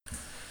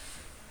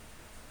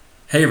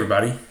Hey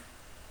everybody,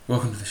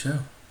 welcome to the show.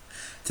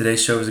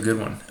 Today's show is a good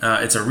one.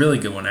 It's a really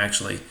good one,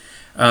 actually.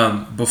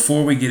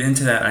 Before we get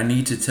into that, I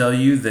need to tell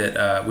you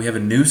that we have a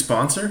new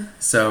sponsor.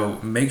 So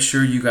make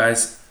sure you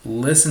guys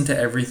listen to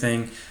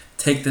everything,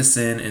 take this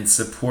in, and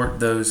support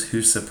those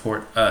who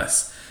support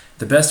us.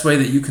 The best way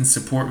that you can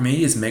support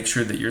me is make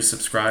sure that you're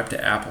subscribed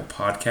to Apple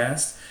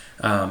Podcasts.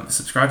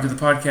 Subscribe to the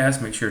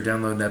podcast, make sure you're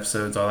downloading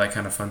episodes, all that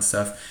kind of fun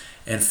stuff.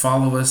 And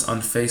follow us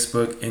on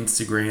Facebook,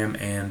 Instagram,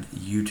 and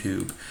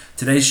YouTube.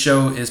 Today's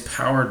show is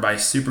powered by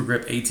Super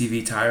Grip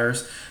ATV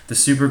tires, the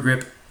Super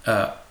Grip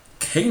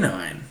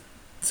K9.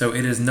 So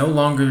it is no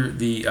longer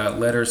the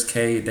letters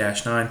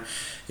K-9.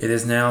 It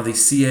is now the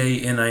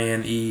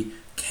CANINE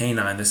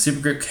K9. The Super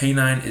Grip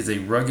K9 is a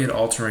rugged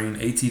all-terrain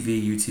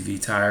ATV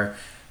UTV tire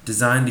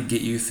designed to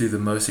get you through the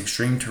most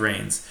extreme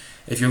terrains.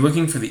 If you're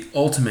looking for the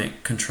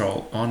ultimate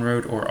control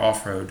on-road or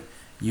off-road,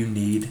 you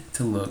need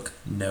to look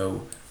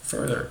no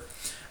further.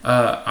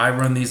 I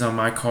run these on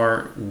my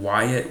car.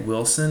 Wyatt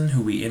Wilson,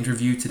 who we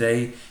interviewed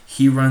today,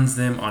 he runs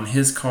them on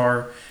his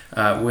car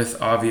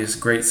with obvious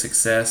great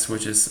success,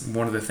 which is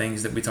one of the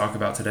things that we talk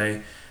about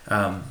today.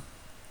 I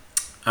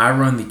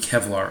run the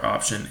Kevlar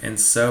option, and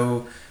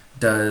so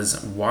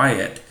does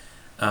Wyatt.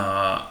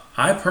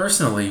 I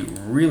personally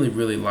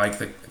really like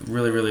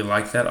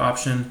that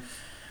option.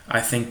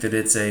 I think that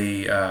it's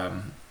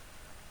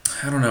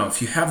I don't know,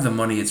 if you have the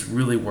money, it's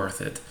really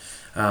worth it.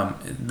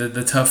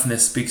 The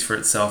toughness speaks for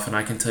itself, and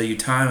I can tell you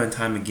time and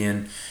time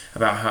again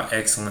about how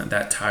excellent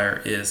that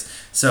tire is.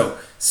 So,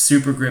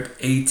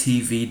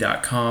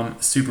 supergripatv.com,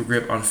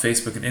 Supergrip on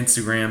Facebook and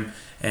Instagram,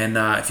 and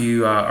if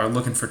you are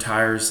looking for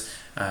tires,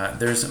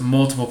 there's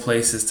multiple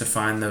places to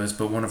find those,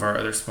 but one of our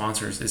other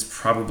sponsors is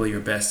probably your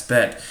best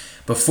bet.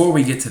 Before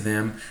we get to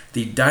them,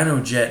 the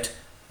DynoJet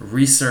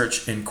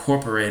Research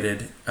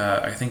Incorporated,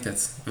 I think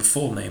that's the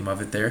full name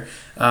of it there.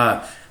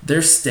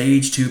 Their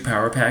Stage 2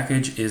 power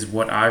package is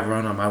what I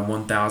run on my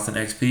 1000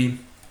 XP.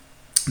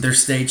 Their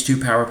Stage 2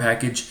 power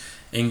package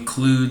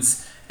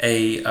includes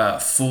a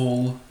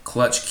full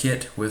clutch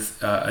kit with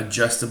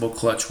adjustable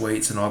clutch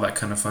weights and all that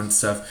kind of fun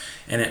stuff.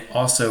 And it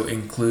also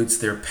includes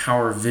their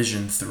Power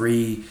Vision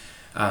 3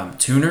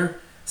 tuner.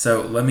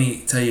 So let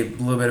me tell you a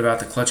little bit about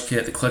the clutch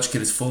kit. The clutch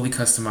kit is fully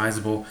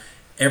customizable.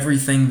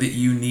 Everything that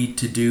you need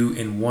to do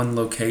in one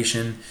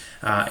location.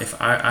 If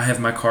I have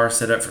my car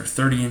set up for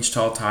 30-inch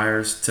tall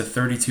tires to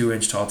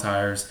 32-inch tall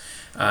tires,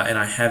 and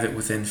I have it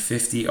within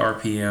 50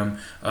 RPM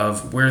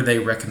of where they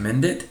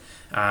recommend it,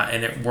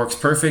 and it works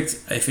perfect.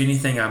 If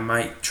anything, I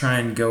might try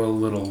and go a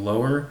little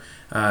lower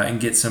and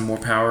get some more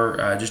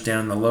power just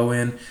down the low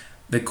end.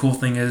 The cool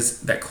thing is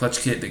that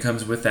clutch kit that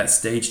comes with that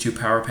Stage 2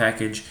 power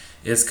package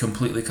is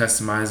completely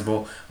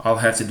customizable. All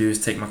I have to do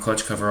is take my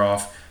clutch cover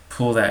off,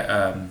 pull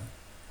the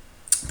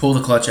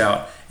clutch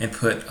out, and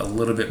put a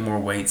little bit more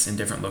weights in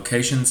different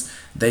locations.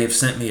 They have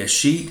sent me a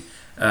sheet,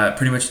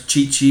 pretty much a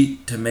cheat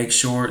sheet, to make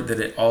sure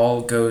that it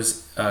all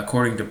goes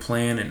according to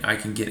plan and I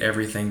can get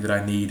everything that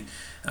I need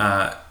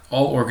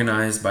all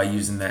organized by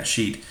using that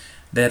sheet.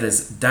 That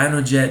is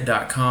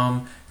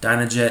dynojet.com,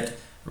 DynoJet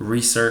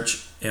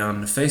Research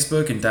on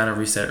Facebook, and Dyno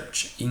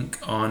Research Inc.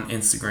 on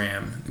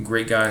Instagram.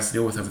 Great guys to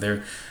deal with over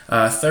there.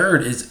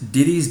 Third is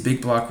Diddy's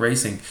Big Block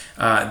Racing.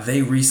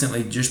 They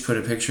recently just put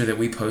a picture that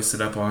we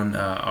posted up on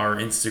our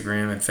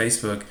Instagram and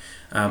Facebook.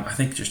 I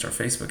think just our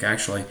Facebook,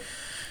 actually.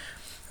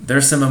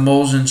 There's some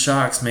emulsion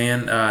shocks,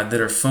 man,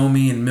 that are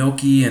foamy and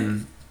milky,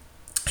 and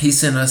he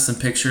sent us some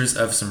pictures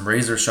of some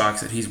razor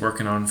shocks that he's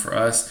working on for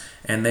us,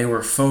 and they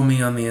were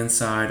foamy on the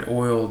inside.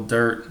 Oil,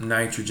 dirt,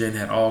 nitrogen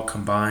had all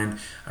combined.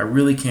 I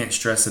really can't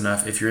stress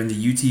enough, if you're in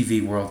the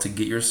UTV world, to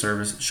get your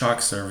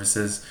shock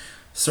services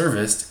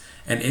serviced,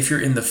 and if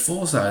you're in the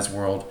full-size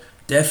world,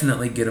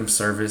 definitely get them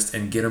serviced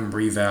and get them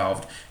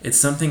revalved. It's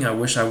something I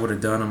wish I would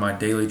have done on my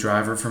daily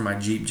driver for my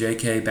Jeep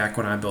JK back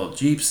when I built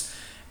Jeeps.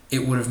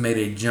 It would have made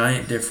a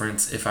giant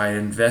difference if I had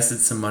invested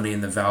some money in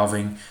the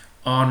valving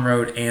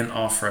on-road and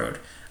off-road.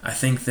 I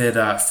think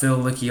that Phil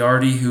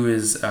Licciardi, who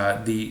is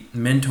the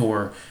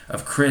mentor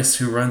of Chris,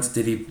 who runs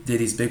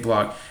Diddy's Big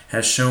Block,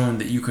 has shown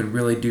that you can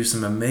really do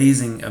some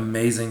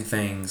amazing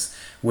things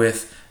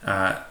with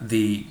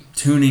the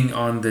tuning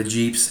on the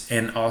Jeeps,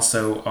 and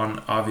also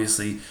on,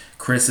 obviously,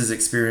 Chris's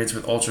experience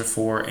with Ultra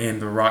 4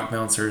 and the rock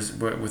bouncers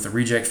with the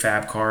reject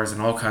fab cars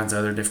and all kinds of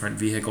other different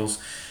vehicles.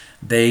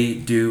 They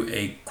do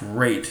a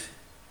great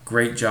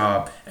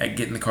job at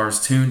getting the cars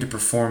tuned to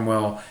perform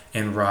well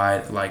and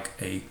ride like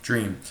a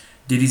dream.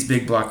 Diddy's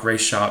Big Block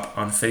Race Shop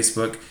on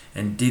Facebook,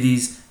 and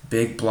Diddy's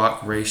Big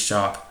Block Race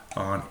Shop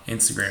on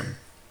Instagram.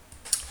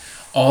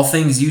 All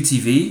Things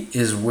UTV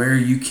is where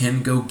you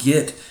can go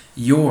get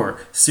your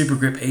Super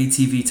Grip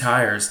ATV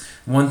tires.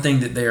 One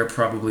thing that they are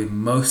probably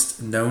most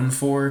known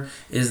for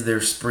is their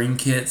spring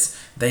kits.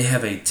 They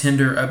have a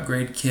tender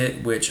upgrade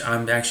kit, which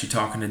I'm actually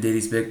talking to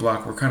Diddy's Big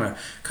Block. We're kind of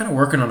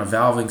working on a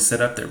valving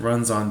setup that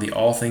runs on the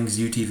All Things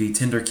UTV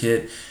tender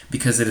kit,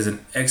 because it is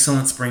an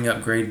excellent spring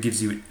upgrade. It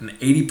gives you an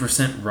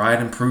 80%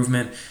 ride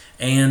improvement,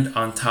 and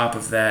on top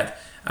of that,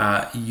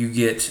 you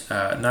get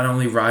not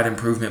only ride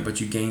improvement,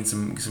 but you gain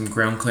some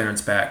ground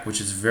clearance back,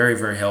 which is very,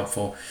 very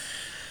helpful.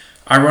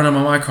 I run them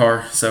on my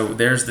car, so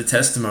there's the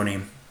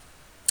testimony.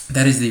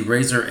 That is the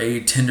Razor A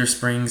Tender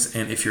Springs,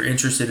 and if you're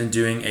interested in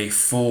doing a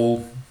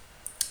full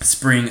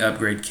spring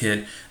upgrade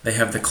kit, they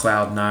have the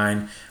Cloud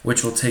 9,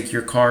 which will take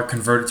your car,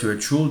 convert it to a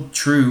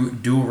true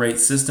dual rate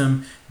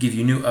system, give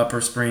you new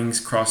upper springs,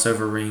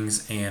 crossover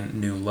rings, and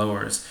new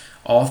lowers.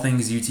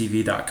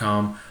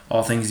 AllThingsUTV.com,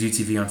 All Things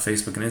UTV on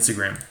Facebook and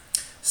Instagram.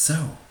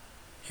 So,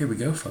 here we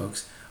go,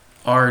 folks.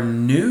 Our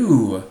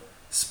new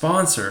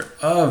sponsor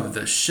of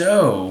the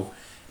show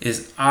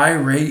is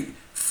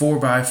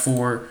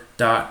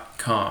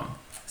iRate4x4.com.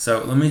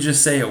 So let me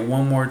just say it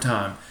one more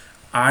time.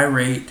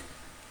 iRate,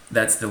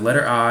 that's the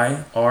letter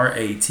I,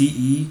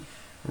 R-A-T-E,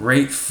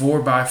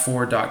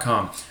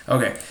 rate4x4.com.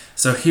 Okay,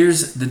 so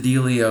here's the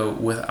dealio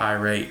with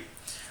iRate.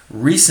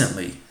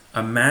 Recently,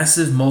 a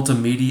massive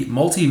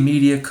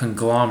multimedia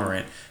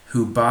conglomerate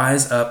who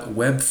buys up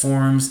web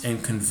forums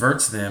and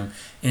converts them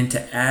into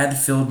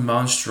ad-filled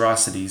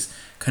monstrosities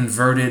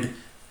converted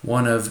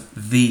one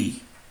of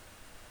the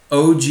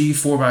OG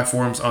 4x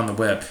forums on the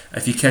web.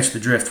 If you catch the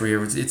drift,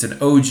 where it's an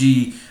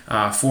OG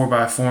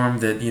 4x forum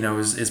that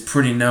is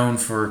pretty known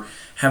for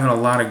having a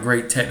lot of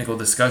great technical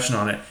discussion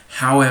on it.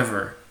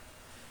 However,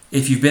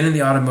 if you've been in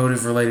the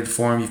automotive related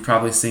forum, you've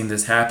probably seen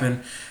this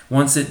happen.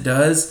 Once it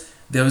does,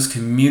 those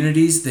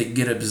communities that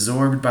get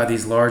absorbed by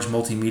these large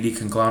multimedia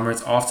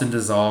conglomerates often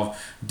dissolve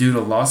due to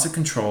loss of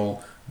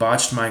control,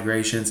 botched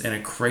migrations, and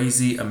a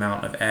crazy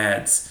amount of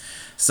ads.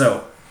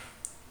 So,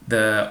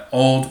 the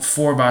old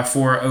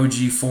 4x4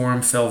 OG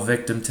forum fell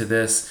victim to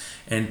this,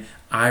 and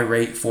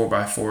iRate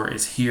 4x4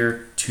 is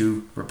here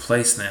to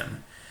replace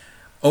them.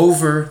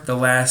 Over the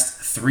last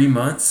 3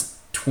 months,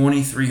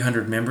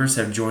 2,300 members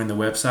have joined the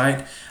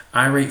website.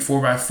 iRate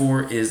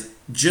 4x4 is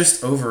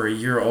just over a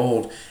year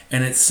old,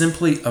 and it's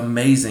simply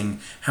amazing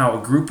how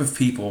a group of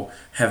people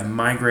have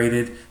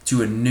migrated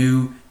to a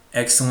new,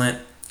 excellent,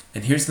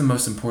 and here's the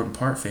most important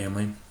part,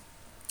 family,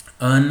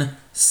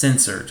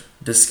 uncensored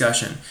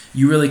discussion.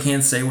 You really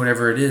can say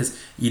whatever it is.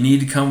 You need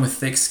to come with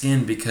thick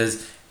skin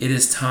because it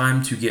is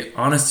time to get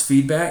honest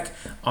feedback,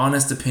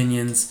 honest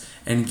opinions,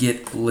 and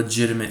get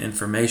legitimate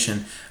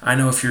information. I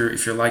know if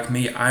you're like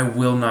me, I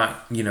will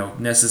not,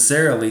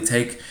 necessarily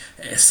take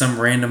some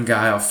random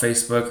guy off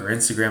Facebook or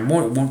Instagram.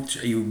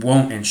 You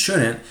won't and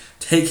shouldn't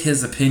take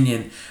his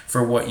opinion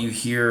for what you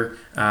hear.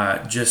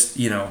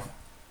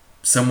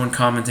 Someone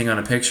commenting on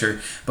a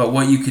picture. But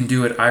what you can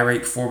do at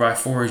iRate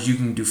 4x4 is you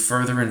can do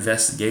further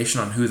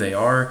investigation on who they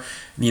are.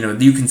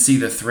 You can see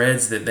the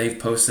threads that they've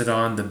posted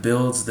on, the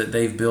builds that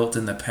they've built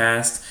in the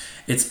past.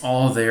 It's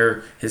all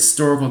their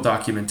historical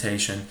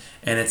documentation,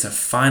 and it's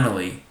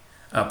finally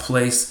a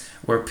place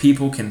where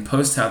people can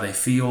post how they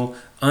feel,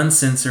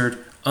 uncensored,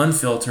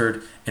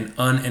 unfiltered, and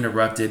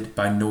uninterrupted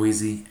by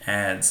noisy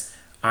ads.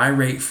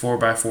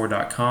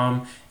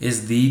 iRate4x4.com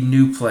is the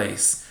new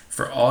place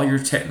for all your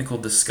technical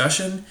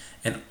discussion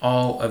and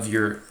all of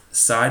your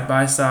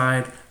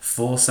side-by-side,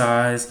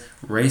 full-size,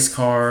 race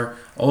car,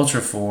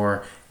 Ultra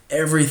 4,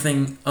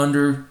 everything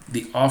under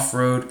the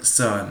off-road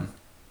sun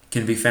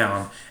can be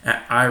found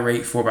at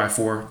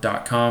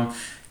iRate4x4.com.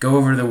 Go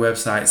over to the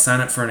website, sign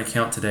up for an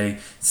account today,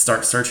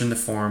 start searching the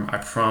forum. I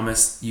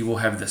promise you will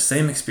have the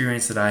same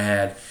experience that I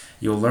had.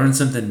 You'll learn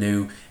something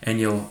new, and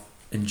you'll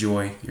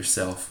enjoy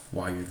yourself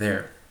while you're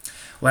there.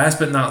 Last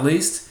but not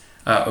least,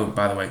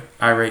 by the way,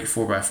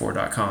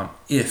 iRate4x4.com,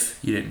 if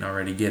you didn't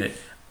already get it.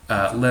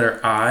 Letter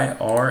I,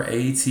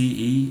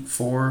 R-A-T-E,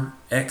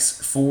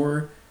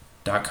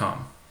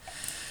 4x4.com.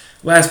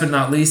 Last but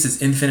not least is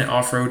Infinite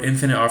Off-Road.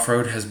 Infinite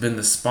Off-Road has been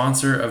the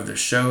sponsor of the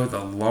show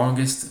the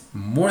longest,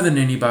 more than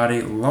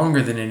anybody,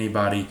 longer than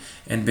anybody,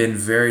 and been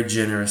very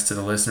generous to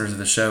the listeners of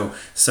the show.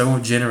 So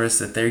generous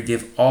that they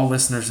give all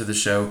listeners of the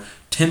show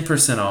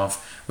 10%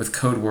 off with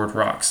code word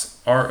ROCKS,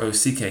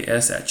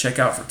 ROCKS, at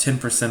checkout for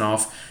 10%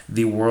 off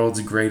the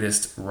world's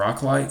greatest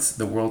rock lights,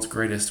 the world's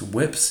greatest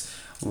whips,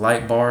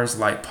 light bars,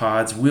 light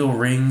pods, wheel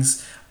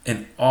rings,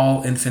 and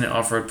all Infinite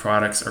Off-Road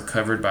products are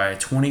covered by a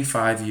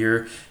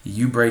 25-year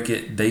you break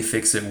it, they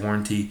fix it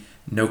warranty,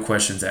 no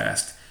questions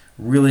asked.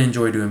 Really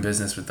enjoy doing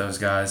business with those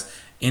guys.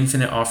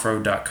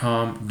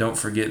 InfiniteOffroad.com. Don't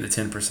forget the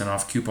 10%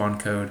 off coupon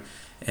code,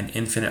 and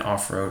Infinite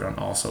Off-Road on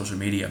all social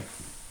media.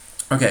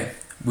 Okay,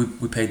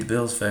 we paid the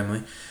bills,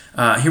 family.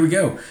 Here we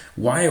go.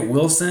 Wyatt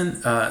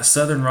Wilson,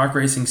 Southern Rock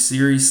Racing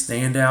Series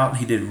standout.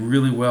 He did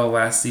really well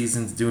last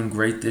season. He's doing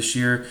great this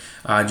year.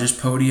 Just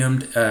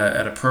podiumed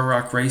at a pro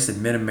rock race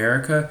in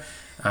Mid-America.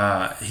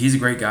 He's a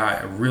great guy.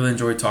 I really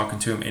enjoyed talking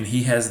to him, and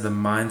he has the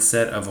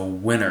mindset of a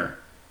winner.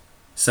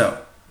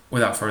 So,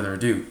 without further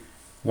ado,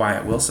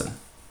 Wyatt Wilson.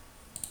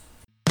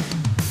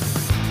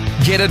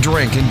 Get a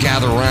drink and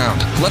gather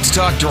around. Let's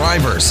talk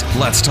drivers.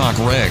 Let's talk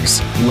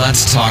rigs.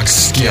 Let's talk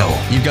skill.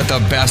 You've got the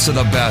best of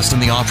the best in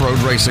the off-road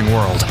racing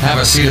world. Have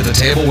a seat at the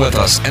table with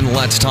us, and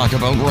let's talk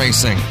about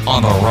racing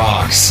on the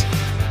rocks.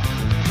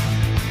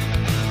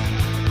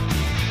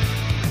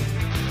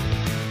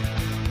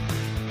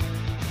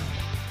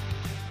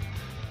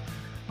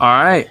 All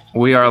right,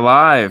 we are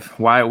live.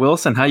 Wyatt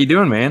Wilson, how you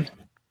doing, man?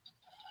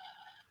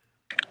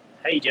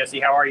 Hey, Jesse,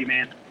 how are you,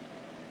 man?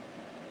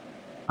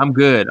 I'm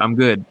good.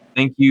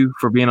 Thank you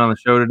for being on the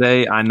show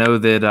today. I know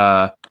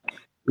that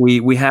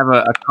we have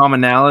a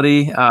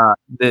commonality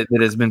that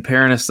has been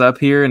pairing us up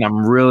here, and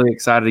I'm really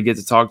excited to get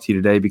to talk to you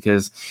today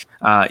because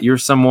you're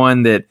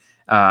someone that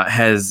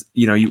has,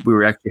 we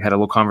were actually had a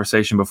little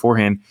conversation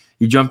beforehand.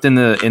 You jumped in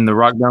the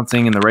rock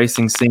bouncing and the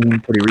racing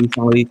scene pretty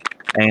recently,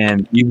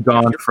 and you've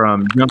gone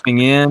from jumping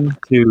in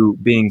to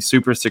being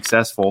super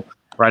successful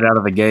right out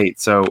of the gate.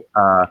 So,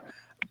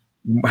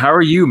 how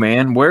are you,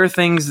 man? Where are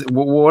things?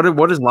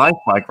 What is life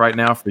like right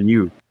now for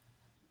you?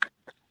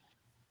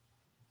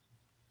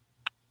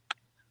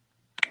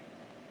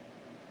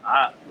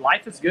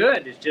 Life is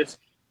good. It's just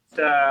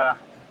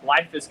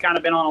life has kind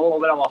of been on a little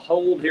bit of a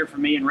hold here for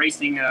me in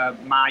racing.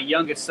 My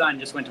youngest son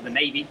just went to the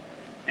Navy,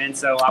 and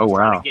so I was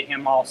trying to get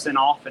him all sent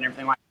off and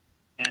everything like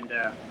that.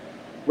 And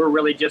we're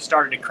really just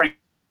starting to crank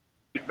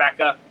back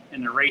up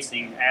in the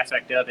racing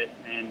aspect of it.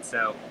 And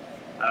so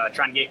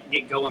trying to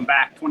get going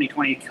back.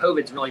 2020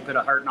 COVID's really put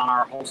a hurting on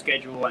our whole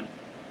schedule. And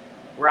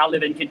where I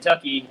live in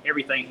Kentucky,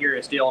 everything here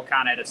is still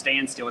kind of at a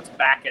standstill. It's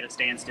back at a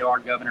standstill. Our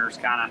governor's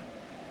kind of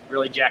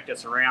really jacked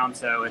us around,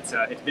 so it's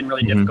been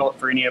really difficult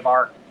for any of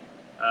our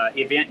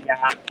event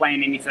guys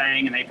playing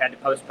anything, and they've had to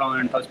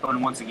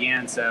postpone once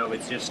again. So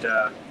it's just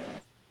we're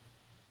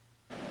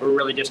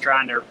really just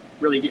trying to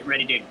really get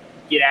ready to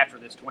get after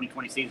this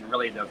 2020 season,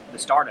 really the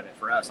start of it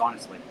for us,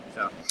 honestly.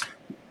 So.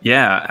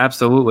 Yeah,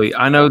 absolutely.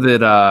 I know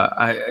that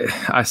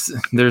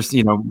there's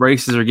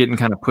races are getting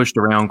kind of pushed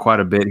around quite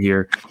a bit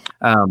here.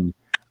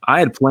 I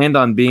had planned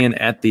on being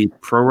at the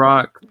Pro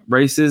Rock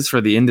races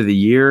for the end of the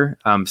year.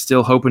 I'm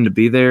still hoping to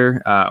be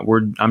there.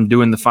 I'm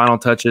doing the final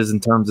touches in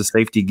terms of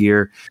safety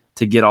gear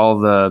to get all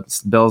the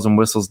bells and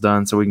whistles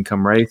done so we can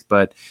come race.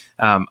 But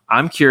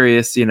I'm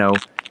curious,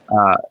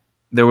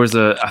 there was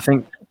I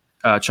think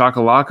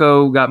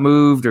Chocolaco got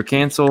moved or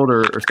canceled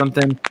or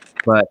something.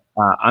 But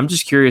I'm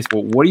just curious,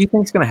 what do you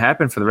think is going to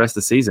happen for the rest of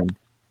the season?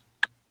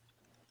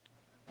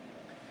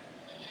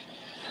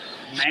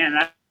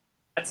 Man,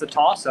 that's a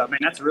toss-up. Man,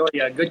 that's really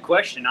a good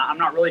question. I'm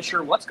not really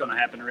sure what's going to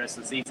happen the rest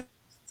of the season.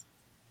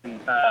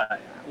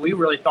 We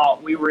really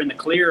thought we were in the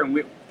clear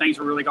and things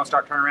were really going to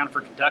start turning around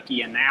for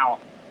Kentucky, and now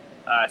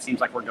it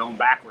seems like we're going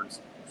backwards.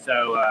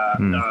 So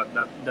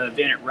the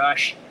event at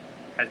Rush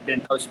has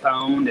been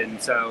postponed,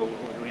 and so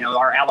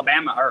our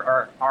Alabama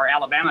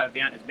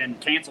event has been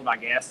canceled, I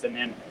guess, and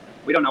then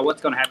we don't know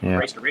what's going to happen with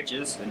Race to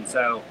Riches, and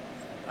so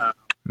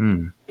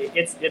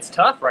it's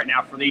tough right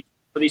now for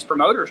these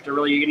promoters to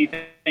really get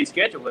anything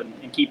scheduled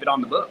and keep it on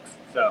the books.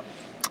 So,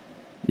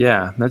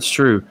 yeah, that's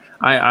true.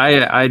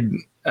 I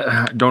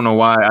don't know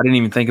why I didn't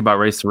even think about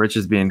Race to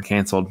Riches being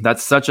canceled.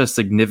 That's such a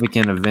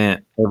significant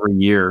event every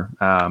year.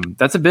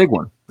 That's a big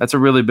one. That's a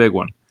really big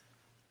one.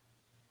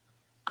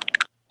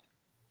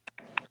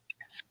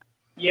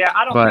 Yeah,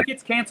 I don't think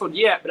it's canceled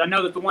yet, but I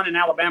know that the one in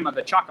Alabama,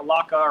 the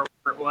Chocolaca or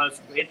whatever it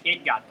was,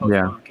 it got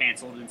postponed and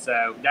canceled, and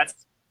so that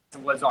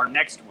was our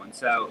next one.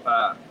 So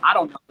I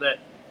don't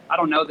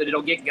know that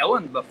it'll get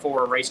going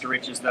before Race to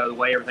Riches, though, the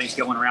way everything's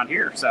going around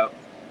here. So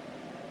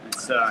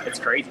it's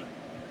crazy.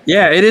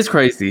 Yeah, it is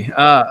crazy.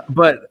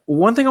 But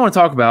one thing I want to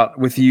talk about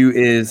with you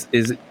is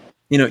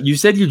you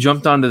said you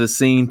jumped onto the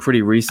scene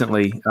pretty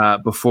recently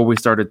before we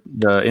started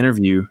the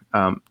interview.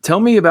 Tell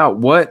me about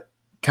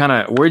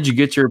where'd you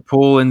get your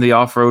pull in the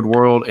off-road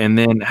world, and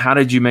then how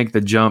did you make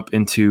the jump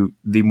into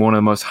one of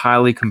the most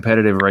highly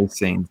competitive race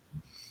scenes?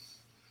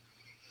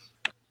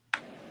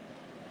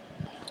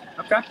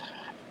 Okay.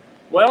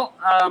 Well,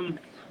 I'm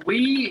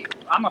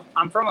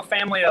from a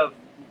family of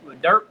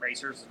dirt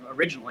racers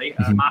originally.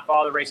 My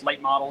father raced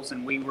late models,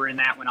 and we were in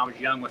that when I was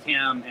young with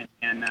him.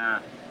 And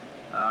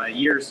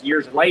years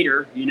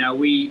later,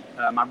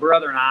 my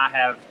brother and I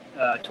have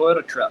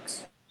Toyota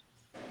trucks.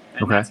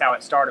 And that's how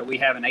it started. We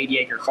have an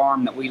 80-acre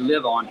farm that we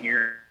live on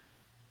here.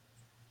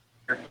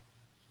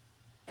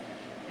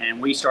 And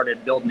we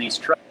started building these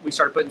trucks. We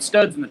started putting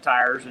studs in the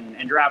tires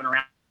and driving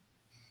around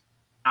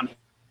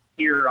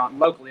here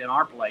locally in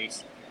our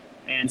place.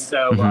 And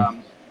so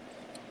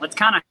that's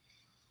kind of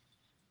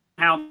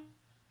how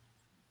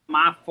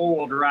my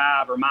four-wheel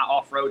drive or my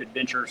off-road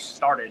adventure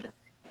started.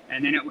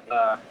 And then it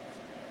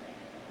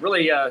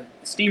really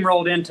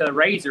steamrolled into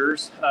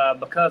razors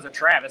because of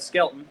Travis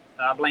Skelton.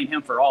 I blame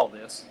him for all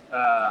this.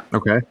 I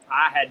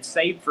had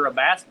saved for a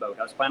bass boat.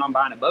 I was planning on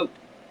buying a boat.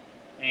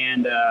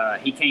 And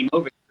he came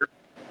over here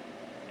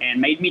and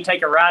made me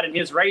take a ride in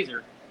his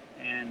razor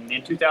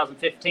in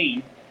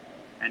 2015.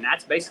 And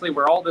that's basically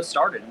where all this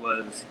started,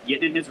 was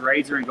getting in his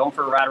razor and going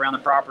for a ride around the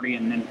property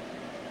and then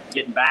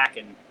getting back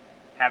and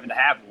having to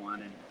have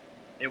one. And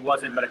it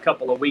wasn't but a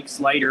couple of weeks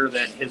later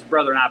that his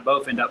brother and I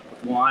both ended up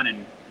with one,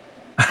 and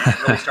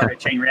it really started a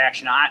chain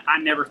reaction. I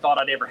never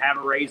thought I'd ever have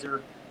a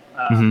razor.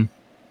 I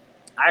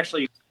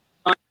actually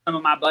some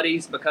of my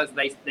buddies because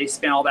they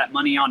spent all that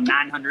money on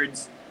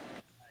 900s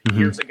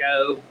years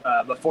ago,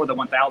 before the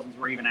 1000s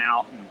were even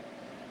out. And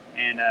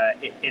And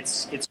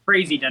it's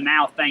crazy to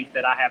now think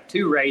that I have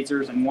 2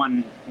 razors and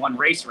one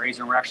race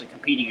razor, and we're actually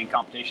competing in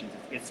competitions.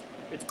 It's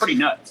pretty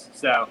nuts.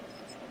 So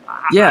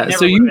I never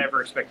would have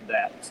ever expected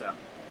that. So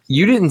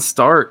you didn't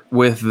start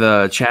with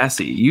the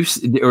chassis.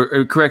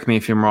 Or correct me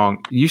if I'm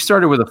wrong. You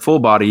started with a full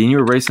body, and you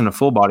were racing a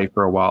full body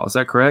for a while. Is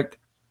that correct?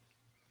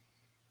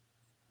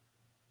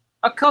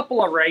 A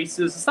couple of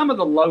races, some of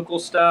the local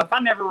stuff. I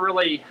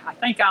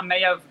think I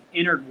may have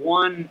entered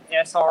one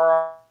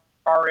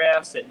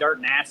SRRS at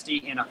Dirt Nasty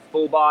in a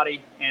full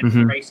body and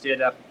raced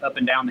it up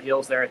and down the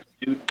hills there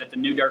at the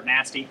new Dirt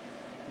Nasty.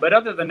 But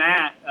other than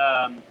that,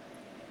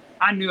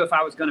 I knew if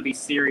I was going to be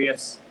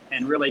serious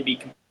and really be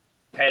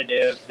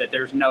competitive, that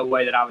there's no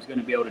way that I was going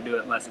to be able to do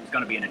it unless it was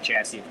going to be in a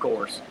chassis, of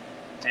course.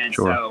 And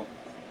so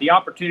the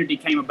opportunity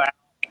came about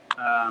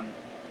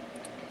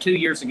 2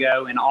 years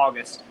ago in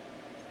August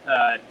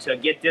to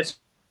get this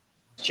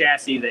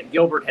chassis that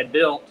Gilbert had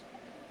built,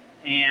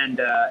 and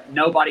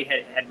nobody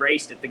had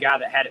raced it. The guy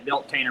that had it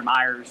built, Tanner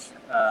Myers,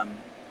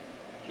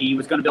 he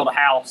was going to build a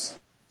house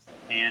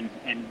and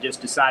just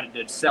decided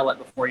to sell it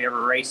before he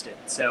ever raced it.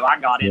 So I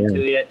got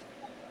into it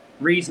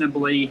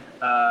reasonably,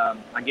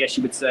 I guess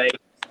you would say,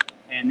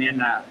 and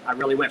then I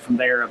really went from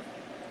there.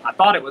 I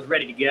thought it was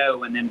ready to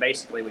go, and then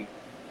basically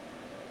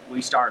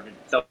we started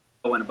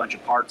throwing a bunch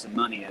of parts and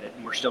money at it,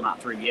 and we're still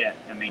not through yet.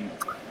 I mean,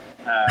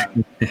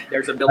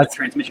 there's a built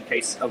transmission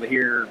case over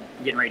here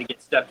getting ready to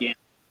get stuck in.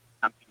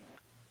 I mean,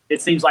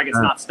 it seems like it's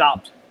not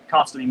stopped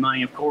costing me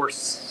money, of course,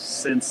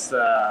 since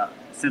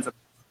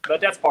but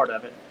that's part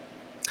of it.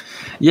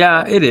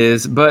 Yeah, it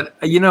is. But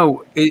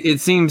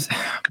it seems.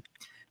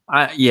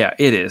 Yeah,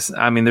 it is.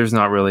 I mean, there's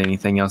not really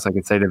anything else I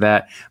could say to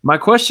that. My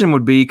question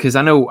would be, because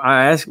I know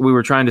we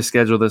were trying to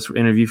schedule this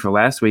interview for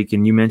last week,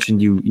 and you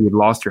mentioned you had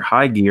lost your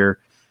high gear.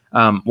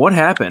 What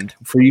happened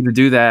for you to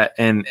do that?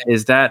 And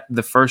is that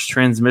the first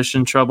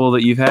transmission trouble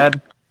that you've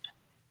had?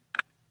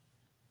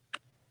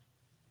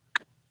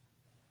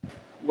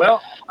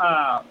 Well,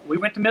 we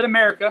went to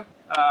Mid-America.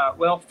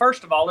 Well,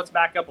 first of all, let's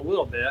back up a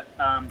little bit.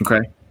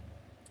 Okay.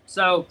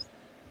 So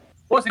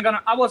I wasn't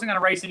gonna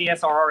race any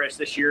SRRS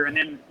this year, and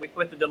then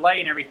with the delay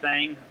and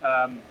everything,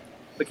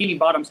 Bikini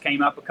Bottoms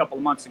came up a couple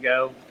of months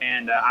ago,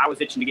 and I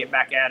was itching to get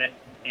back at it.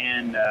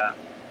 And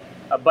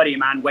a buddy of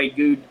mine, Wade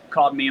Good,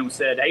 called me and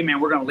said, "Hey man,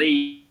 we're gonna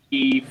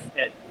leave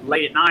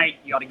late at night.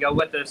 You ought to go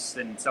with us."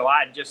 And so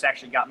I just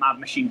actually got my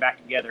machine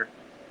back together,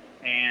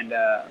 and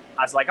I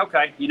was like,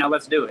 "Okay,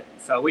 let's do it."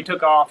 So we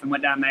took off and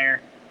went down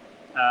there.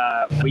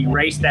 We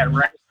raced that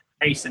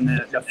race, and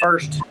the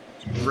first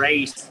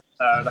race,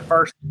 the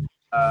first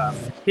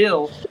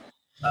hill,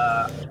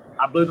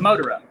 I blew the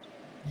motor up.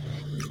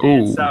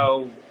 And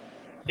so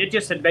it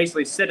just had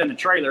basically sit in the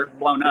trailer,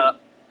 blown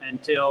up,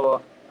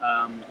 until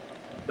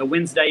the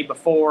Wednesday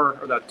before,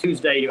 or the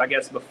Tuesday, I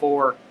guess,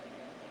 before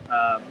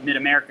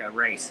Mid-America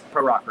race,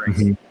 Pro Rock race.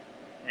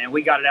 Mm-hmm. And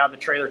we got it out of the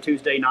trailer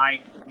Tuesday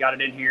night, got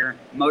it in here.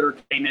 Motor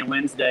came in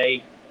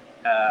Wednesday.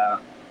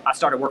 I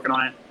started working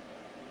on it.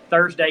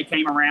 Thursday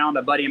came around.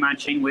 A buddy of mine,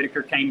 Shane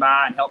Whitaker, came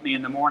by and helped me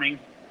in the morning,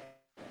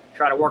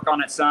 try to work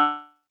on it some.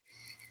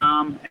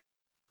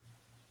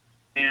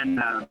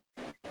 And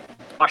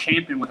Josh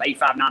Hampton with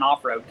 859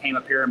 Off-Road came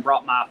up here and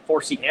brought my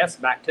 4-seat S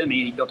back to me,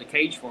 and he built a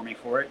cage for me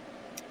for it.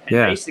 And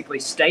basically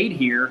stayed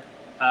here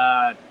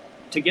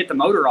to get the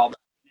motor all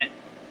done,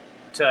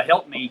 to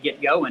help me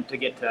get going to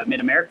get to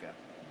Mid-America.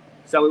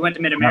 So we went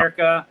to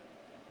Mid-America,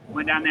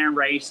 went down there and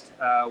raced.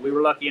 We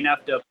were lucky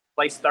enough to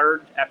place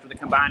third after the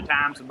combined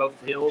times of both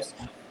the hills.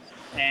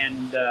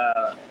 And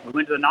we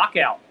went to the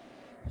knockout.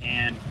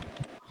 And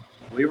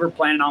we were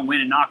planning on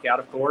winning knockout,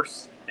 of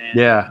course.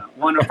 And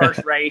won our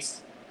first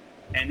race.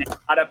 And then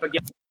got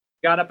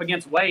up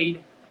against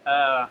Wade.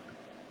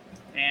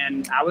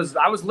 And I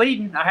was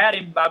leading. I had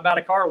him by about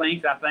a car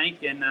length, I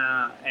think,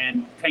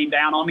 and came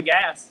down on the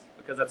gas,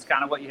 because that's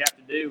kind of what you have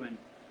to do. And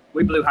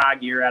we blew high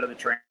gear out of the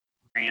trans.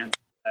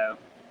 So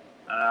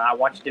I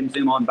watched him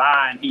zoom on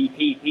by, and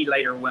he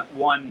later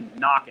won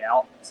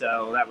knockout.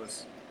 So that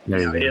was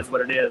it is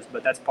what it is,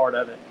 but that's part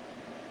of it.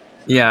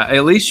 Yeah,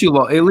 at least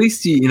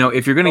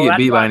if you're going to get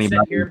beat by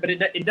anybody here, but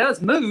it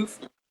does move.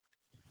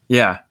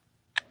 Yeah.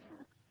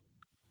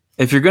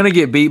 If you're going to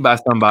get beat by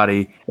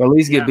somebody, at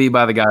least get beat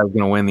by the guy who's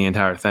going to win the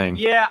entire thing.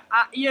 Yeah,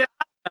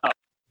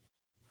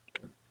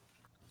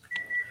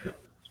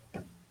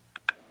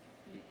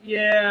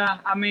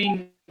 I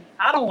mean,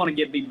 I don't want to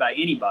get beat by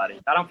anybody.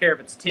 I don't care if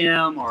it's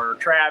Tim or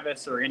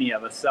Travis or any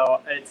of us.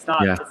 So it's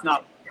not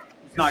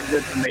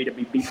good for me to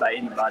be beat by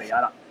anybody.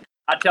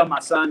 I tell my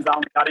sons I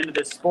only got into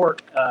this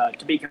sport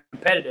to be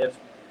competitive.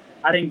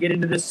 I didn't get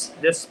into this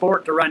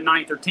sport to run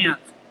 9th or 10th.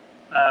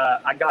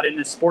 I got in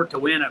this sport to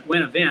win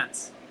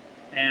events.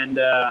 And,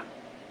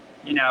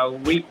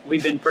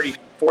 we've been pretty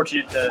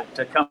fortunate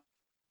to come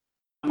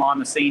on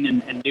the scene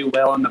and do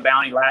well in the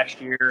Bounty last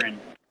year and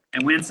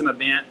win some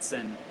events.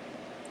 And,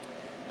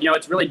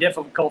 it's really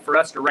difficult for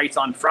us to race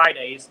on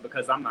Fridays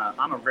because I'm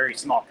a very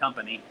small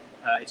company.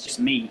 It's just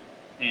me.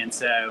 And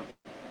so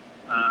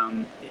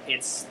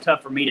it's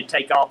tough for me to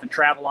take off and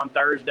travel on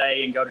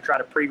Thursday and go to try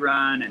to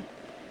pre-run.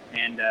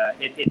 and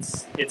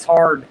it's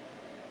hard.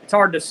 It's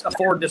hard to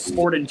afford this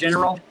sport in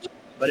general,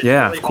 but it's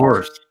really of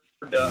course.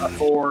 hard to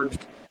afford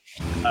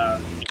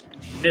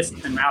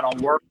missing out on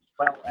work as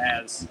well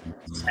as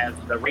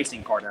the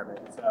racing part of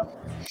it. So.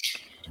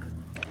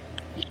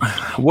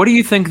 What do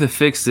you think the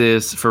fix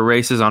is for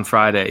races on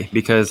Friday?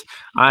 Because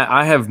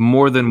I have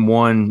more than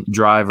one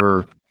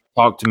driver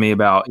talk to me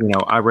about,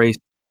 I race,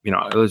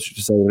 let's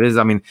just say what it is.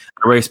 I mean,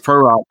 I race Pro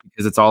Rock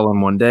because it's all in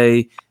one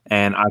day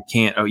and I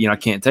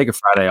can't take a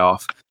Friday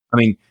off. I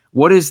mean,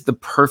 what is the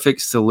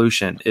perfect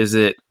solution? Is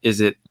it,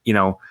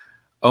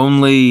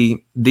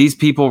 only these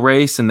people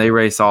race and they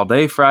race all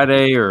day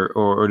Friday,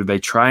 or do they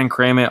try and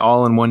cram it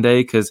all in one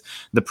day? Because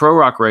the Pro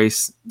Rock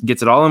race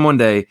gets it all in one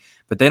day,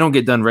 but they don't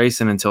get done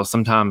racing until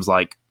sometimes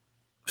like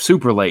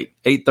super late,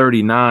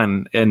 8:30,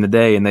 9 in the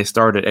day, and they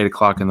start at 8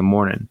 o'clock in the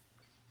morning.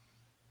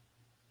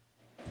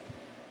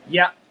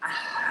 Yeah.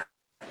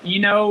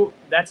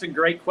 That's a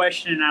great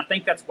question, and I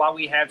think that's why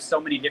we have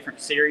so many different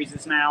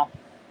series now.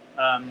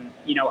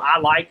 I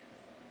like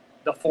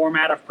the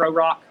format of Pro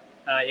Rock.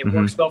 It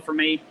works well for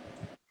me.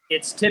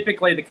 It's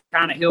typically the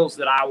kind of hills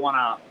that I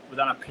want to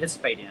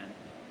participate in.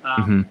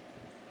 I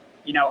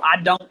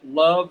don't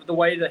love the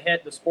way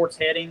the sport's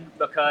heading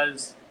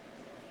because,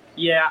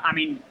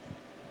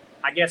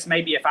 I guess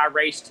maybe if I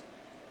raced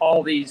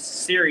all these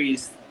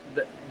series,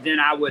 then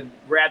I would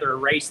rather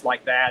race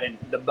like that and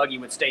the buggy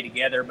would stay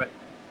together. But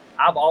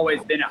I've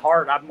always been at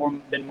heart, I've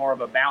been more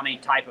of a bounty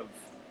type of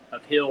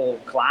hill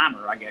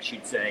climber, I guess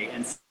you'd say.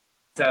 And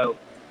so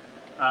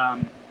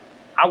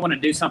I want to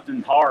do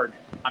something hard.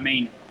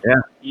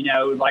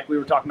 Like we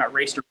were talking about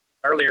Race to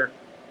Riches earlier.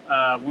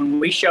 When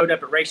we showed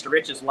up at Race to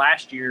Riches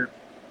last year,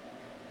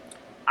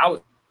 I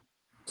was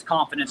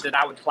confident that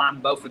I would climb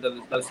both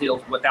of those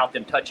hills without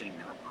them touching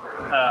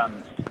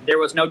them. There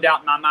was no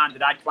doubt in my mind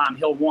that I'd climb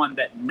Hill 1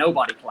 that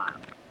nobody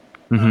climbed.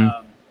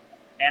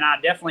 And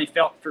I definitely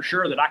felt for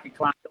sure that I could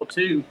climb Hill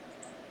 2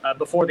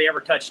 before they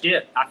ever touched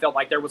it. I felt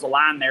like there was a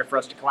line there for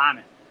us to climb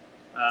it.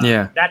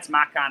 That's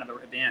my kind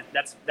of event.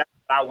 That's what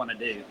I want to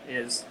do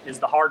is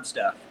the hard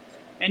stuff.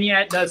 And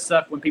it does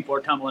suck when people are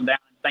tumbling down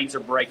and things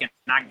are breaking,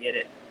 and I get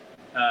it.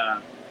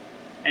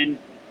 And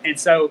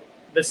so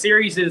the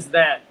series is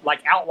that,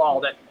 like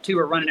Outlaw, that two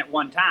are running at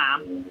one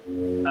time.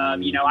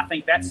 I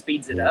think that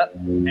speeds it up,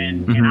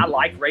 and I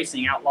like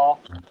racing Outlaw.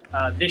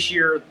 This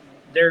year,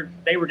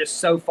 they were just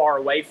so far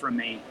away from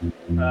me.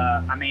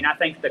 I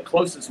think the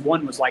closest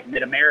one was like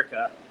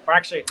Mid-America, or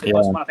actually the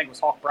closest one I think was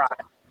Hawk Pride,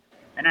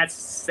 and that's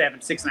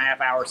 6.5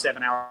 hours,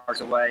 7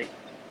 hours away.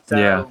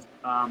 So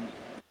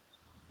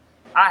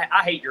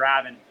I hate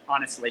driving,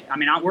 honestly.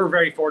 We're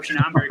very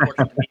fortunate. I'm very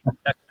fortunate to be in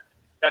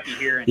Kentucky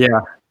here,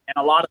 and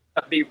a lot of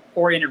stuff be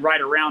oriented right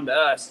around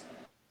us.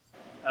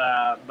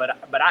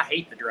 But I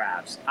hate the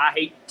drives. I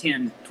hate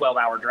 10,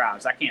 12-hour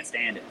drives. I can't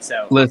stand it.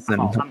 So listen,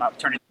 I'm not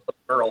turning into a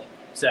girl.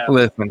 So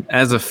listen,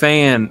 as a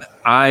fan,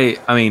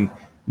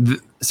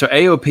 so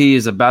AOP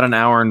is about an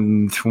hour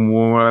and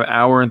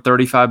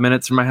 35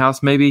 minutes from my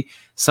house, maybe.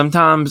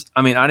 Sometimes,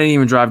 I didn't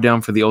even drive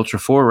down for the Ultra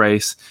 4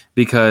 race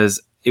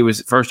because it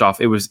was, first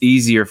off, it was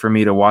easier for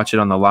me to watch it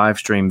on the live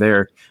stream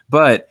there.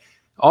 But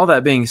all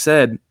that being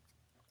said,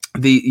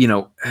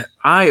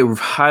 I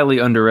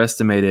highly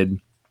underestimated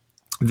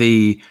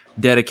the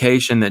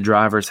dedication that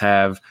drivers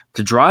have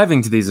to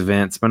driving to these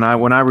events. When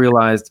I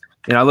realized,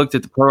 I looked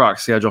at the Pro Rock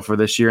schedule for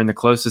this year, and the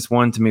closest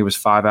one to me was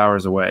 5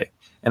 hours away,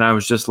 and I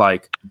was just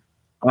like,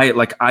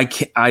 I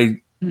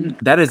can't.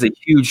 That is a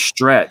huge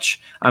stretch.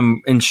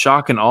 I'm in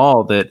shock and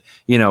awe that,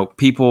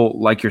 people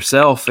like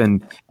yourself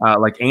and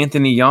like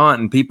Anthony Yant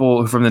and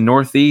people from the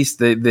Northeast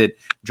that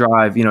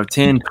drive,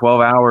 10,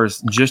 12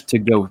 hours just to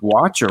go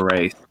watch a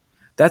race.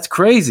 That's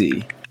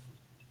crazy.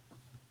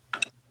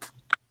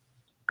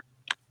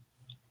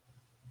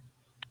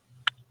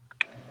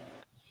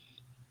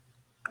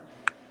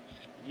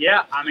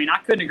 Yeah, I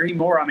couldn't agree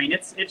more.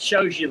 It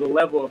shows you the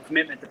level of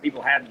commitment that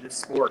people have to this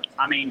sport.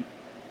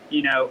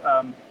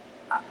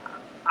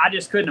 I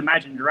just couldn't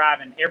imagine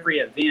driving every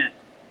event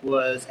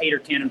was 8 or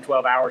 10 and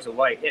 12 hours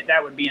away.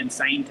 That would be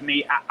insane to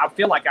me. I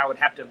feel like I would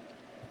have to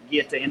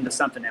get into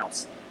something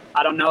else.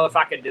 I don't know if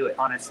I could do it,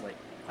 honestly.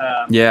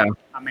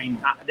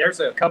 There's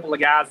a couple of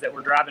guys that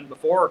were driving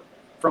before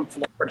from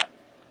Florida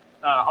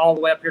all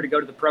the way up here to go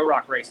to the Pro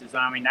Rock races.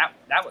 That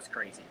was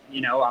crazy.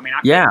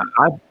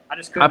 I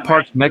just couldn't. I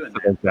parked next to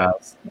those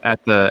guys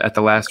at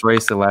the last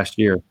race of last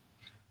year.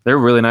 They're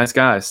really nice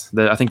guys.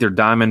 I think they're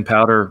Diamond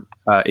Powder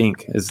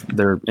Inc. is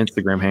their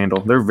Instagram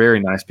handle. They're very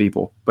nice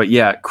people. But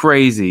yeah,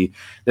 crazy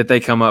that they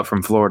come up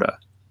from Florida.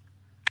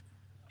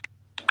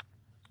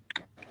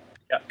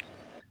 Yeah.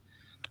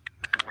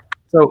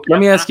 So let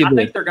me ask you this. I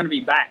think they're going to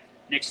be back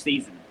next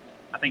season.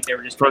 I think they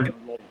were just taking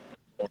a little.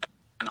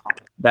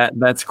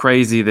 That's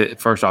crazy. That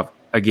first off,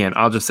 again,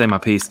 I'll just say my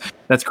piece.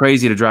 That's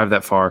crazy to drive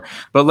that far.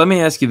 But let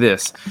me ask you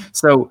this.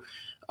 So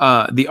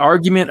the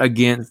argument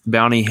against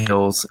Bounty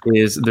Hills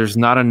is there's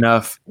not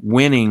enough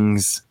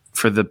winnings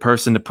for the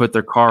person to put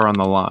their car on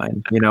the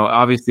line.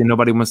 Obviously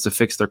nobody wants to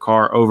fix their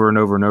car over and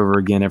over and over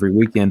again every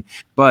weekend,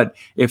 but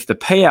if the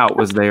payout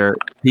was there,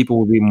 people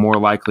would be more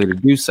likely to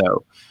do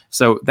so.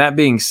 So that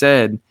being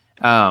said,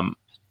 my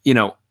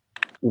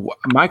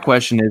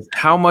question is,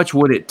 how much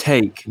would it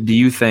take, do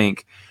you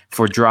think,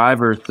 for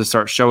drivers to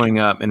start showing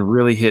up and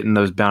really hitting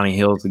those bounty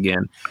hills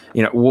again?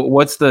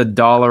 What's the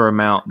dollar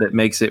amount that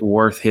makes it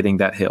worth hitting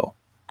that hill?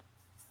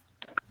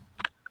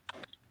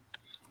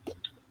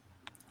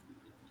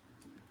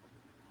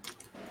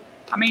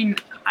 I mean,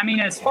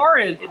 as far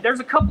as,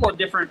 there's a couple of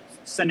different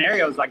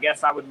scenarios I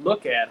guess I would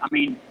look at. I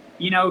mean,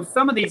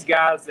 some of these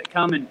guys that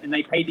come and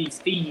they pay these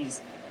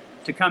fees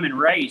to come and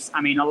race.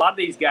 I mean, a lot of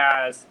these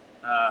guys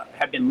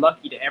have been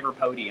lucky to ever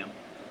podium.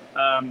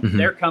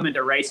 They're coming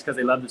to race because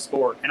they love the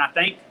sport. And I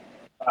think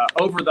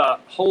over the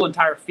whole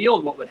entire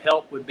field, what would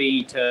help would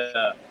be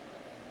to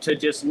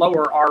just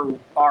lower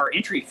our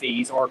entry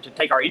fees, or to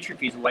take our entry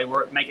fees away,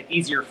 where it make it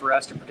easier for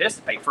us to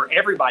participate, for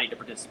everybody to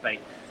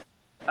participate.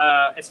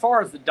 As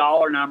far as the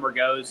dollar number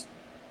goes,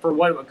 for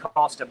what it would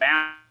cost to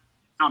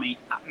bounty,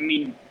 I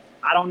mean,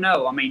 I don't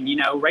know. I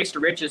mean, Race to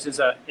Riches is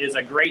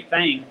a great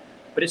thing,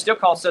 but it still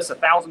costs us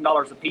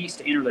 $1,000 a piece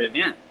to enter the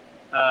event.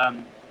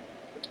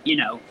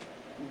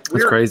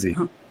 That's crazy.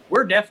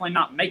 We're definitely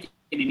not making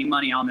any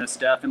money on this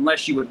stuff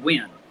unless you would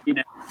win.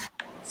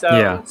 So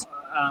yeah.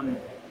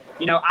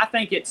 I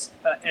think it's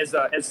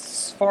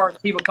as far as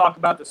people talk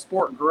about the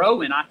sport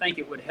growing, I think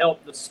it would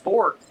help the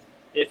sport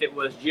if it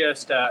was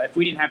just if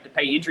we didn't have to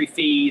pay entry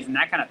fees and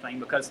that kind of thing,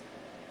 because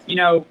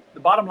the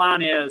bottom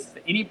line is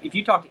if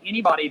you talk to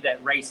anybody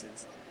that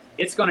races,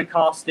 it's going to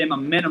cost them a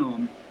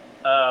minimum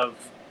of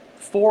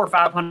 $400 or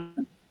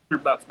 $500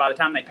 by the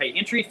time they pay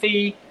entry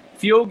fee,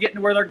 fuel getting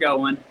to where they're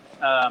going,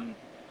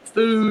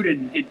 food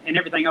and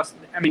everything else.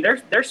 I mean,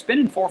 they're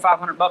spending $400 or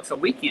 $500 a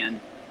weekend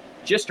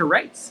just to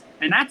race,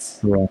 and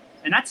that's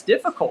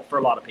difficult for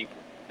a lot of people,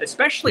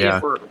 especially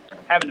if we're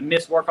having to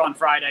miss work on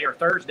Friday or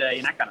Thursday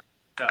and that kind of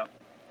stuff.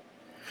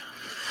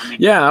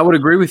 Yeah, I would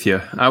agree with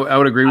you. I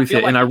would agree with you,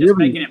 like and I just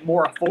really making it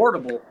more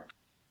affordable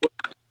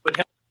would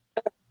help.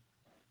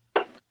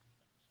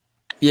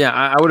 Yeah,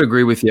 I would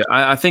agree with you.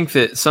 I think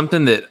that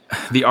something that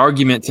the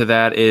argument to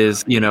that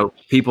is,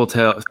 people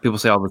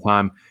say all the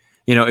time,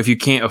 if you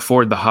can't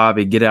afford the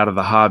hobby, get out of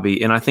the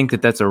hobby. And I think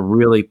that that's a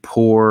really,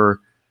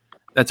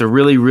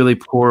 really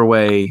poor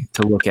way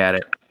to look at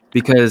it,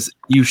 because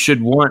you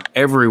should want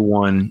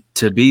everyone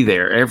to be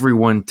there,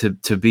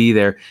 to be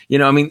there.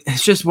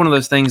 It's just one of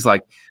those things,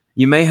 like,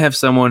 you may have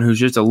someone who's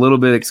just a little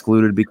bit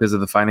excluded because of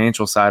the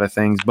financial side of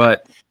things,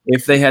 but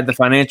if they had the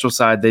financial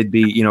side, they'd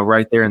be,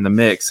 right there in the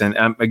mix. And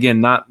again,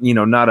 not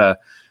a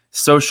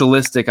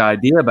socialistic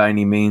idea by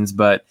any means,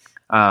 but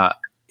I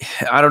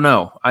don't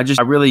know. I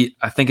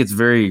think it's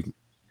very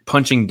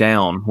punching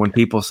down when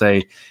people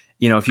say,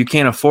 if you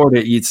can't afford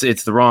it,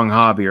 it's the wrong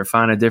hobby, or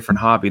find a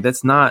different hobby.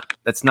 That's not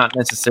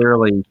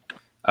necessarily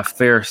a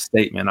fair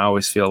statement, I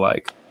always feel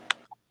like.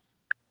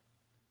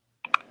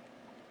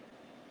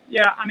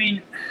 Yeah, I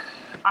mean,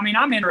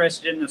 I'm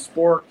interested in the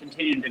sport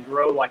continuing to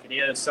grow like it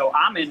is, so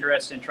I'm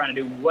interested in trying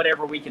to do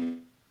whatever we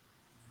can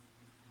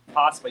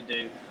possibly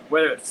do,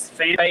 whether it's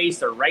fan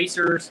base or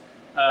racers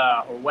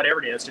or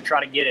whatever it is, to try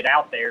to get it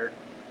out there.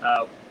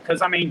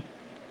 Because,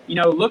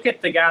 look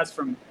at the guys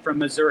from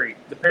Missouri,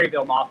 the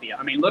Perryville Mafia.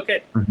 Look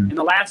at, in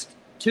the last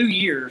 2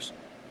 years,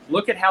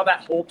 look at how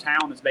that whole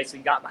town has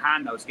basically got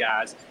behind those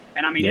guys.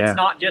 And, it's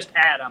not just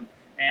Adam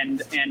and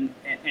the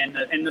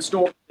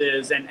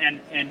Storches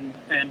and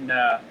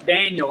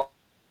Daniel.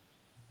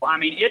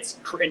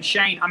 And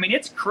Shane.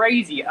 It's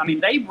crazy.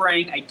 They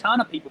bring a ton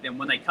of people in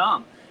when they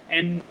come,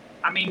 and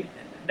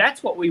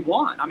that's what we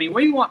want.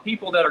 We want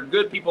people that are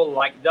good people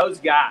like those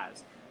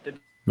guys to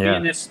be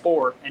in this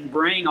sport and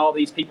bring all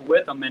these people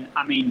with them. And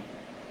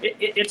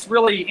it's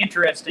really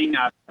interesting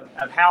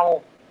of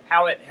how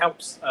it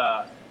helps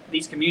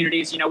these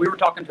communities. We were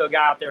talking to a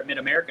guy out there at Mid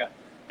America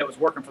that was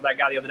working for that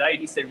guy the other day, and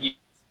he said,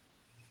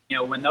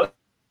 when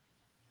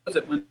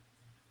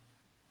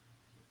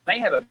they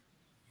have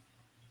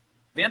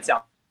events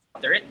out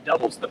there, it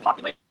doubles the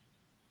population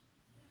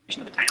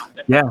of the town.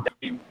 They're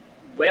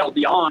well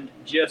beyond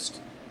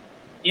just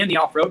in the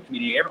off-road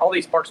community. All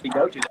these parks we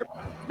go to, they're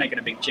making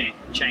a big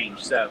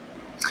change. So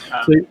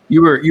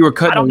you were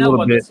cutting. I don't know a little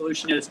what bit. The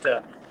solution is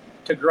to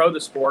grow the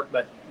sport,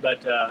 but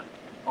I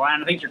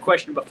think your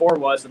question before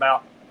was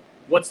about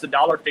what's the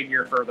dollar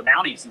figure for the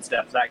bounties and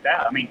stuff like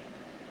that. I think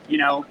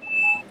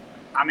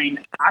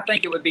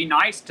it would be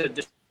nice to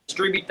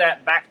distribute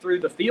that back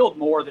through the field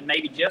more than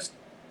maybe just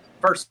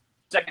first,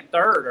 second,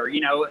 third, or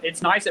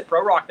it's nice at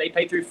Pro Rock they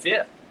pay through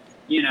fifth.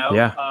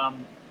 I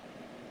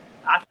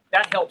think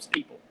that helps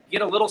people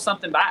get a little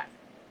something back.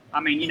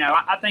 I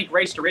think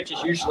Race to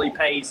Riches used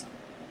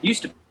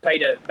to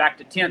pay back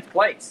to 10th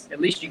place. At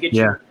least you get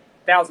your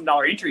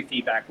 $1,000 entry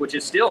fee back, which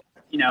is still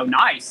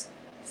nice.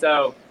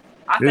 So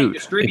I think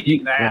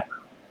distributing that.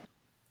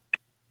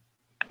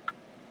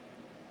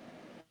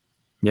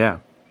 Yeah.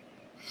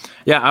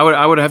 Yeah,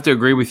 I would have to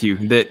agree with you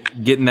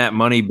that getting that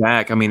money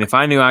back. I mean, if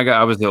I knew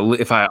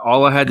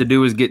all I had to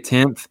do was get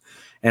 10th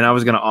and I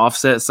was going to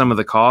offset some of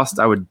the cost,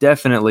 I would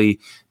definitely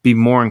be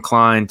more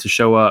inclined to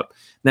show up.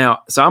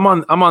 Now, so I'm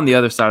on the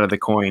other side of the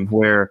coin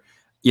where,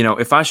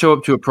 if I show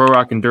up to a Pro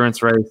Rock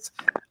endurance race,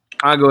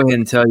 I'll go ahead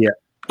and tell you,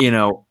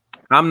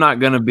 I'm not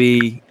going to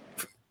be,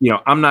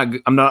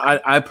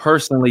 I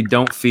personally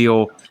don't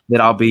feel that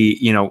I'll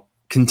be,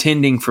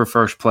 contending for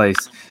first place.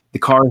 The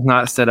car is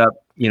not set up,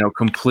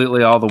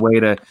 completely all the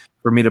way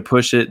for me to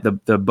push it.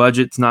 The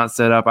budget's not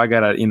set up. I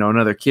got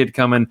another kid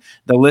coming.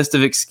 The list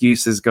of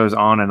excuses goes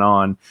on and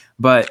on.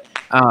 But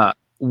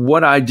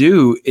what I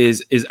do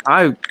is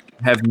I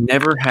have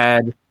never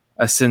had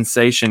a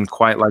sensation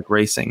quite like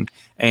racing,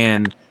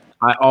 and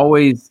I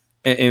always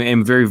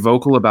am very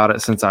vocal about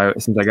it since I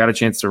got a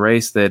chance to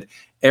race, that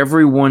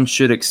everyone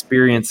should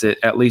experience it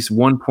at least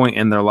one point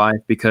in their life,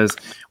 because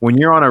when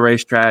you're on a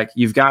racetrack,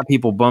 you've got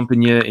people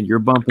bumping you and you're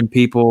bumping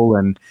people,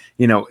 and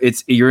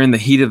you're in the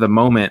heat of the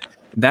moment.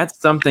 That's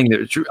something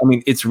that,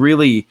 it's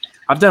really,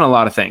 I've done a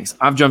lot of things.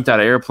 I've jumped out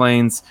of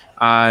airplanes.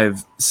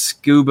 I've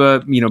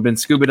been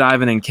scuba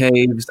diving in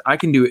caves.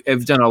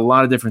 I've done a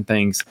lot of different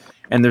things,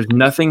 and there's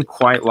nothing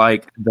quite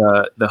like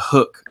the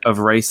hook of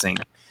racing.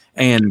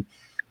 And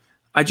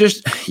I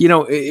just,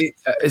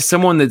 as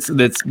someone that's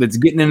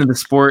getting into the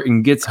sport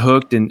and gets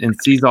hooked and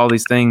sees all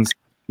these things,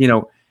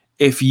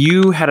 if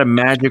you had a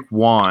magic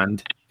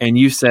wand and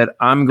you said,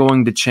 I'm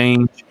going to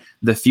change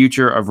the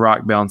future of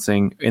rock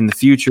bouncing, in the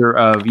future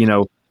of,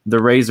 the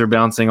razor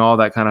bouncing, all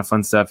that kind of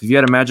fun stuff. If you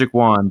had a magic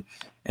wand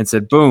and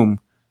said, boom,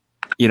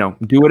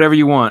 do whatever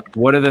you want,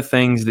 what are the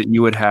things that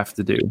you would have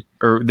to do,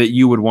 or that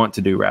you would want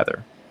to do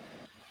rather?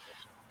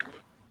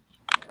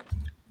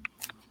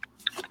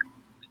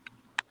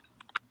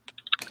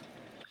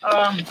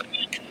 Well,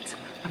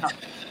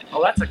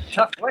 that's a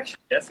tough question,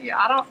 Jesse.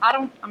 I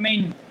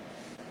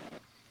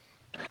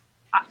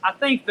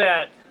think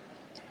that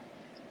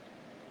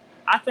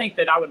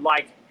I would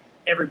like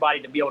everybody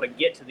to be able to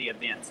get to the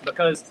events,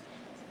 because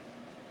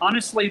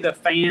honestly, the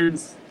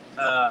fans,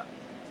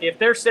 if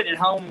they're sitting at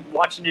home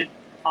watching it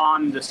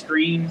on the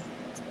screen,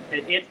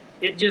 it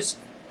just,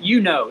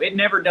 it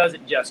never does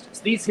it justice.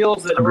 These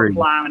hills that we're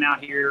climbing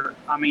out here,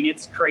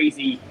 it's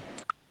crazy.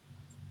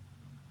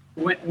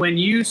 When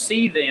you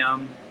see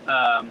them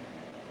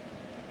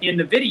in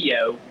the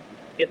video,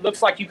 it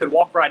looks like you could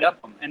walk right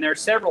up them. And there are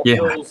several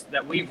hills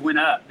that we've went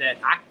up that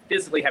I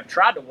physically have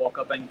tried to walk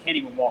up and can't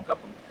even walk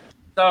up them.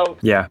 So,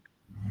 if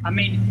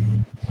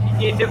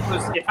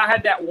I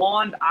had that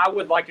wand, I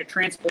would like to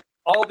transport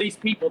all these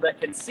people that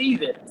can see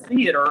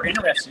it or are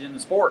interested in the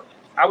sport.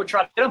 I would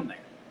try to get them there,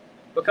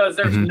 because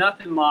there's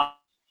nothing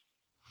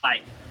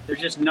there's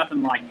just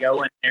nothing like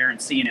going there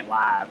and seeing it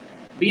live.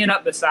 Being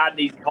up beside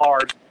these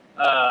cars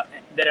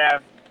that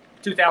have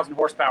 2,000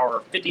 horsepower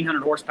or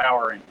 1,500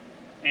 horsepower,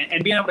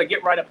 and being able to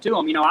get right up to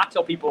them. I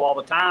tell people all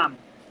the time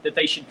that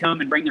they should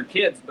come and bring their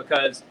kids,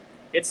 because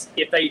if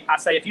your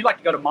kids like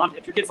to go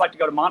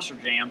to Monster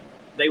Jam,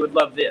 they would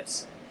love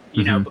this,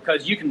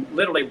 because you can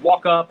literally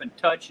walk up and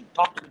touch and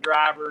talk to the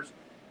drivers,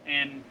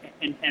 and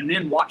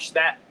then watch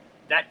that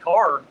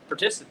car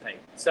participate.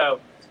 So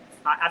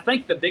I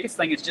think the biggest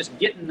thing is just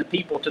getting the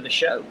people to the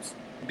shows,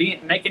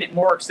 making it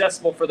more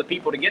accessible for the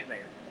people to get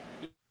there.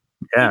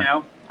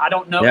 Yeah. I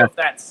don't know if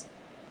that's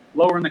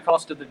lowering the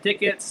cost of the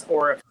tickets,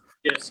 or if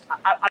just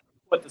I don't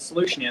know what the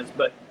solution is,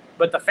 but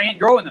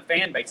growing the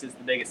fan base is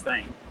the biggest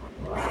thing.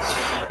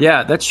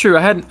 Yeah, that's true.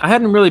 I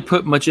hadn't really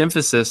put much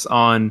emphasis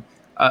on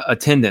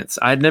attendance.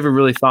 I had never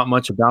really thought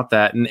much about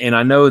that, and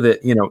I know that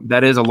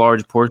that is a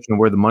large portion of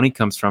where the money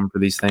comes from for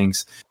these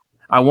things.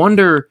 I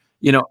wonder,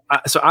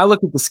 so I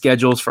look at the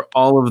schedules for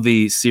all of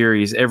the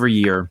series every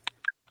year,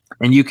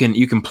 and you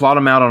can plot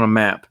them out on a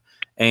map,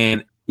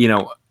 and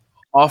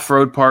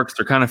off-road parks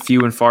are kind of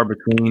few and far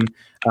between,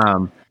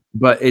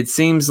 but it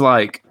seems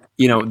like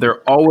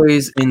they're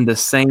always in the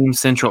same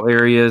central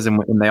areas,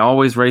 and they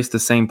always race the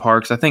same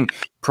parks. I think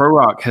Pro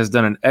Rock has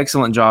done an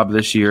excellent job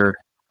this year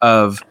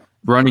of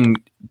running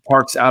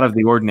parks out of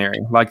the ordinary,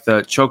 like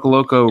the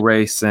Chocoloco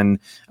race, and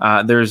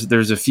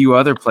there's a few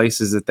other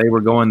places that they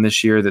were going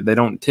this year that they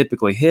don't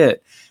typically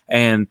hit.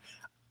 And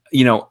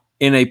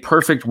in a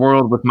perfect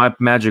world with my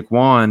magic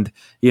wand,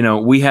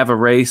 we have a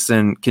race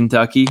in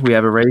Kentucky, we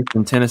have a race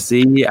in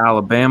Tennessee,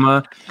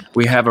 Alabama,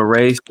 we have a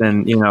race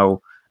in,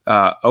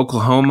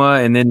 Oklahoma,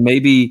 and then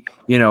maybe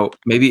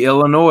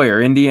Illinois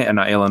or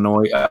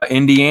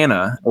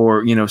Indiana,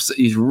 or,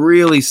 he's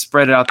really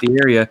spread out the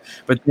area.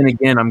 But then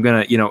again, I'm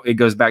going to, it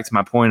goes back to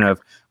my point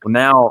of, well,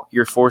 now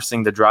you're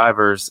forcing the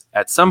drivers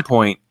at some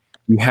point,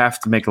 you have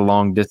to make a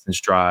long distance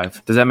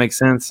drive. Does that make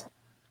sense?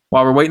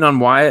 While we're waiting on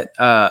Wyatt,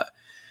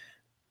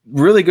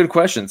 really good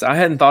questions. I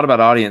hadn't thought about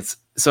audience.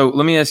 So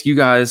let me ask you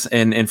guys,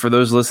 and for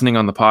those listening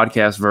on the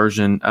podcast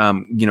version,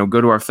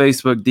 go to our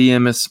Facebook,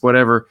 DM us,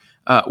 whatever.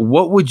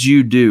 What would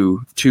you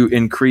do to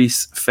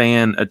increase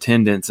fan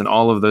attendance in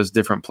all of those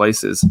different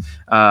places?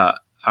 All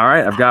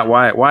right, I've got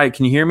Wyatt. Wyatt,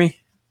 can you hear me?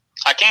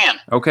 I can.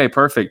 Okay,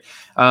 perfect.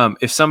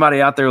 If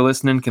somebody out there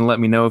listening can let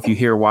me know if you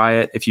hear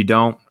Wyatt. If you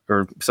don't,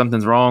 or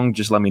something's wrong,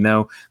 just let me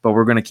know. But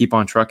we're going to keep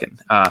on trucking.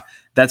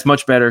 That's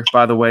much better,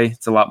 by the way.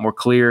 It's a lot more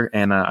clear,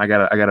 and I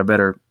got a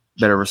better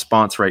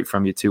response rate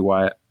from you too,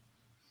 Wyatt.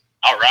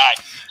 All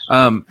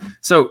right.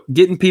 So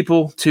getting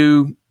people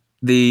to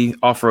the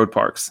off-road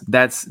parks,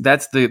 that's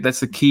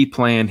the key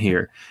plan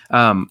here.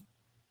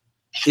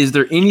 Is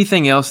there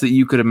anything else that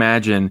you could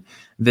imagine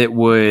that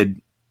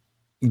would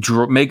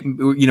make,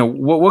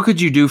 what could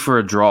you do for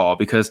a draw?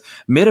 Because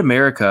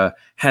Mid-America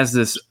has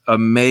this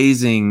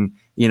amazing,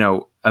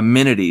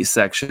 amenities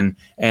section,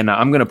 and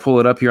I'm going to pull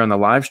it up here on the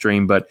live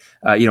stream, but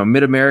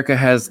Mid-America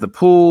has the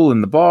pool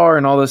and the bar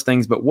and all those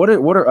things, but what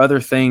are other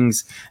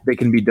things that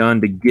can be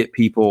done to get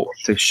people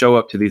to show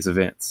up to these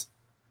events?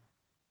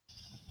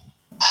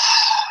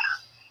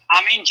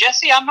 I mean,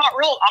 Jesse, I'm not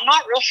real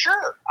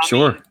sure.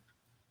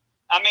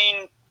 I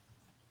mean,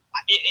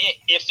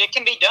 if it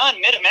can be done,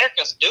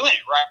 Mid-America's doing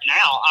it right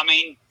now. I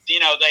mean,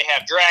 they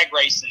have drag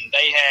racing,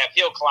 they have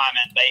hill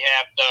climbing, they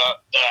have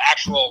the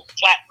actual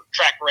flat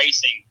track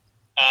racing.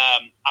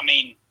 I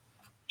mean,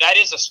 that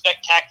is a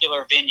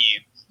spectacular venue.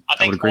 I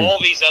think all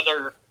these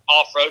other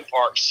off-road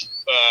parks,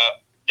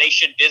 they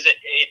should visit.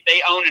 If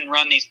they own and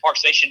run these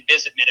parks, they should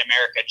visit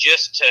Mid-America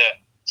just to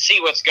see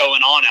what's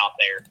going on out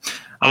there.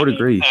 I would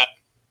agree.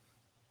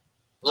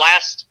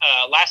 Last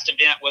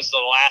event was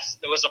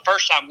the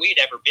first time we'd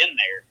ever been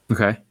there.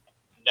 Okay.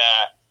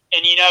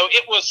 And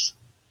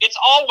it's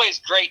always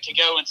great to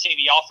go and see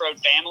the off-road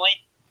family.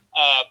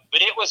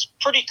 But it was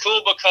pretty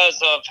cool because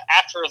of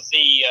after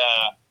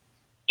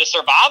the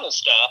survival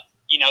stuff,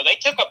 they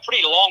took a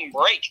pretty long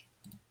break,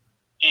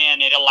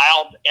 and it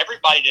allowed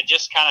everybody to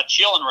just kind of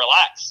chill and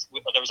relax.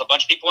 There was a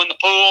bunch of people in the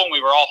pool, and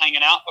we were all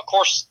hanging out. Of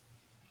course,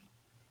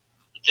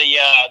 the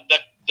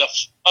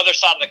other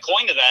side of the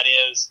coin to that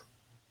is,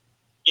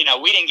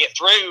 we didn't get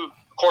through.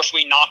 Of course,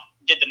 we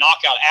did the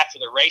knockout after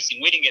the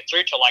racing. We didn't get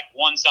through till like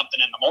 1-something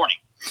in the morning.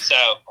 So,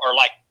 or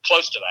like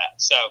close to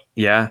that. So,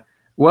 yeah.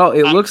 Well,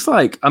 it looks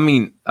like,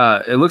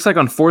 it looks like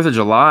on 4th of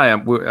July,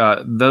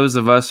 those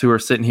of us who are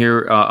sitting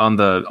here on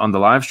the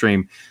live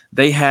stream,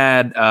 they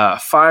had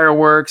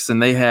fireworks,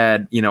 and they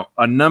had,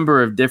 a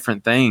number of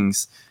different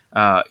things.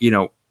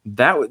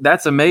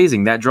 That's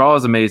amazing. That draw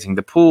is amazing.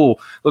 The pool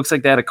looks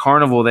like they had a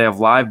carnival. They have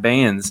live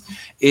bands.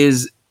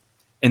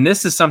 And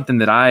this is something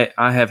that I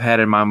have had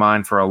in my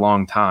mind for a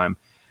long time.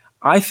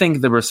 I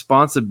think the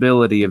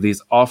responsibility of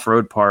these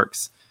off-road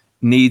parks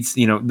needs,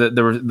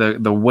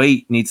 the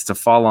weight needs to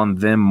fall on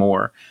them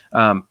more.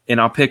 And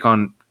I'll pick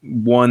on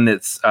one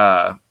that's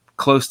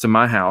close to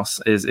my house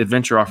is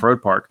Adventure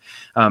Off-Road Park.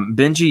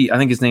 Benji, I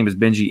think his name is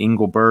Benji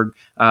Engelberg,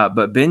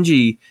 but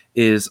Benji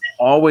is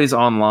always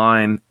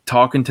online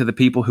talking to the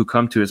people who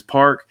come to his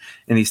park,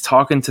 and he's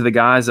talking to the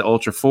guys at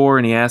Ultra 4,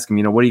 and he asks them,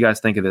 what do you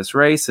guys think of this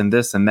race and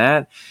this and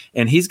that?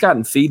 And he's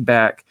gotten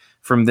feedback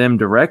from them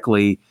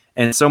directly,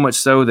 and so much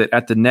so that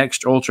at the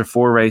next Ultra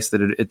 4 race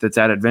that's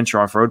at Adventure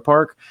Off-Road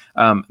Park,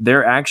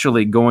 they're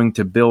actually going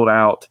to build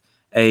out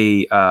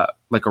a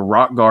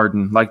rock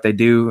garden like they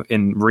do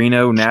in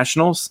Reno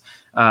Nationals.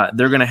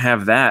 They're going to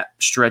have that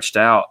stretched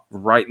out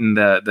right in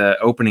the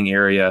opening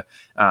area.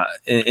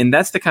 And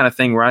that's the kind of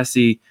thing where I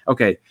see,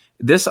 okay,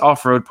 this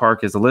off-road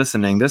park is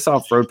listening. This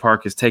off-road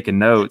park is taking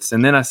notes.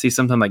 And then I see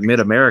something like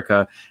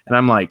Mid-America, and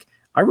I'm like,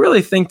 I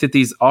really think that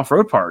these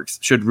off-road parks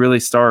should really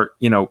start,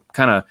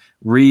 kind of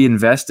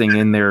reinvesting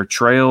in their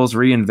trails,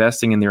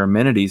 reinvesting in their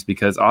amenities,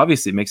 because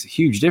obviously it makes a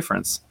huge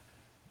difference.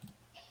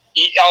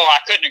 Oh, I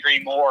couldn't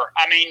agree more.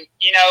 I mean,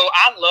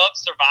 I love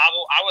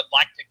survival. I would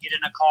like to get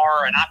in a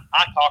car, and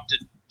I talked to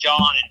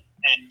John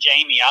and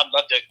Jamie. I'd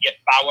love to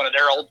buy one of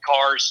their old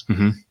cars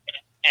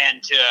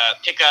and to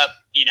pick up,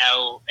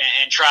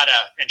 and try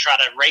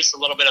to race a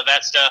little bit of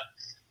that stuff.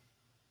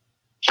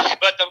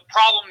 But the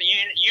problem,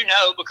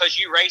 because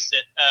you race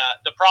it,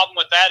 the problem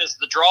with that is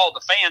the draw of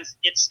the fans.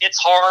 It's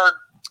hard.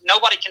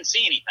 Nobody can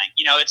see anything.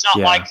 It's not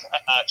like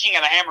King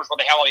of the Hammers where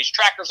they have all these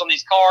trackers on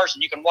these cars,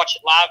 and you can watch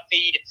it live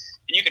feed,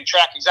 and you can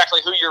track exactly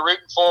who you're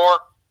rooting for,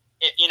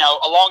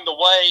 along the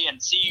way,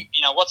 and see,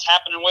 what's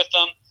happening with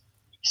them.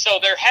 So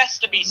there has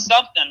to be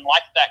something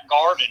like that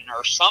garden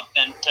or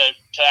something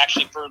to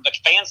actually for the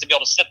fans to be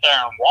able to sit there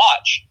and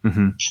watch,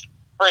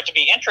 for it to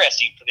be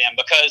interesting for them.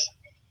 Because,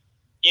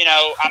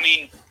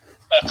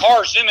 a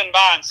car zooming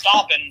by and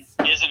stopping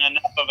isn't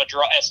enough of a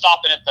draw.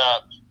 Stopping at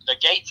the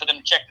gate for them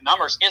to check the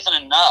numbers isn't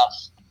enough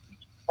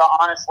to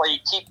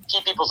honestly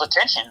keep people's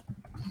attention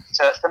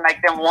to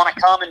make them want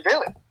to come and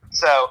do it.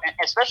 So,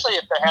 especially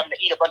if they're having to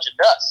eat a bunch of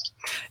dust.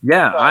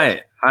 Yeah,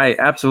 so, I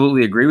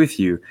absolutely agree with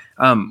you.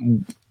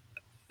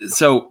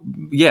 So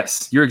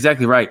yes, you're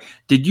exactly right.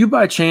 Did you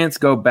by chance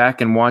go back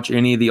and watch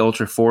any of the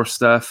Ultra 4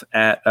 stuff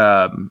at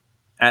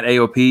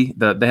AOP?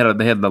 They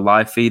had the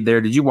live feed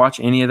there. Did you watch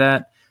any of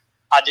that?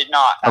 I did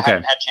not. Okay. I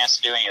haven't had a chance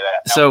to do any of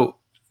that. No.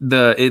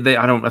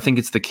 So I think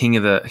it's the King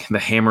of the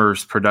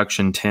Hammers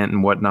production tent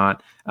and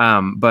whatnot.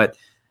 But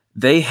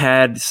they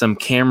had some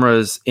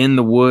cameras in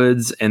the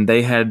woods, and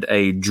they had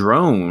a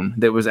drone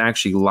that was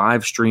actually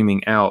live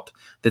streaming out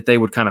that they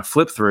would kind of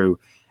flip through.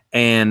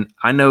 And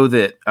I know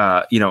that,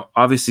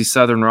 obviously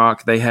Southern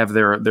Rock, they have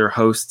their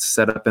hosts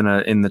set up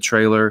in the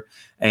trailer.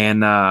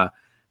 And I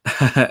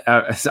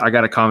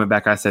got a comment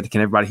back. I said,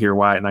 "Can everybody hear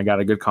Wyatt?" And I got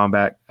a good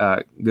comment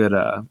back.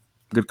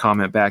 Good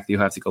comment back that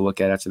you'll have to go look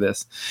at after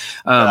this.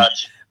 But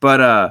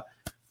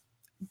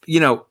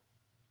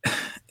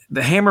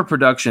the Hammer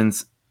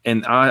Productions,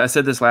 and I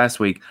said this last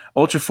week,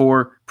 Ultra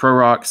 4, Pro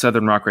Rock,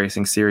 Southern Rock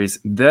Racing Series,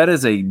 that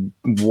is a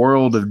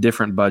world of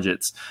different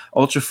budgets.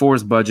 Ultra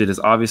 4's budget is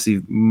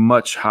obviously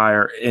much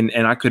higher, and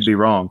I could be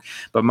wrong,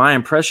 but my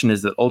impression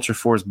is that Ultra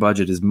 4's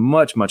budget is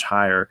much, much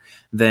higher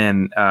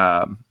than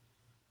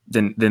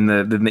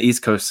the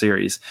East Coast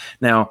Series.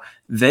 Now,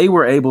 they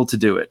were able to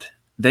do it.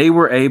 They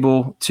were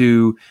able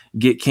to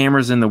get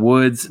cameras in the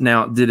woods.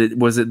 Now,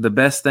 was it the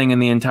best thing in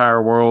the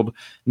entire world?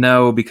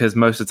 No, because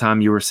most of the time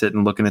you were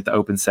sitting looking at the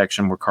open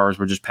section where cars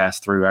were just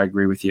passed through. I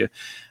agree with you.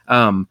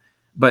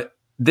 But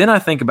then I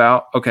think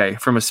about, okay,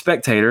 from a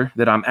spectator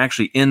that I'm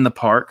actually in the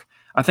park,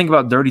 I think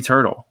about Dirty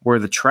Turtle, where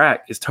the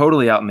track is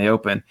totally out in the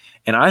open.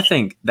 And I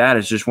think that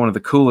is just one of the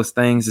coolest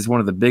things. It's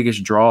one of the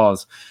biggest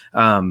draws.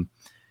 There's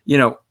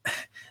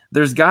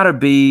got to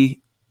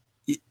be,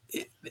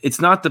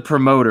 it's not the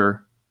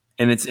promoter.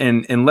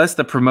 And unless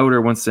the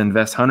promoter wants to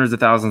invest hundreds of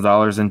thousands of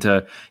dollars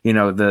into,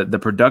 the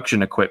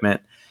production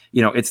equipment,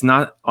 it's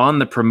not on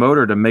the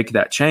promoter to make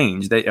that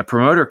change. A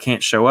promoter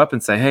can't show up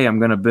and say, "Hey, I'm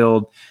going to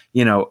build,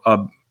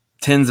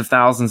 tens of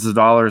thousands of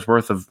dollars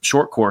worth of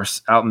short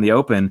course out in the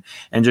open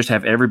and just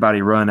have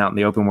everybody run out in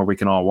the open where we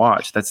can all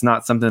watch." That's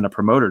not something a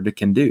promoter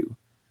can do.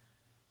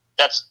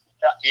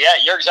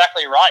 You're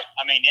exactly right.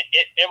 I mean,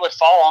 it would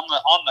fall on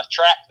the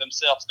track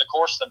themselves, the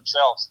course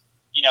themselves,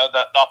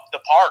 the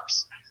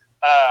parks.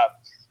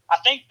 I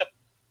think the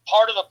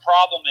part of the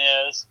problem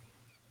is,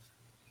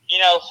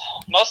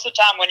 most of the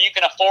time when you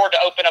can afford to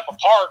open up a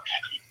park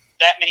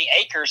that many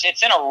acres,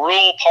 it's in a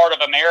rural part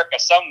of America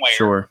somewhere.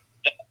 Sure.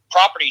 The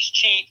property's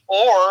cheap,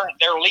 or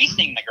they're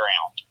leasing the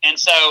ground, and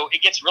so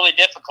it gets really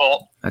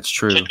difficult. That's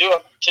true. To do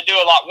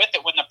a lot with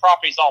it when the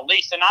property's all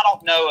leased. And I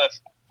don't know if,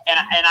 and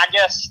I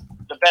guess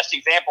the best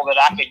example that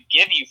I could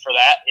give you for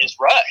that is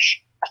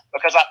Rush,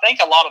 because I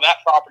think a lot of that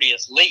property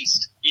is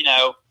leased.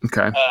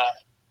 Okay.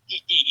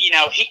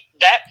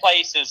 That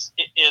place is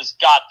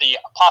got the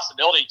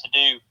possibility to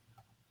do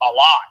a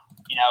lot.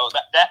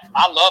 That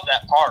I love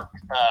that park.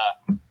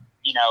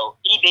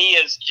 EB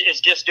is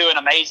just doing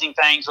amazing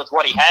things with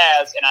what he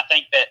has, and I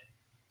think that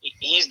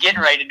he's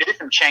getting ready to do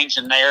some change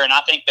in there. And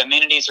I think the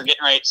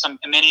some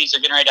amenities are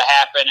getting ready to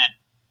happen,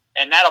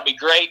 and that'll be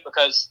great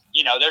because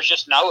there's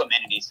just no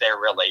amenities there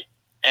really.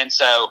 And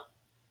so,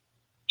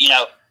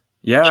 the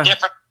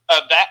difference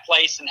of that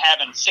place and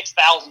having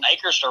 6,000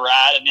 acres to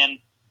ride, and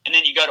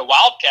then you go to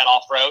Wildcat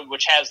Off-Road,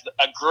 which has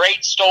a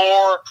great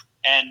store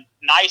and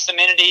nice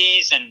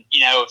amenities. And,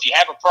 if you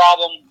have a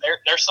problem,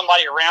 there's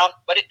somebody around,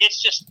 but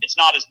it's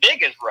not as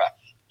big as Rush,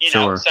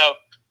 Sure. So,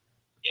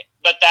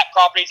 but that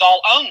property's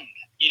all owned,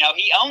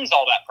 he owns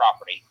all that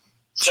property.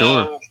 So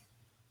Sure.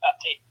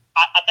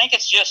 I think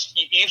it's just,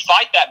 you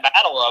fight that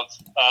battle of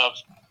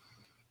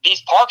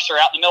these parks are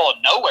out in the middle of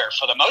nowhere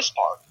for the most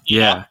part.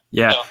 Yeah.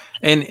 So,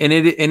 and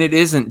it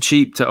isn't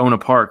cheap to own a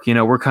park.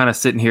 We're kind of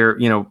sitting here,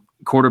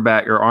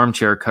 quarterback or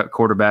armchair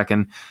quarterback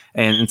and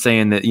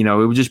saying that, it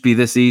would just be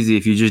this easy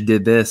if you just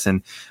did this.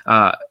 And,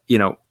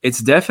 it's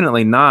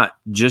definitely not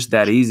just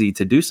that easy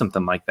to do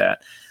something like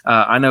that.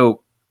 I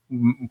know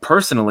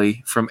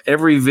personally from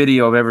every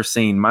video I've ever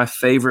seen, my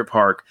favorite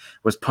park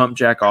was Pump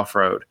Jack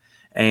Off-Road.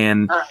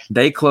 And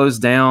they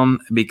closed down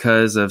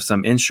because of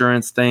some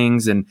insurance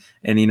things, and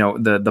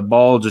the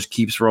ball just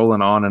keeps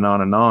rolling on and on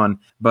and on.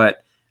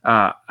 But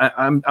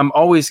I'm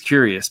always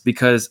curious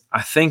because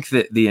I think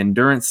that the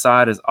endurance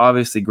side is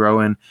obviously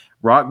growing.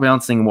 Rock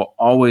bouncing will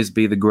always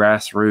be the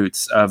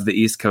grassroots of the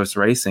East Coast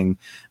racing,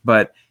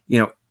 but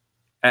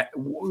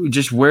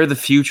just where the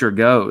future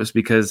goes,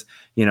 because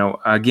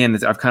again,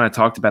 I've kind of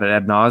talked about it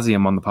ad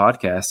nauseum on the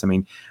podcast. I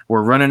mean,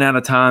 we're running out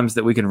of times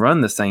that we can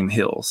run the same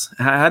hills.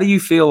 How do you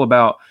feel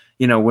about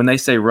when they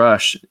say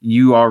Rush,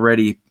 you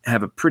already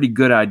have a pretty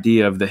good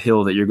idea of the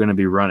hill that you're going to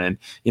be running?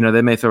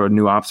 They may throw a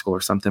new obstacle or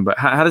something, but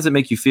how does it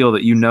make you feel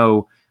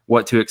that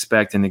what to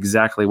expect and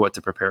exactly what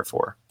to prepare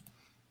for?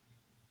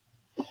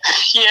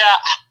 Yeah,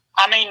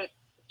 I mean,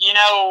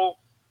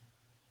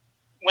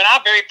 when I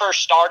very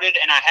first started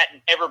and I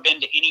hadn't ever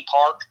been to any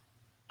park,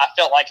 I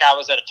felt like I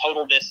was at a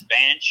total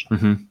disadvantage.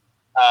 Mm-hmm.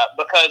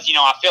 Because,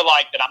 I feel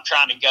like that I'm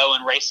trying to go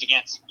and race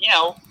against,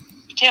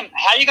 Tim.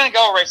 How are you going to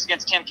go race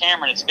against Tim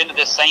Cameron? It's been to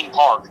this same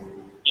park,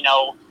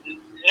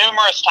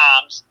 numerous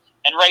times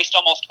and raced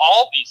almost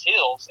all these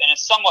hills and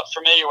is somewhat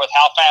familiar with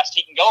how fast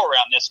he can go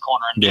around this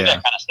corner and do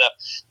that kind of stuff.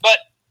 But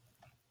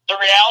the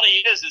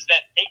reality is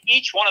that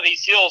each one of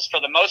these hills, for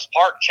the most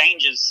part,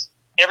 changes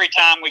every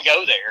time we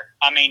go there.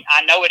 I mean,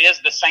 I know it is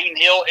the same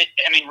hill.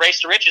 Race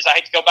to Riches, I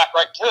hate to go back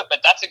right to it, but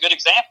that's a good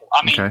example.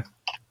 I mean,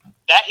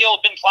 That hill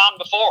had been climbed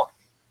before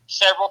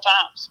several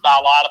times by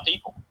a lot of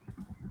people.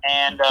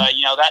 And,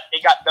 that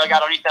it got dug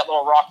out underneath that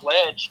little rock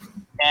ledge.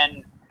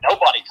 And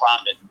nobody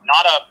climbed it.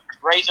 Not a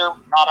razor,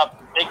 not a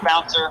big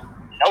bouncer,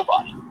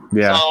 nobody.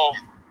 Yeah. So,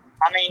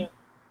 I mean,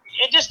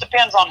 it just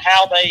depends on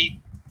how these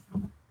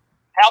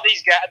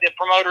guys, the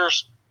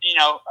promoters,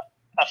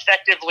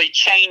 effectively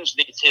change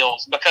these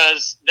hills,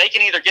 because they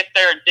can either get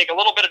there and dig a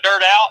little bit of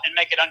dirt out and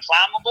make it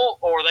unclimbable,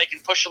 or they can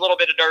push a little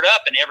bit of dirt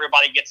up and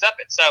everybody gets up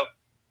it. So,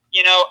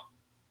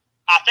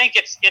 I think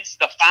it's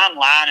the fine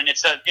line, and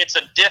it's a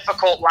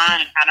difficult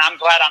line, and I'm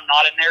glad I'm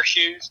not in their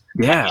shoes.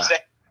 Yeah. Like you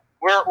said,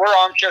 we're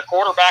armchair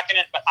quarterbacking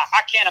it, but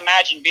I can't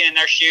imagine being in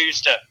their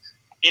shoes to,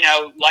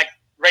 like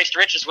Race to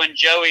Riches when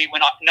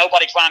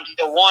nobody climbed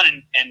Hill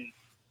 1, and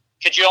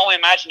could you only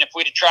imagine if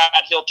we'd have tried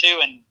Hill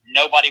 2 and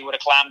nobody would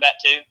have climbed that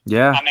too?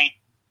 Yeah. I mean,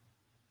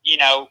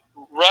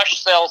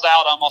 Rush sells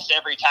out almost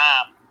every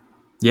time.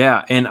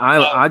 Yeah, and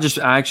I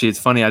actually, it's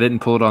funny, I didn't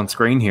pull it on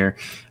screen here.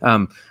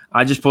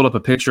 I just pulled up a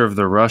picture of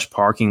the Rush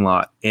parking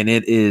lot, and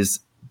it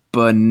is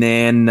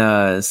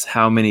bananas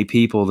how many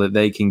people that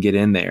they can get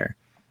in there.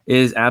 It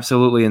is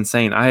absolutely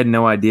insane. I had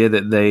no idea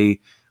that they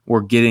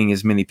were getting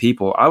as many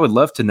people. I would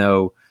love to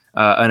know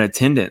an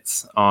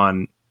attendance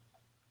on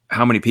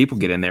how many people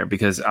get in there,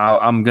 because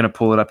I'm going to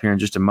pull it up here in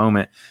just a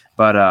moment.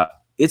 But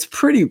it's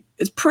pretty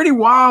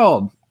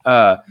wild.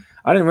 I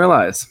didn't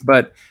realize,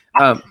 but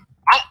I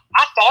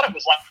thought it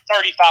was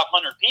like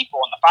 3,500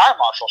 people, and the fire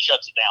marshal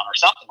shuts it down or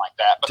something like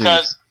that,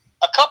 because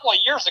a couple of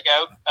years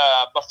ago,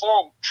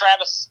 before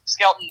Travis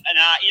Skelton and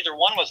I, either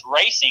one was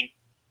racing,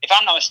 if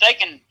I'm not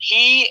mistaken,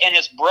 he and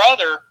his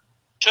brother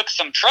took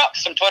some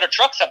Toyota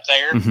trucks up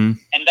there, and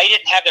they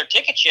didn't have their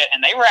tickets yet,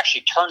 and they were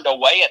actually turned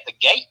away at the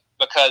gate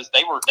because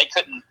they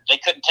couldn't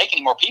take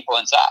any more people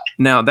inside.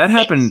 Now that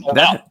happened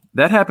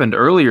that happened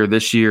earlier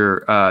this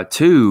year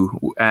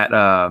too at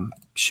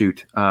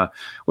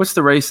what's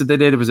the race that they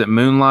did? Was it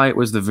Moonlight?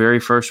 Was the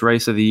very first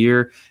race of the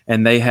year,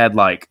 and they had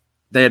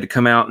to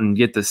come out and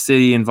get the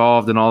city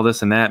involved and all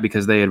this and that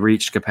because they had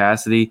reached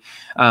capacity.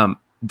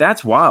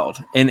 That's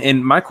wild.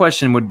 And my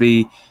question would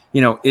be,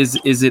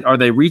 are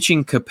they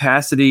reaching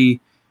capacity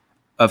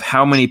of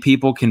how many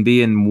people can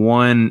be in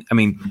one? I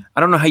mean, I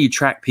don't know how you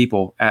track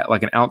people at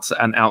like an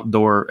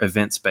outdoor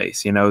event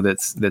space,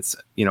 that's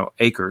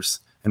acres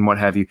and what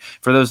have you.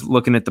 For those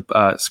looking at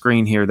the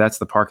screen here, that's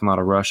the parking lot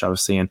of Rush I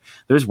was seeing.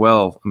 There's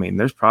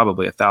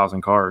probably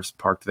 1,000 cars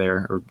parked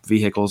there, or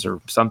vehicles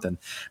or something.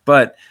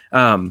 But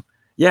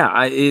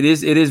it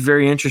is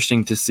very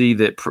interesting to see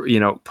that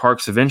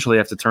parks eventually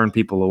have to turn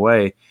people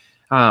away.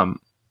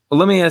 Well,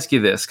 let me ask you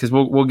this, because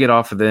we'll get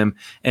off of them,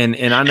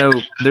 and I know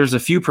there's a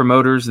few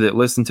promoters that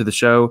listen to the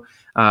show.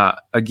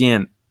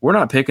 Again, we're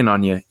not picking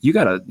on you. You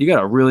got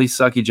a really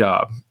sucky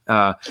job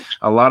a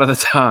lot of the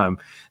time.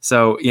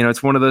 So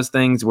it's one of those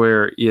things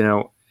where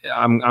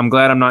I'm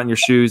glad I'm not in your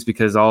shoes,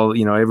 because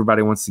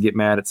everybody wants to get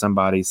mad at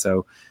somebody.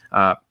 So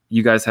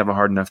you guys have a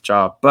hard enough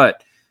job.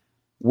 But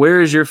where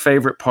is your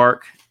favorite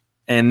park?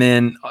 And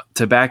then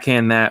to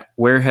backhand that,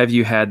 where have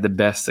you had the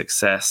best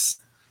success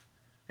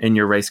in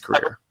your race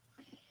career?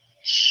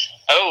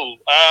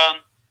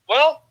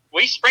 Well,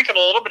 we sprinkled a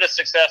little bit of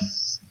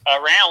success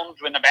around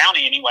in the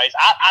Bounty anyways.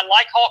 I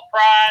like Hawk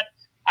Pride.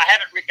 I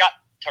haven't got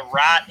to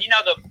ride.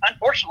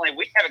 Unfortunately,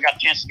 we haven't got a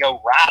chance to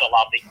go ride a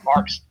lot of these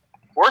parks.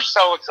 We're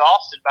so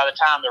exhausted by the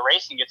time the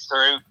racing gets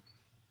through.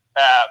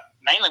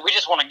 Mainly, we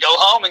just want to go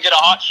home and get a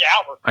hot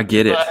shower. I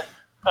get it.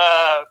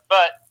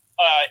 But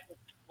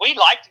we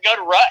like to go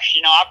to Rush.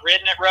 I've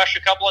ridden at Rush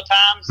a couple of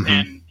times,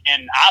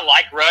 and I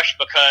like Rush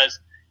because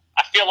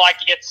I feel like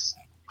it's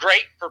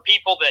great for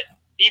people that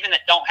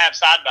don't have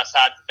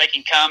side-by-sides, that they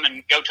can come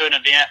and go to an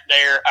event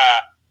there.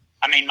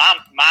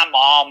 My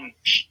mom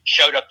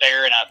showed up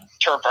there in a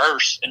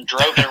Traverse and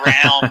drove it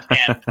around,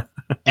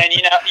 and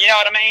you know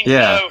what I mean?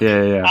 Yeah, so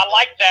yeah. I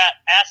like that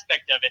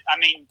aspect of it.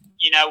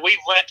 We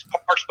went to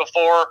parks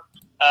before,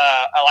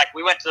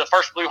 we went to the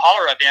first Blue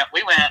Holler event.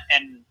 We went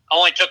and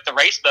only took the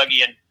race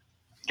buggy, and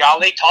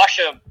golly,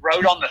 Tasha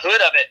rode on the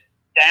hood of it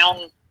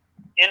down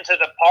into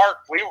the park.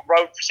 We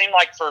rode, seemed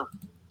like for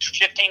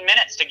 15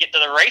 minutes to get to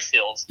the race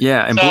hills.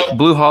 Yeah, and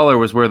Blue Holler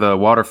was where the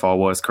waterfall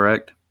was,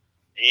 correct?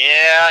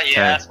 Yeah, okay.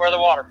 That's where the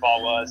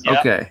waterfall was.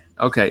 Yeah.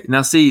 Okay.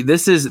 Now, see,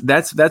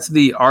 that's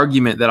the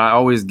argument that I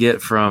always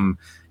get from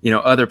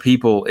other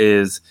people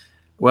is,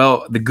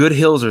 well, the good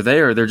hills are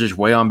there; they're just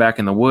way on back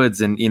in the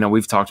woods, and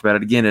we've talked about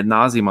it again ad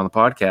nauseum on the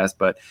podcast.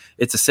 But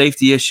it's a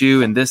safety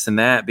issue and this and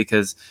that,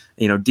 because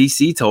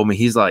DC told me,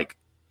 he's like,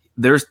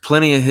 there's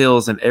plenty of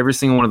hills in every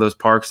single one of those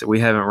parks that we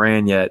haven't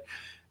ran yet.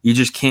 You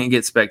just can't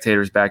get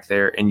spectators back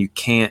there, and you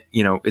can't,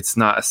 it's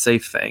not a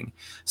safe thing.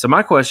 So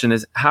my question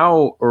is,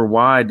 how or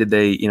why did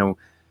they,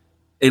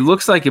 it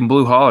looks like in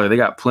Blue Holler, they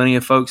got plenty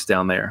of folks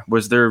down there.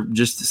 Was there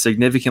just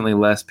significantly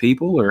less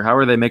people, or how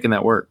are they making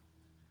that work?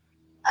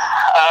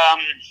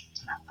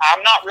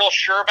 I'm not real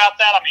sure about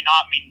that.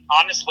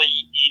 Honestly,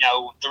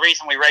 the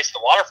reason we raced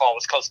the waterfall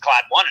was because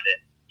Clyde wanted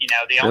it.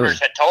 The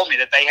owners had told me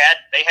that they had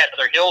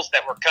other hills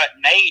that were cut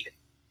and made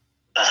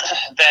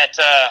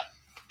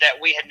that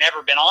we had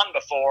never been on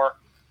before,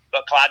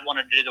 but Clyde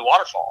wanted to do the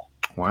waterfall.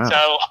 Wow.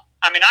 So,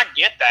 I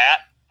get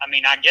that.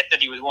 I get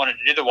that he was wanting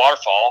to do the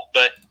waterfall,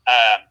 but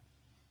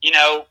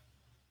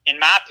in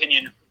my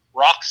opinion,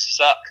 rocks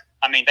suck.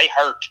 I mean, they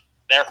hurt.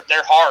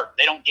 They're hard.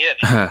 They don't give.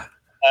 And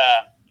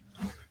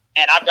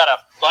I've got a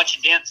bunch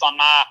of dents on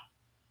my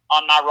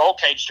roll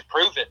cage to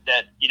prove it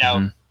that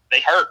they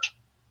hurt.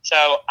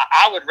 So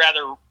I would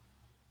rather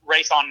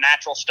race on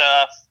natural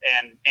stuff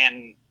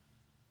and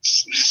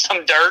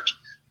some dirt,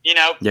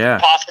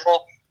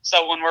 possible.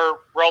 So when we're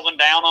rolling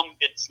down them,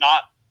 it's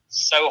not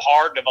so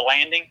hard of a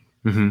landing.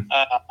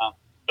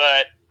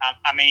 But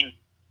I mean,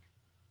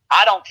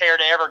 I don't care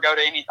to ever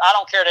I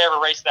don't care to ever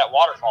race that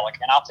waterfall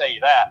again. I'll tell you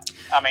that.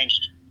 I mean,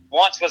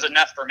 once was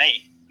enough for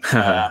me.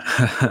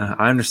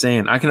 I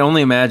understand. I can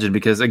only imagine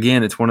because,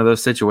 again, it's one of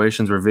those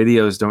situations where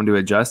videos don't do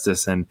it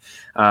justice. And,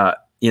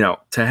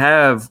 to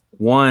have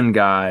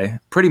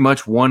pretty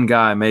much one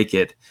guy make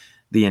it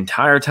the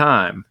entire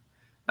time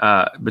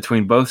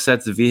between both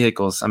sets of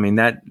vehicles, I mean,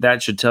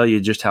 that should tell you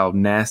just how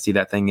nasty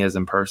that thing is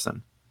in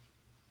person.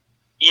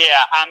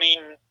 Yeah, I mean,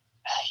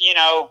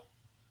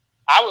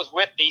 I was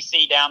with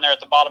DC down there at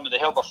the bottom of the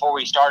hill before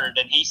we started,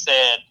 and he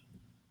said,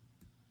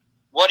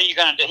 what are you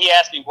going to do? He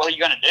asked me, what are you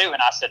going to do?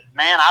 And I said,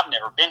 man, I've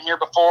never been here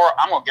before.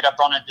 I'm going to get up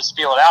on it, just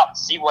feel it out and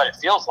see what it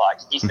feels like.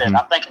 He said,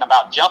 I'm thinking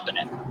about jumping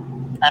it.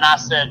 And I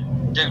said,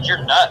 dude,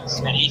 you're nuts.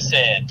 And he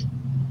said,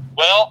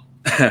 well,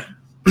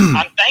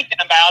 I'm thinking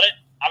about it.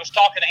 I was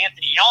talking to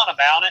Anthony Yon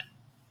about it,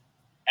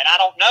 and I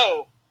don't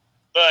know.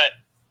 But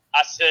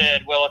I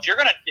said, well, if you're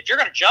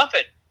gonna jump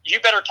it, you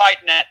better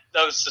tighten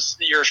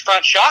your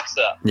front shocks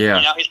up.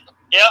 Yeah.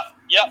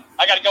 Yep.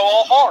 I got to go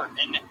all hard.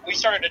 And we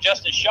started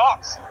adjusting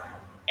shocks.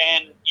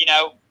 And,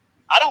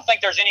 I don't think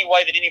there's any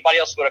way that anybody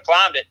else would have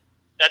climbed it.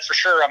 That's for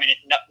sure. I mean, it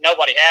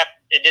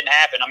didn't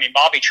happen. I mean,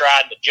 Bobby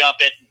tried to jump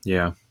it.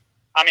 Yeah.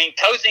 I mean,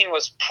 Cozine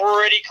was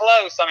pretty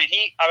close. I mean,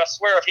 I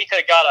swear if he could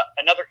have got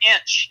another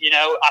inch,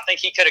 I think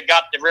he could have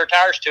got the rear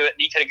tires to it and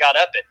he could have got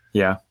up it.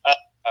 Yeah.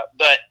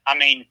 But, I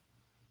mean,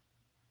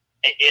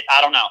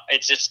 I don't know.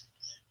 It's just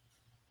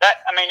that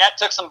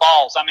took some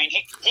balls. I mean,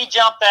 he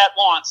jumped that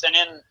once and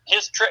then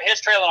his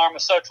trailing arm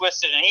was so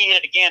twisted and he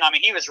hit it again. I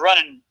mean, he was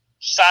running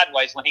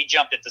sideways when he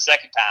jumped it the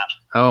second time.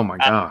 Oh my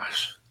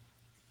gosh.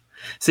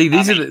 See,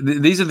 these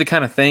are the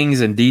kind of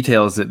things and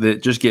details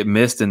that just get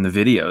missed in the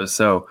videos.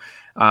 So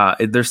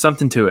there's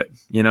something to it,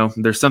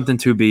 there's something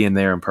to be in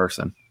there in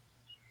person.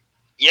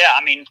 Yeah.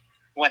 I mean,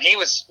 when he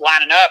was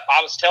lining up,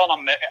 I was telling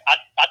him,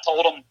 I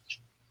told him,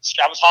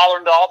 I was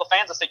hollering to all the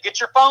fans. I said, get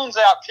your phones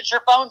out. This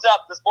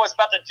boy's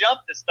about to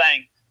jump this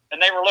thing.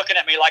 And they were looking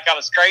at me like I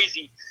was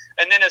crazy.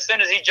 And then as soon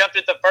as he jumped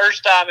it the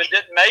first time and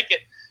didn't make it,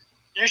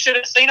 you should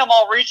have seen them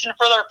all reaching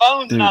for their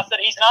phones. Dude. And I said,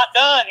 he's not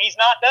done.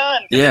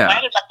 Yeah. He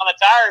landed back on the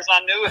tires,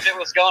 and I knew if it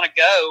was going to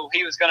go,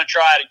 he was going to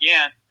try it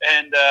again.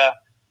 And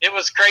it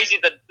was crazy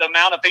the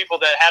amount of people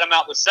that had him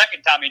out the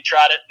second time he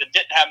tried it that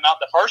didn't have him out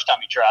the first time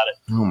he tried it.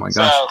 Oh, my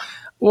gosh.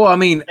 Well, I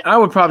mean, I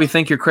would probably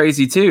think you're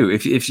crazy, too.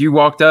 If you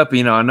walked up,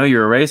 I know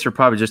you're a racer,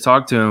 probably just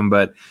talk to him,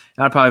 but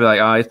I'd probably be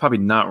like, oh, he's probably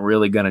not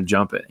really going to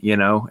jump it,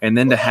 And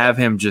then to have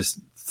him just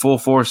full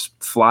force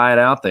fly it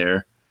out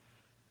there.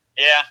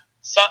 Yeah.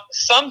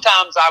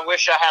 Sometimes I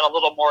wish I had a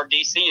little more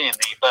DC in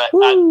me, but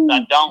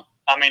I don't.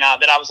 I mean,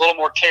 that I was a little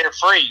more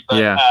carefree.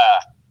 But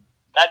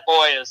that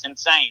boy is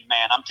insane,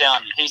 man. I'm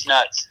telling you, he's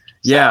nuts.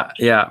 So.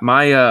 Yeah.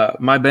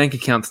 My bank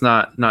account's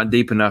not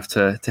deep enough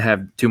to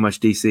have too much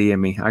DC in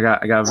me. I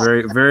got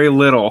very very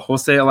little. We'll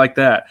say it like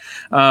that.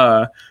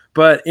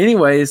 But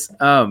anyways,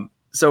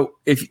 so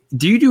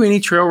do you do any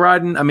trail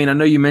riding? I mean, I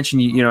know you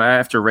mentioned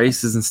after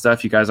races and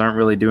stuff, you guys aren't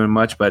really doing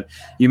much, but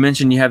you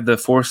mentioned you have the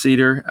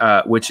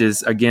 4-seater, which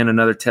is again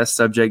another test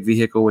subject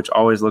vehicle, which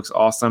always looks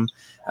awesome.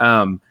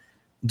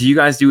 Do you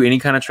guys do any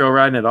kind of trail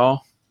riding at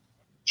all?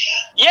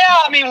 Yeah,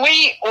 I mean,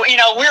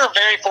 we're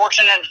very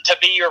fortunate to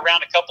be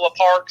around a couple of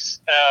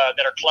parks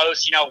that are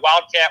close.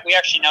 Wildcat. We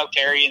actually know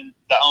Terry and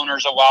the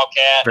owners of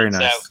Wildcat. Very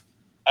nice. So,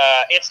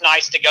 it's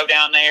nice to go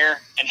down there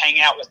and hang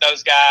out with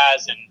those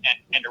guys and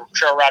to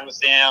trail ride with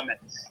them. And,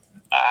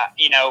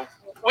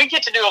 we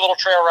get to do a little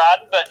trail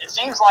riding, but it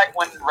seems like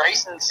when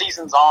racing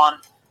season's on,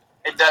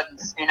 it doesn't,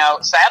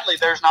 sadly,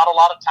 there's not a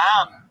lot of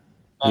time.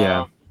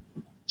 Yeah.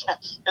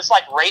 It's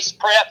like race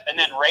prep and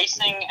then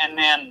racing and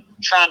then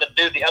trying to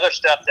do the other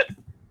stuff that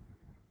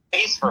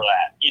pays for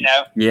that,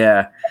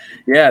 Yeah.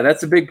 Yeah.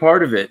 That's a big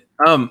part of it.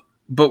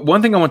 But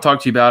one thing I want to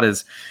talk to you about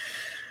is,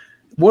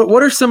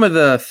 what are some of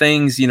the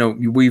things,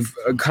 we've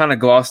kind of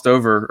glossed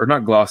over, or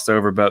not glossed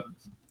over, but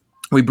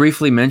we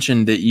briefly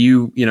mentioned that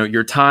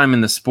your time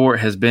in the sport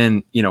has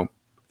been,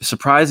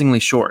 surprisingly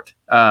short.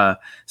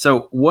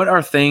 So what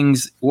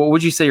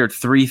would you say are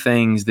 3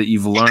 things that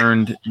you've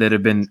learned that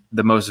have been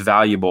the most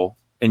valuable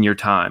in your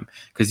time?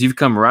 Because you've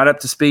come right up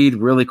to speed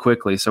really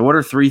quickly. So what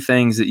are 3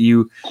 things that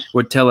you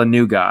would tell a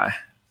new guy?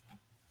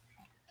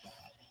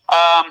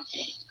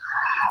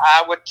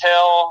 I would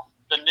tell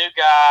the new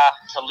guy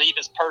to leave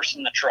his purse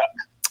in the truck.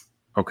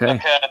 Okay.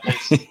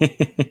 Because,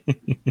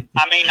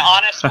 I mean,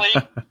 honestly,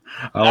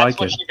 that's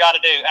what you got to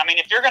do. I mean,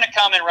 if you're going to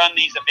come and run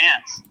these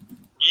events,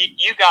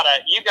 you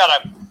gotta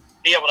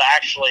be able to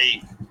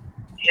actually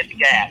hit the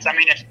gas. I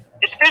mean,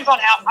 it depends on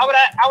how. I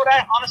would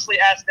honestly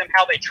ask them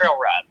how they trail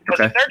ride, because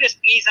if they're just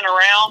easing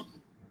around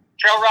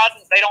trail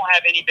riding, they don't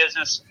have any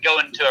business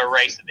going to a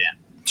race event.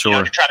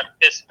 Sure. To try to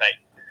participate.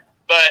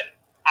 But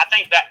I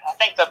think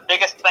the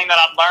biggest thing that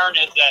I've learned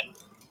is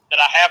that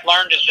I have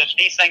learned is that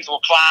these things will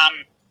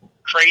climb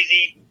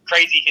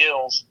crazy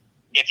hills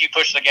if you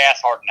push the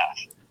gas hard enough.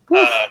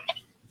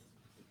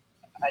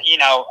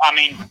 I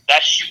mean,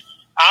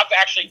 I've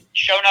actually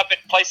shown up at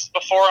places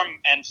before them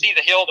and see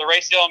the hill, the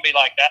race hill, and be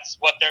like, that's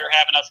what they're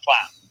having us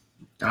climb.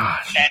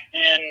 Gosh.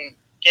 And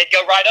it'd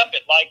go right up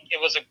it like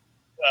it was a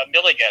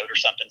billy goat or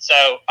something.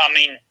 So, I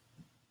mean,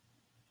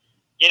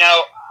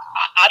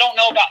 I don't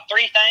know about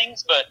three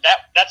things, but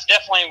that's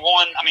definitely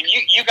one. I mean,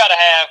 you got to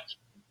have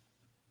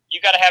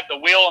the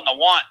will and the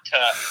want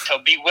to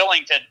be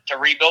willing to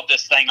rebuild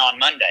this thing on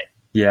Monday.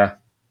 Yeah.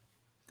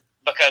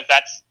 Because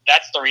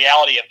that's the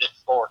reality of this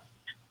sport.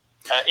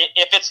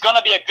 If it's going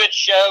to be a good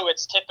show,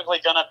 it's typically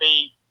going to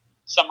be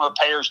some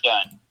repairs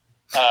done.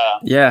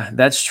 Yeah,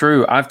 that's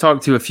true. I've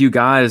talked to a few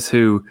guys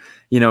who,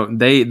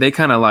 they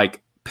kind of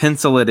like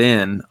pencil it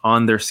in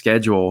on their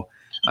schedule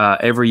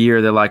every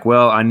year. They're like,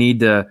 well, I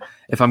need to,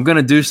 if I'm going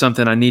to do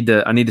something, I need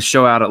to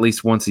show out at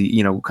least once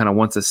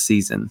once a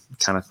season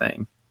kind of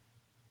thing.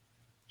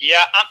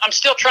 Yeah, I'm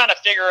still trying to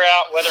figure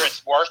out whether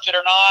it's worth it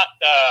or not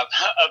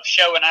of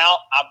showing out.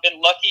 I've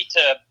been lucky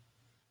to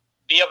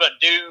be able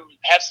to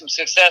have some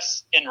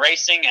success in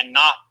racing and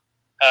not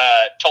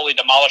totally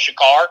demolish a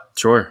car.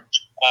 Sure.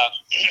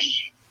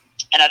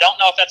 And I don't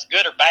know if that's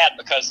good or bad,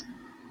 because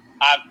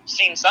I've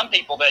seen some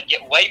people that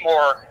get way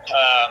more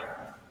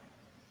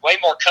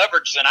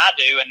coverage than I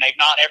do, and they've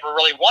not ever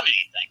really won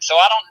anything. So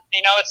I don't,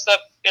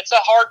 it's a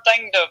hard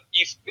thing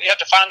you have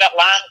to find that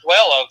line as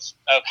well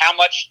of how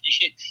much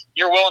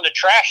you're willing to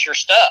trash your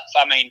stuff.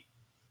 I mean,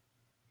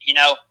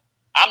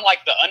 I'm like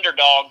the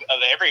underdog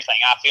of everything.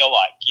 I feel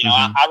like,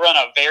 I run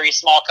a very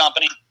small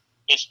company.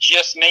 It's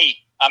just me.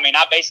 I mean,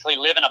 I basically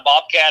live in a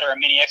Bobcat or a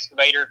mini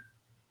excavator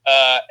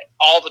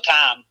all the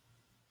time.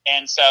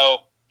 And so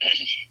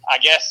I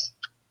guess,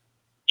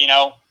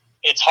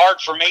 it's hard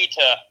for me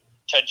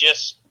to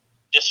just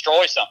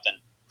destroy something.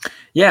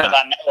 Yeah. Because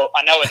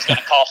I know it's going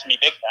to cost me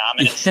big time.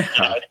 And it's,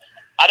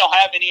 I don't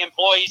have any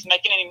employees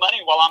making any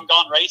money while I'm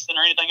gone racing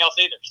or anything else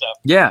either. So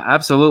yeah,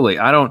 absolutely.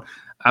 I can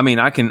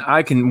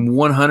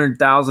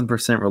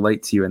 100,000%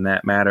 relate to you in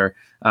that matter.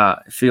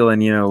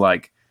 Feeling,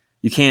 like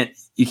you can't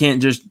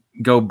just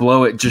go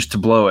blow it just to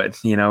blow it,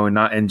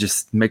 and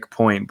just make a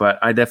point. But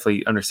I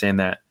definitely understand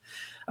that.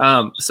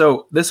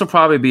 So this will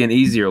probably be an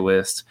easier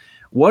list.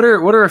 What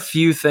are a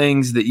few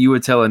things that you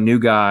would tell a new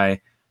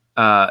guy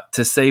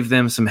to save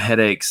them some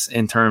headaches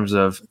in terms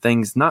of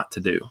things not to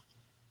do?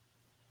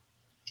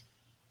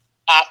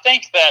 I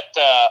think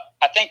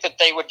that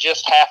they would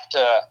just have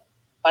to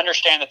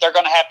understand that they're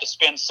going to have to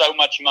spend so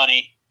much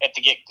money at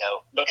the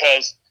get-go,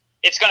 because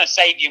it's going to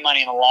save you money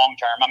in the long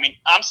term. I mean,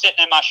 I'm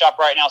sitting in my shop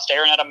right now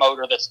staring at a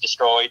motor that's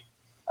destroyed.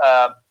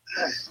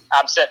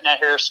 I'm sitting out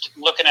here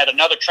looking at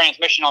another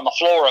transmission on the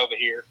floor over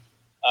here.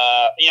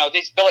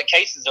 These billet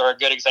cases are a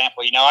good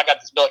example. I got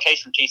this billet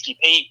case from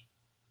TCP.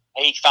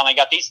 He finally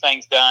got these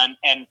things done.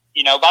 And,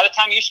 by the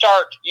time you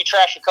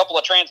trash a couple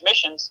of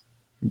transmissions,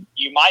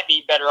 you might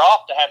be better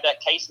off to have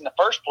that case in the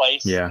first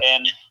place. Yeah.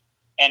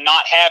 And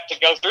not have to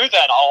go through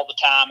that all the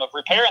time of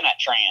repairing that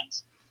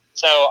trans.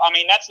 So, I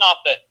mean, that's not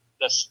the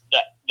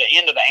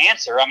end of the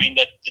answer. I mean,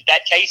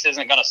 that case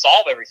isn't going to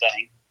solve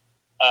everything.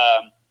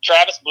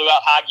 Travis blew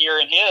out high gear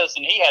in his,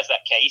 and he has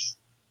that case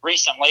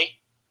recently.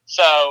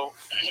 So,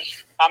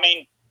 I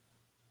mean,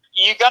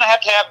 you're going to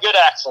have good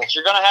axles.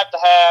 You're going to have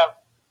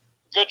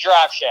good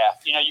drive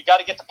shaft. You got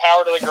to get the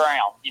power to the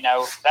ground.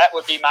 That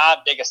would be my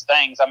biggest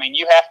things. I mean,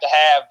 you have to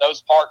have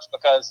those parts,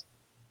 because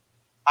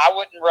I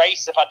wouldn't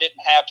race if I didn't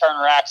have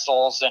Turner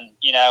axles and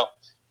a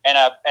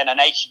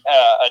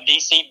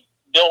DC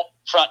built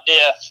front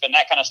diff and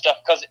that kind of stuff,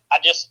 because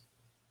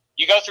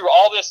you go through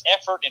all this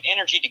effort and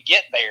energy to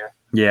get there.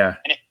 Yeah.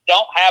 And if you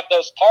don't have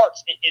those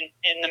parts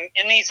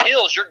in these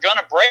hills, you're going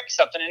to break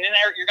something, and in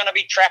there you're going to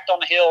be trapped on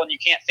the hill and you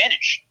can't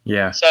finish.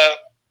 Yeah. So,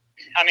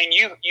 I mean,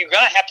 you're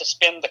going to have to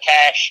spend the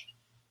cash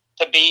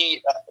to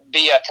be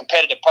a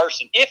competitive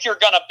person if you're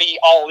going to be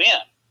all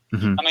in.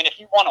 Mm-hmm. I mean, if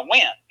you want to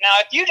win. Now,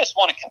 if you just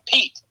want to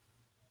compete,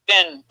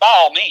 then by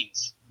all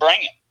means,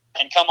 bring it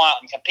and come out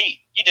and compete.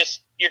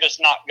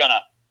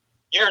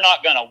 You're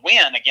not gonna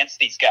win against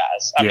these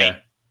guys. I mean,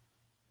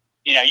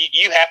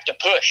 you have to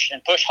push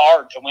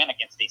hard to win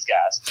against these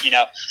guys.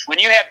 When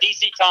you have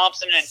DC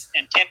Thompson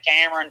and Tim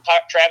Cameron,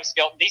 Travis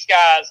Skelton, these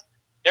guys,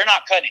 they're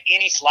not cutting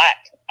any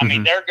slack. I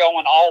mean, they're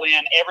going all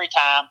in every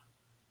time,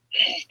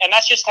 and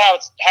that's just how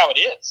it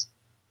is.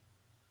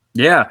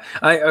 Yeah,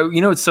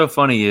 what's so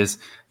funny is,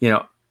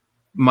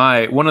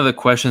 one of the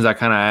questions I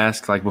kind of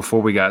asked, like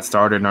before we got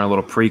started in our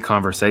little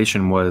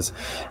pre-conversation, was,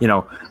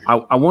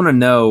 I want to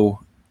know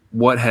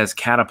what has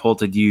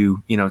catapulted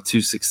you,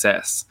 to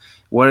success.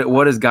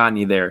 What has gotten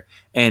you there?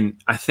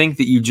 And I think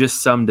that you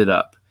just summed it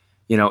up.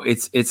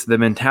 it's the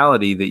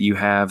mentality that you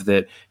have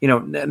that,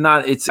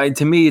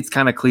 to me, it's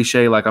kind of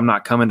cliche. Like, I'm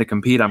not coming to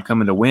compete, I'm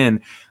coming to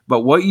win.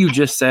 But what you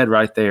just said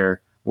right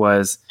there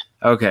was,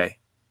 okay,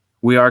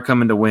 we are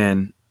coming to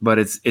win, but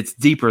it's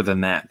deeper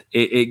than that.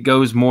 It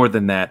goes more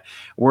than that.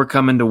 We're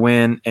coming to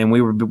win, and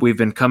we've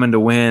been coming to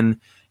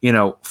win.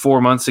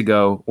 4 months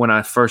ago when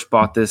I first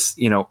bought this,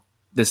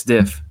 this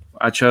diff,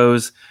 I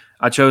chose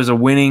a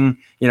winning.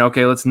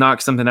 Okay, let's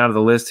knock something out of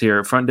the list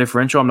here. Front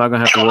differential, I'm not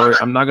going to have to worry.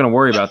 I'm not going to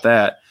worry about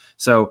that.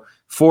 So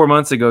 4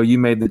 months ago, you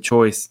made the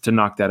choice to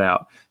knock that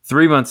out.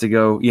 3 months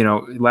ago,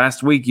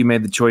 last week you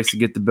made the choice to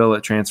get the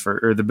billet transfer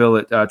or the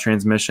billet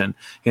transmission.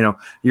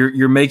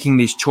 You're making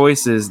these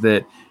choices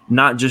that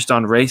not just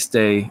on race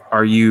day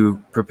are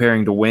you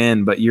preparing to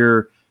win, but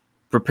you're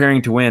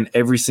preparing to win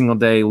every single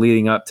day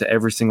leading up to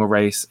every single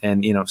race,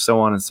 and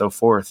so on and so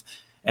forth.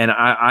 And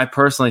I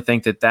personally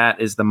think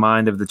that is the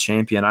mind of the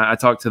champion. I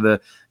talked to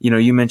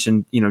you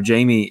mentioned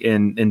Jamie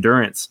in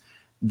endurance.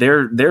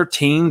 Their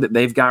team that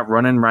they've got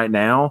running right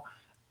now,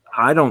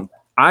 I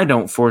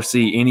don't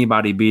foresee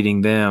anybody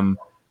beating them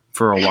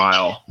for a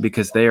while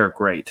because they are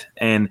great.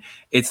 And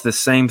it's the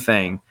same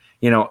thing.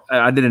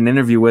 I did an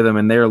interview with them,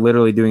 and they're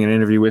literally doing an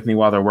interview with me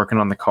while they're working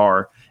on the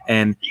car.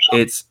 And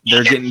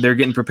they're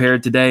getting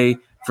prepared today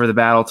for the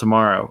battle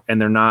tomorrow. And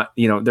they're not,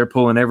 they're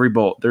pulling every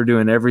bolt. They're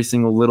doing every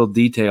single little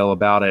detail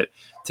about it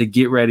to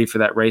get ready for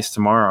that race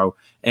tomorrow.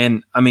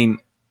 And I mean,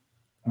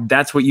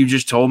 that's what you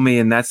just told me.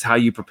 And that's how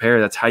you prepare.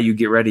 That's how you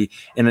get ready.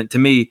 And to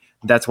me,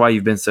 that's why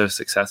you've been so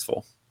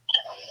successful.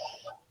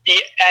 Yeah,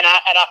 and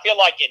I feel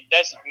like it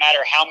doesn't matter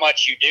how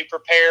much you do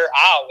prepare.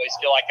 I always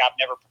feel like I've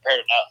never prepared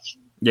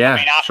enough. Yeah,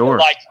 I feel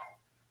like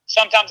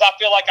sometimes I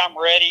feel like I'm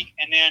ready,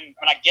 and then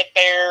when I get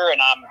there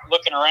and I'm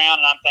looking around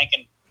and I'm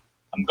thinking,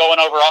 I'm going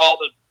over all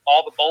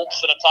the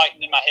bolts that I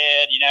tightened in my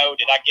head. Did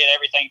I get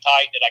everything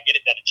tight? Did I get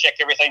it? Did I check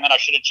everything that I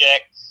should have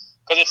checked?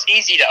 Because it's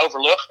easy to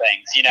overlook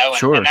things, and,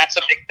 sure. And that's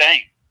a big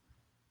thing.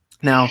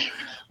 Now,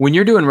 when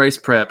you're doing race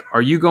prep,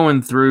 are you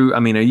going through? I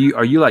mean,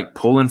 are you like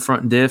pulling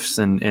front diffs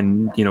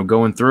and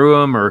going through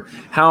them, or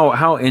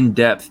how in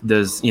depth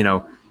does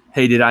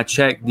hey, did I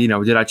check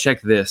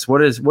this? What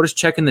does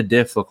checking the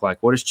diff look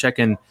like? What is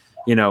checking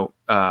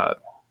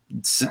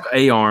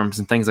A-arms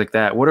and things like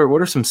that? What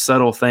are some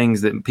subtle things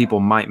that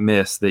people might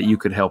miss that you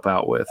could help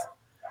out with?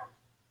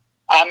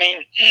 I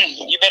mean,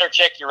 you better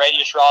check your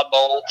radius rod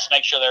bolts,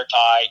 make sure they're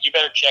tight. You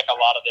better check a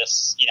lot of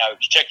this,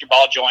 check your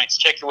ball joints,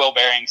 check your wheel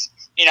bearings.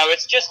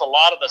 It's just a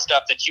lot of the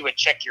stuff that you would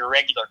check your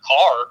regular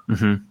car.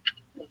 Mm-hmm.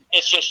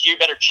 It's just you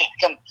better check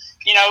them.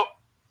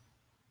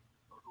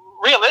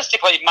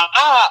 Realistically, my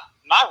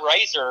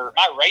race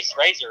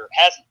razor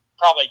hasn't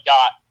probably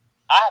got.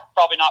 I have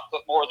probably not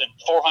put more than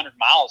 400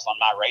 miles on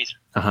my razor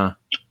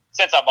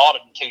since I bought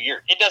it in 2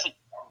 years. It doesn't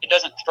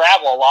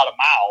travel a lot of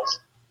miles.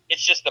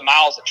 It's just the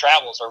miles it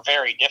travels are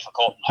very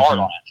difficult and hard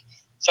on it.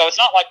 So it's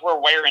not like we're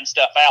wearing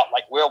stuff out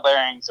like wheel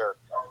bearings, or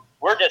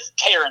we're just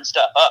tearing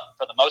stuff up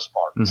for the most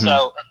part. Mm-hmm.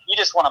 So you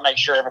just want to make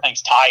sure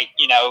everything's tight.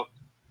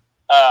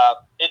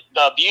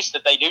 The abuse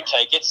that they do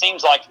take, it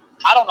seems like,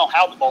 I don't know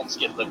how the bolts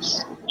get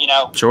loose.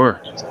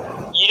 Sure.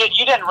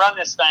 You didn't run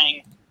this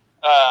thing.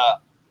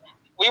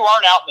 We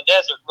weren't out in the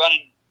desert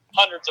running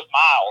hundreds of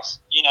miles.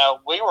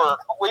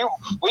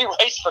 We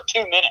raced for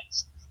 2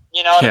 minutes.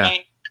 You know what I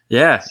mean?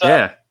 Yeah. So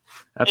yeah.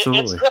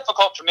 Absolutely. It's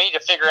difficult for me to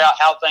figure out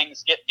how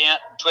things get bent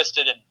and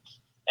twisted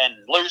and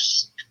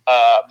loose,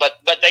 but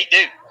they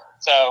do.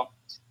 So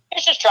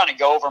it's just trying to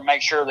go over and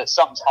make sure that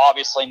something's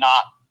obviously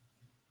not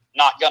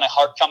going to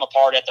come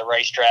apart at the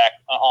racetrack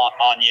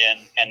on you,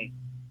 and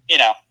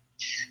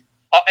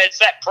it's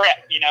that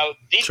prep.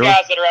 These sure.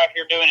 guys that are out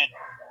here doing it,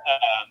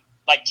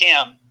 like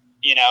Tim.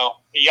 You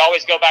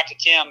always go back to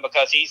Tim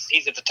because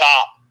he's at the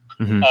top.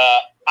 Mm-hmm.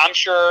 I'm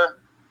sure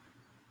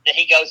that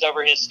he goes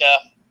over his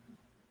stuff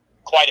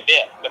quite a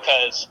bit,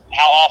 because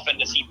how often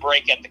does he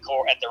break at the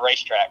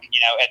racetrack?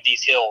 At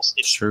these hills,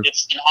 it's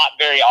not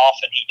very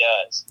often he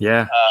does.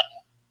 Yeah.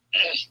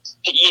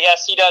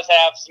 Yes, he does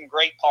have some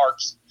great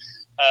parts,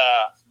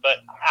 but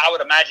I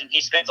would imagine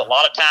he spends a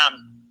lot of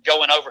time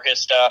going over his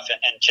stuff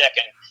and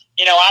checking.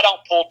 I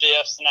don't pull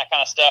diffs and that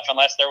kind of stuff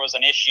unless there was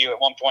an issue at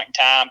one point in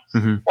time,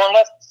 mm-hmm. or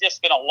unless it's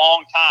just been a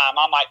long time.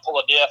 I might pull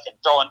a diff and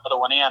throw another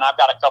one in. I've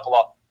got a couple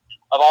of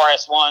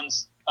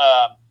RS1s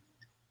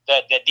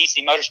that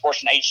DC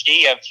Motorsports and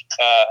HD have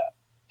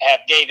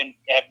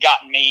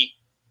gotten me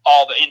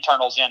all the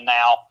internals in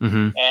now,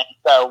 mm-hmm. and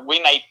so we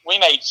may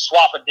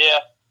swap a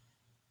diff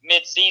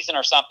mid-season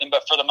or something,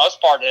 but for the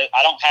most part,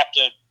 I don't have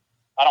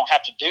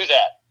to do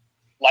that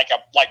like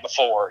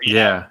before.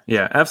 Yeah,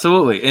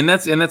 absolutely. And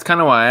that's kind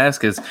of why I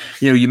ask is,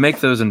 you make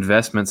those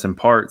investments in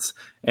parts,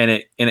 and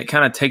it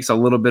kind of takes a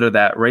little bit of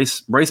that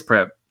race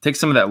prep, takes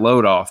some of that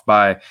load off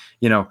by,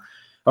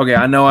 okay,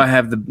 I know I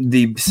have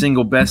the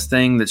single best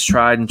thing that's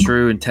tried and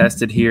true and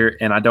tested here,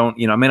 and I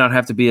don't, I may not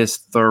have to be as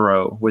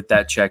thorough with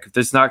that check. If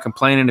it's not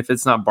complaining, if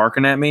it's not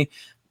barking at me,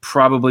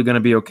 probably going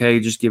to be okay.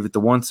 Just give it the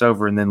once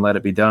over and then let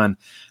it be done.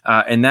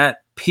 And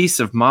that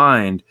peace of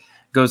mind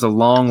goes a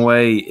long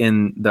way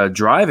in the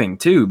driving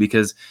too,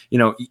 because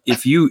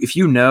if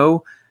you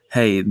know,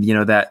 hey,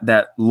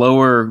 that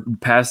lower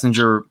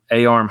passenger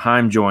A-arm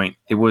heim joint,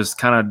 it was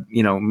kind of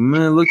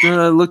looked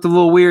a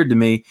little weird to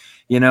me.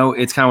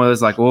 It's kind of one of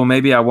those like, well,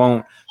 maybe I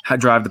won't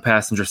drive the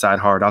passenger side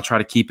hard. I'll try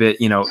to keep it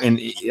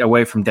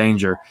away from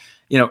danger.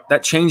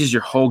 That changes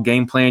your whole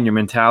game plan, your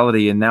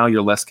mentality, and now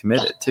you're less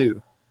committed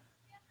too.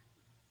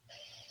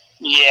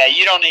 Yeah,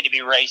 you don't need to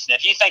be racing.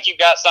 If you think you've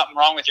got something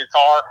wrong with your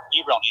car,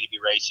 you don't need to be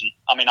racing.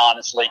 I mean,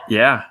 honestly.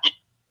 Yeah.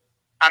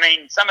 I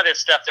mean, some of this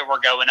stuff that we're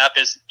going up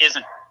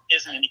isn't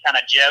any kind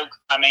of joke.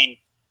 I mean,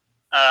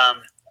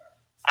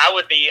 I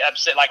would be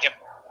upset. Like if,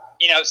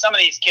 some of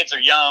these kids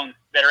are young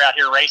that are out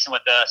here racing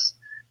with us,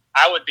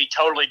 I would be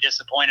totally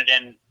disappointed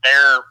in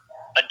their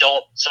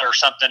adults or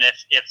something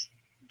if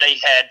they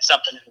had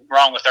something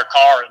wrong with their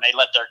car and they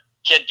let their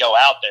kid go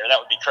out there. That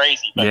would be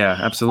crazy. But yeah,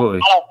 absolutely.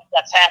 I don't think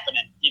that's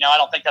happening. I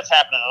don't think that's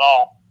happening at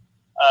all.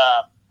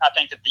 I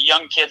think that the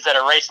young kids that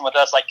are racing with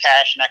us, like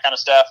Cash and that kind of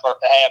stuff,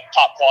 have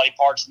top quality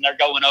parts, and they're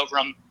going over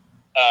them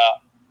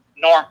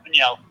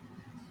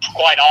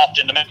quite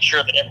often to make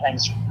sure that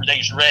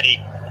everything's ready.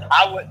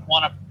 I wouldn't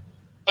want to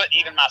put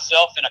even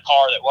myself in a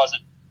car that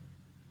wasn't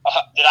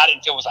that I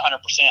didn't feel was 100%.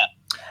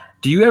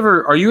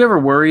 Are you ever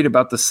worried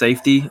about the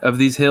safety of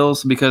these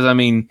hills? Because I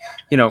mean,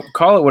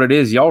 call it what it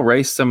is. Y'all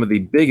race some of the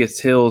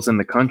biggest hills in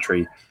the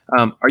country.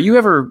 Are you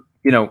ever,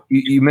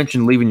 you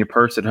mentioned leaving your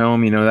purse at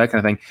home, that kind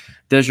of thing.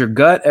 Does your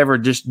gut ever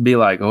just be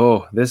like,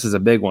 oh, this is a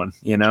big one,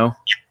 Yep.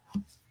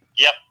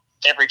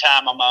 Every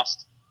time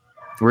almost.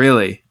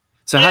 Really?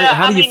 So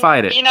how do you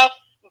fight it?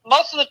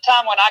 Most of the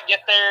time when I get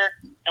there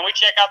and we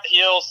check out the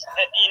hills,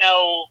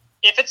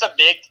 if it's a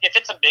big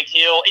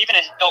hill, even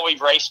a hill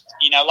we've raced,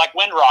 like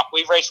Windrock,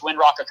 we've raced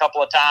Windrock a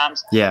couple of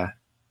times. Yeah.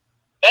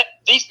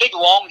 These big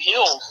long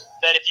hills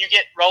that if you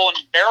get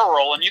barrel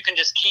rolling, you can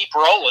just keep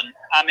rolling.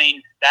 I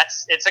mean,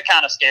 it's a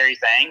kind of scary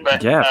thing,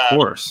 but yeah, of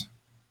course.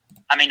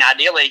 I mean,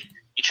 ideally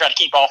you try to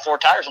keep all four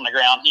tires on the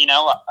ground,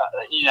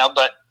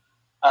 but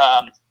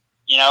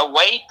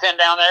Wade been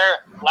down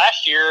there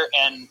last year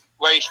and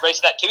where he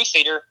raced that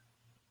 2-seater,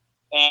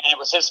 and it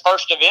was his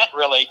first event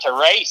really to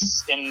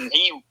race, and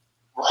he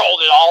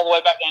rolled it all the way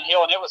back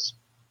downhill, and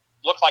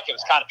looked like it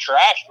was kind of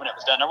trashed when it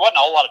was done. There wasn't a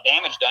whole lot of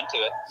damage done to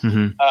it.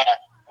 Mm-hmm.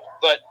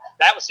 But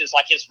that was his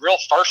real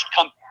first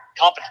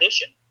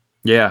competition.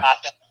 Yeah.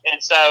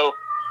 And so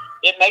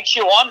it makes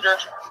you wonder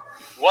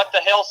what the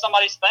hell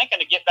somebody's thinking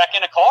to get back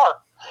in a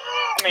car.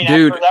 I mean,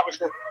 dude, after that was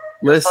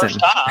listen, first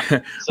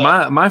time.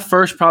 So. my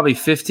first probably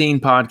 15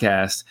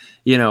 podcasts,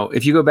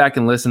 if you go back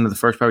and listen to the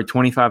first probably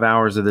 25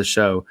 hours of the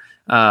show,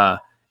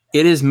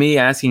 it is me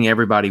asking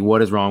everybody,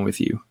 what is wrong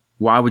with you?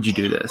 Why would you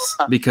do this?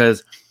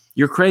 Because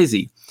you're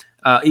crazy.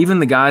 Even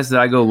the guys that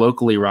I go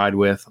locally ride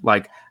with,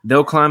 like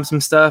they'll climb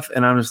some stuff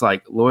and I'm just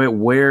like, Lloyd,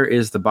 where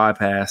is the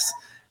bypass?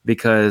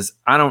 Because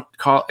I don't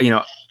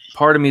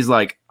part of me is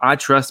like, I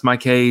trust my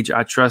cage.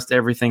 I trust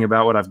everything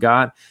about what I've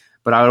got,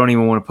 but I don't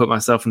even want to put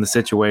myself in the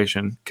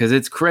situation because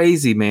it's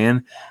crazy,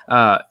 man.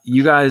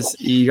 You guys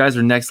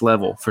are next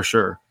level for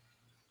sure.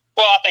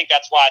 Well, I think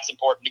that's why it's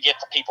important to get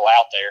the people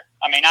out there.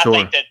 I mean, I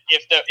think that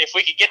if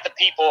we could get the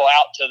people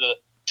out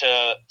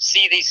to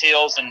see these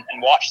hills and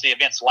watch the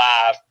events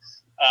live,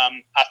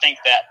 I think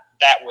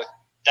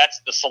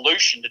that's the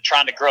solution to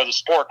trying to grow the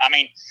sport. I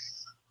mean,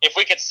 if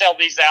we could sell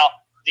these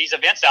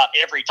events out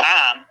every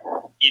time,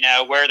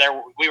 where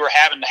we were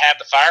having to have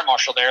the fire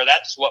marshal there,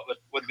 that's what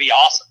would be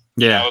awesome.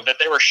 Yeah. That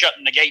they were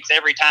shutting the gates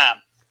every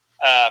time.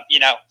 I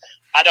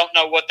don't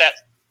know what that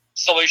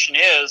solution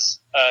is,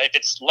 if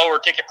it's lower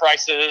ticket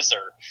prices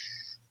or,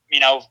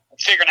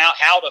 figuring out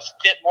how to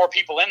fit more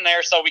people in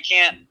there so we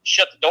can't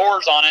shut the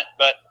doors on it,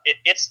 but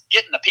it's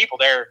getting the people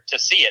there to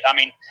see it. I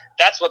mean,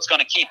 that's what's going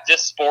to keep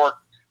this sport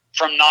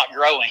from not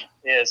growing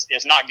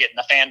is not getting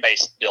the fan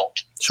base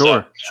built.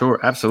 Sure.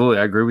 Absolutely.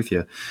 I agree with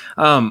you.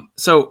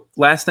 So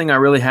last thing I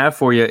really have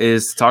for you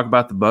is to talk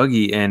about the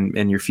buggy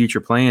and your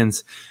future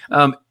plans.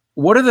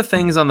 What are the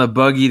things on the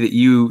buggy that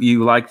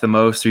you like the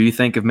most or you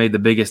think have made the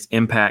biggest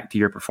impact to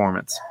your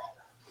performance?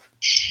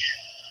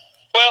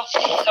 Well,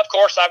 of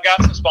course, I've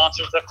got some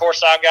sponsors. Of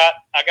course, I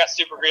got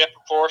Super Grip.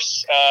 Of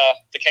course,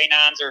 the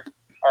K9s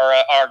are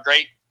a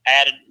great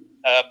added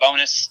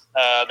bonus.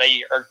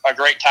 They are a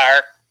great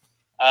tire.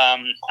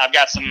 I've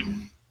got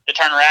the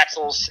Turner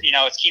axles.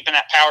 It's keeping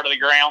that power to the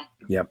ground.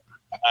 Yep.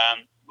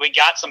 We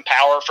got some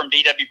power from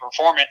DW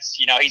Performance.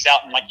 He's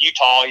out in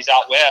Utah. He's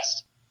out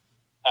west,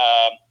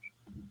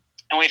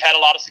 and we've had a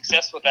lot of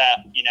success with that.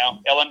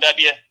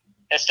 LMW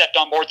has stepped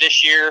on board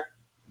this year.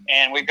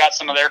 And we've got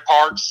some of their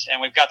parts, and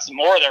we've got some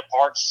more of their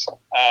parts.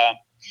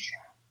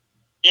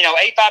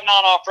 859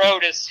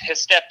 Off-Road has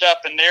stepped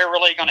up, and they're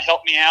really going to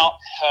help me out.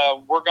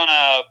 We're going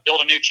to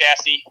build a new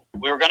chassis.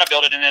 We were going to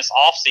build it in this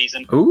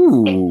off-season.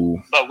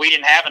 Ooh. But we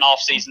didn't have an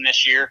off-season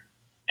this year.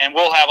 And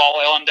we'll have all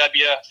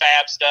LMW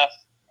fab stuff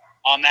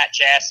on that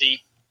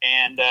chassis.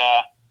 And,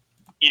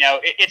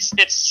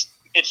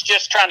 it's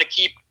just trying to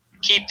keep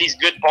these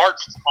good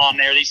parts on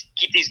there.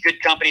 Keep these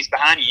good companies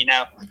behind you,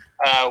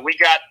 We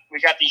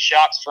got these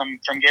shocks from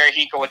Gary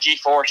Hinkle with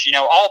G-Force.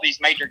 All these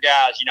major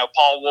guys.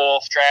 Paul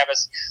Wolf,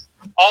 Travis.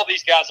 All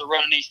these guys are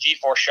running these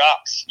G-Force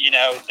shocks.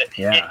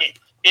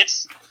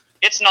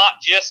 It's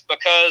not just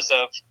because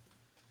of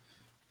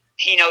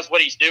he knows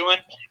what he's doing.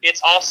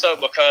 It's also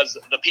because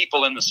the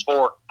people in the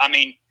sport. I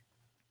mean,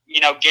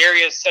 Gary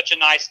is such a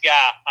nice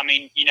guy. I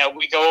mean,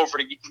 we go over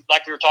to,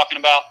 like we were talking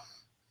about,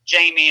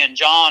 Jamie and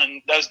John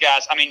and those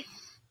guys. I mean,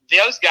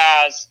 those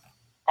guys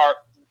are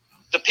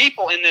the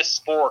people in this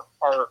sport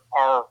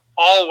are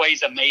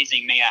always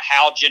amazing me at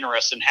how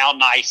generous and how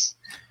nice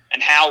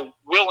and how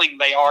willing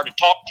they are to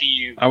talk to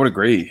you. I would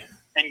agree.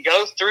 And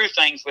go through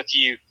things with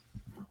you.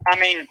 I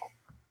mean,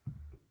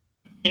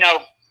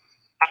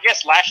 I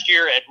guess last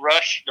year at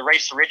Rush, the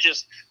Race to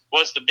Riches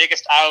was the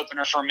biggest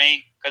eye-opener for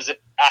me because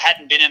I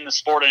hadn't been in the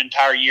sport an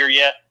entire year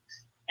yet.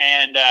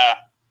 And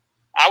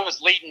I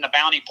was leading the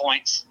bounty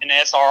points in the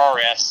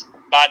SRRS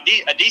by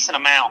a decent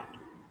amount.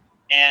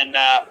 And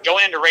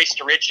going into Race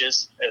to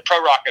Riches, a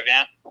Pro Rock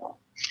event,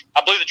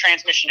 I blew the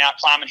transmission out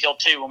climbing Hill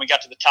 2 when we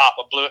got to the top.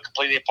 I blew it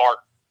completely apart.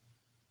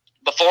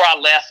 Before I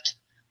left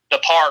the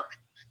park,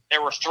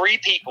 there were 3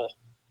 people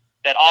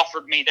that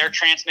offered me their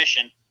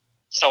transmission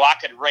so I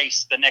could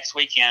race the next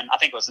weekend. I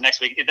think it was the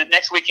next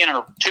weekend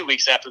or 2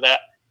 weeks after that,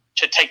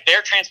 to take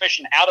their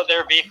transmission out of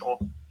their vehicle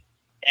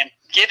and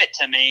give it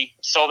to me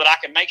so that I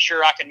could make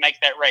sure I could make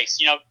that race.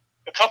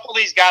 A couple of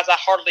these guys I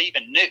hardly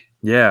even knew.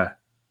 Yeah.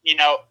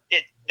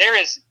 There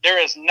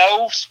is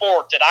no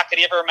sport that I could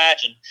ever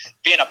imagine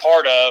being a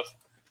part of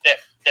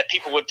that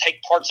people would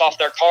take parts off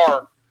their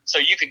car so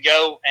you could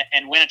go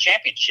and win a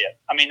championship.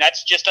 I mean,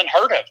 that's just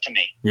unheard of to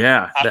me.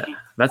 Yeah,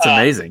 that's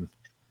amazing.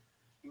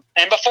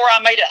 And before I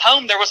made it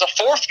home, there was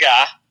a 4th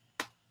guy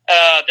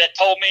that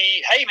told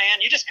me, hey,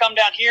 man, you just come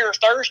down here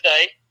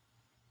Thursday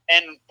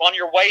and on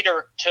your way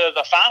to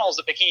the finals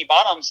at Bikini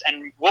Bottoms,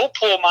 and we'll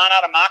pull mine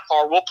out of my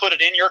car. We'll put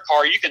it in your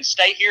car. You can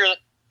stay here,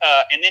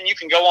 and then you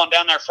can go on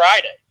down there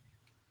Friday.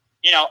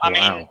 I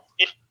mean,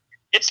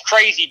 it's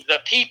crazy. The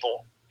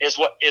people is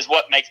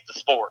what makes the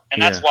sport.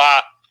 And that's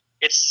why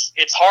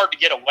it's hard to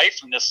get away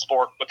from this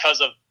sport,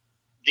 because of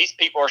these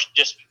people are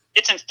just,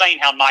 it's insane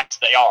how nice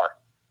they are.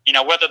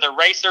 Whether they're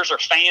racers or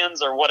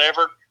fans or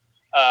whatever,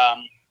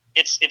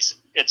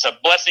 it's a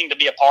blessing to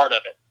be a part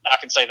of it. I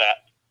can say that.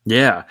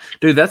 Yeah,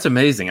 dude, that's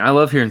amazing. I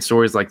love hearing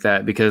stories like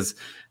that, because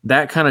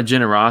that kind of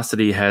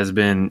generosity has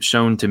been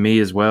shown to me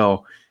as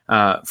well,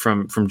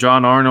 from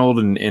John Arnold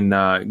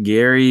and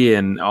Gary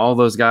and all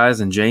those guys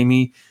and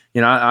Jamie.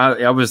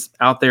 I was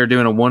out there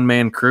doing a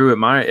 1-man crew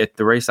at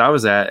the race I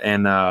was at,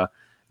 and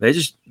they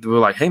were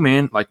like, "Hey,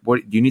 man, like,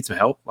 what do you need some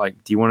help?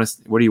 Like, do you want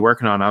to? What are you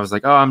working on?" I was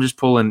like, "Oh, I'm just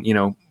pulling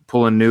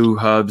new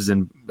hubs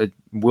and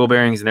wheel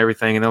bearings and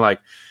everything." And they're like,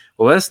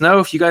 "Well, let us know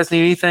if you guys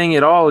need anything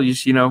at all. You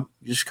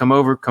just come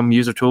over, come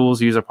use our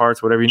tools, use our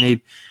parts, whatever you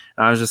need."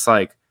 And I was just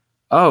like,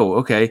 "Oh,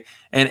 okay."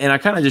 And I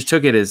kind of just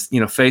took it as,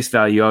 face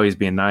value, always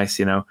being nice,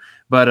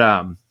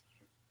 But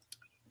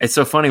it's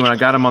so funny, when I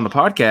got him on the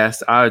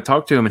podcast, I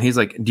talked to him and he's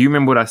like, "Do you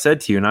remember what I said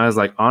to you?" And I was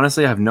like,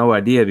 "Honestly, I have no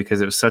idea, because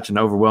it was such an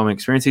overwhelming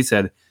experience." He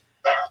said,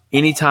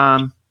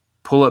 "Anytime,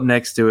 pull up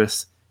next to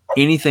us.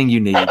 Anything you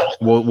need,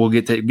 we'll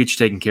get you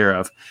taken care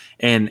of."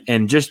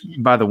 And just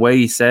by the way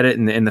he said it,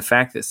 and the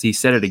fact that he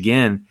said it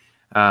again,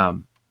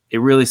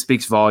 it really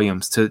speaks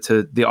volumes to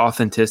the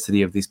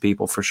authenticity of these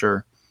people, for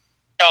sure.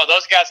 Oh,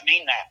 those guys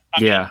mean that.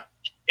 I mean,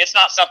 it's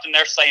not something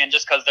they're saying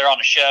just because they're on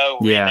a show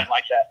or anything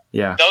like that.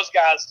 Yeah, those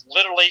guys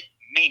literally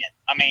mean it.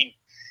 I mean,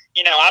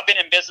 I've been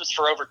in business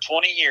for over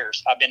 20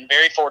 years. I've been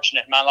very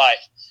fortunate in my life.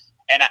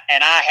 And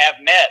I have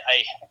met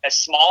a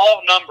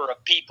small number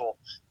of people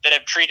that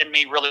have treated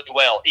me really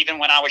well, even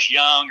when I was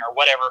young or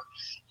whatever.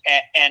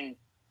 And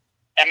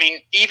I mean,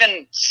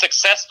 even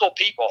successful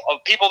people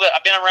that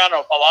I've been around,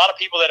 a lot of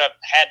people that have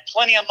had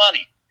plenty of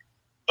money,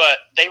 but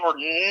they were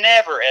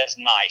never as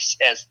nice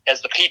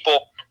as the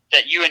people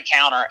that you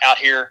encounter out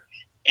here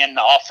in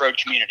the off-road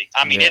community.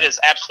 I mean, It is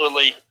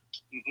absolutely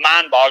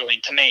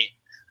mind-boggling to me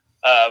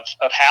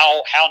of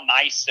how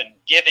nice and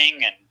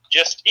giving, and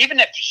just, even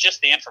if it's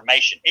just the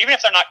information, even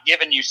if they're not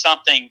giving you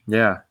something.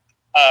 Yeah.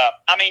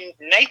 I mean,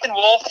 Nathan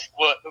Wolf,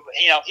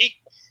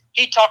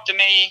 he talked to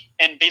me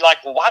and be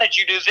like, "Well, why did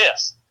you do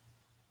this?"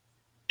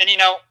 And,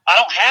 I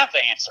don't have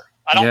the answer.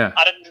 I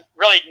didn't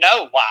really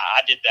know why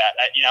I did that.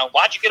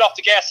 Why'd you get off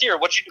the gas here?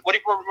 What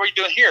were you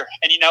doing here?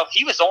 And,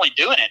 he was only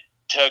doing it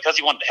because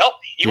he wanted to help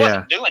me. He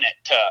wasn't doing it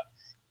to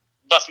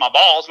bust my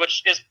balls,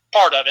 which is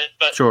part of it.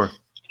 But, sure.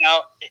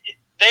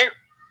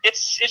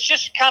 It's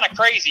just kind of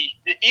crazy.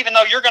 Even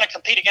though you're going to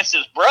compete against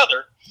his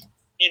brother,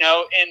 in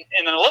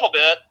a little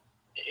bit,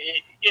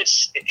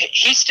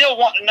 he's still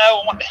wanting to know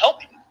and wanting to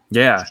help you.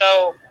 Yeah.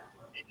 So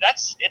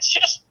it's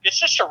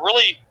just a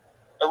really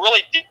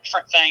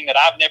different thing that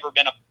I've never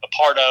been a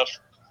part of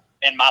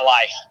in my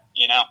life.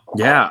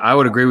 Yeah, I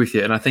would agree with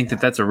you, and I think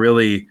that's a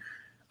really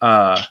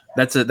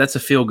that's a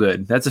feel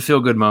good. That's a feel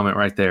good moment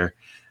right there.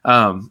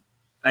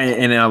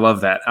 And I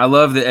love that. I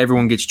love that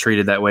everyone gets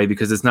treated that way,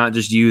 because it's not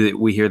just you that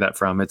we hear that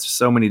from. It's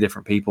so many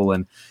different people,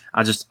 and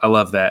I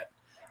love that.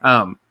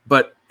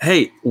 But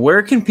Hey,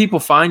 where can people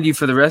find you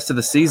for the rest of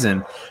the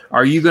season?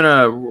 Are you going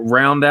to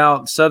round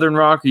out Southern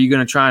Rock? Are you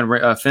going to try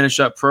and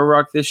finish up Pro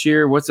Rock this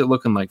year? What's it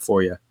looking like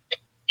for you?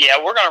 Yeah,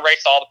 we're going to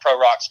race all the Pro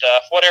Rock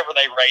stuff. Whatever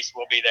they race,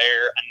 we'll be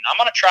there. And I'm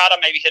going to try to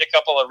maybe hit a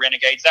couple of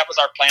Renegades. That was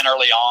our plan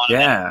early on.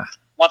 Yeah.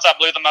 Once I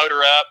blew the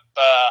motor up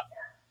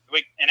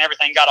and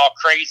everything got all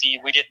crazy,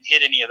 we didn't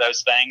hit any of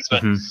those things.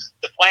 But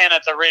the plan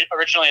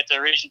originally at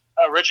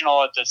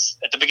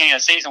the beginning of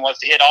the season was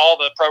to hit all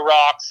the Pro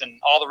Rocks and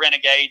all the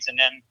Renegades, and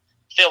then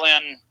fill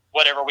in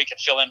whatever we could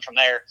fill in from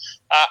there.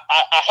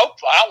 I hope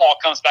Outlaw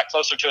comes back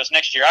closer to us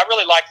next year. I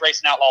really liked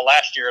racing Outlaw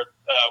last year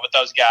with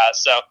those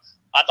guys, so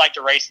I'd like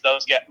to race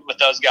with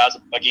those guys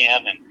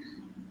again. And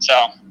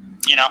so,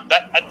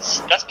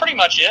 that's pretty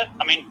much it.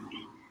 I mean,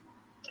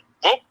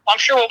 I'm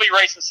sure we'll be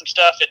racing some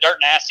stuff at Dirt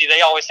Nasty.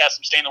 They always have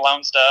some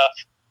standalone stuff,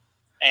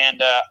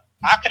 and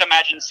I could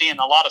imagine seeing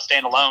a lot of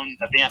standalone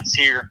events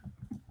here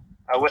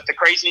with the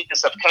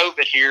craziness of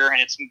COVID here, and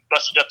it's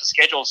busted up the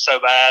schedule so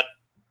bad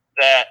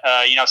that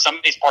some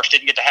of these parks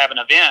didn't get to have an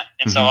event,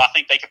 and so I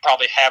think they could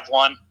probably have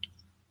one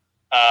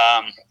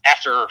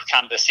after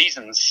kind of the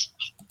seasons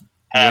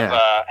have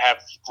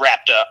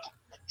wrapped up.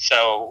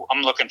 So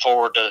I'm looking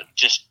forward to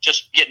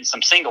just getting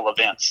some single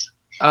events.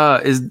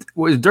 Is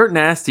Dirt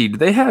Nasty? Do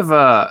they have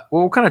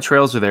what kind of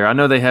trails are there? I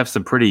know they have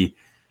some pretty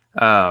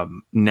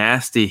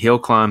nasty hill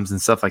climbs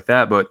and stuff like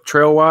that, but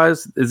trail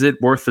wise, is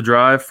it worth the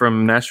drive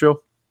from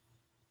Nashville?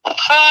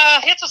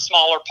 It's a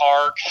smaller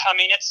park. I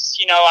mean, it's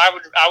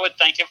I would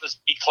think it would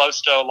be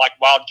close to like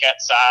Wildcat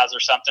size or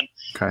something.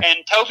 Okay. And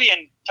Toby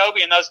and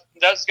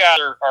those guys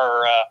are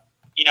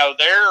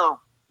they're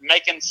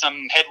making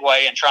some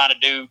headway and trying to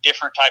do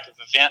different type of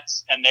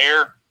events, and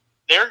they're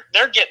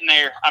getting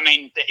there. I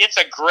mean, it's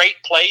a great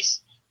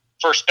place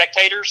for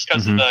spectators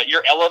because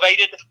you're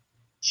elevated,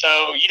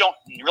 so you don't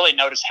really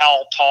notice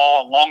how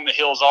tall and long the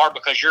hills are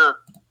because you're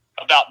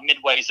about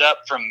midways up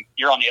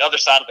you're on the other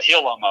side of the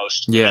hill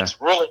almost. Yeah.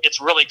 It's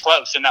really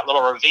close in that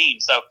little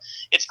ravine. So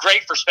it's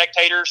great for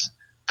spectators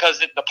because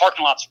the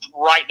parking lot's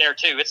right there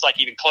too. It's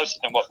like even closer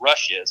than what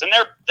Rush is. And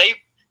they've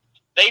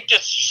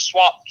just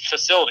swapped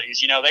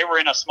facilities. They were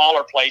in a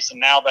smaller place and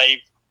now they've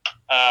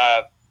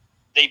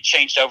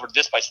changed over to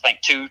this place, I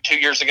think 2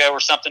 years ago or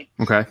something.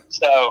 Okay.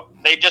 So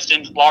they've just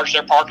enlarged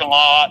their parking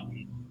lot.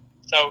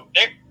 So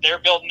they're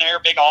building their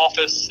big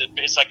office.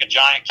 It's like a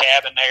giant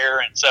cabin there.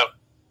 And so,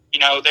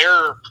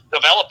 they're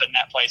developing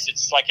that place.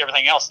 It's like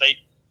everything else. It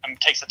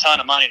takes a ton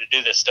of money to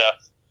do this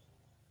stuff.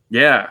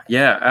 Yeah,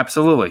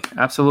 absolutely.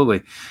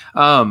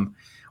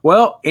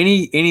 Well,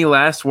 any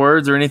last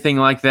words or anything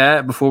like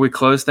that before we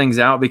close things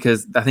out?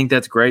 Because I think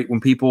that's great when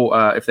people,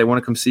 if they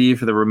want to come see you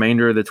for the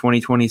remainder of the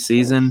 2020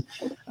 season,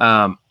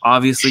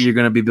 obviously you're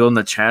going to be building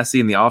the chassis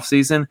in the off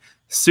season.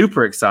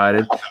 Super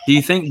excited. Do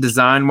you think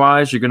design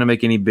wise, you're going to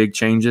make any big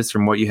changes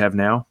from what you have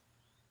now?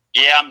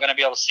 Yeah, I'm going to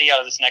be able to see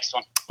out of this next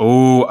one.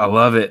 Oh, I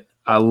love it.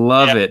 I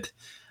love it.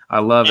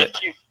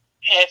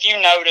 If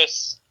you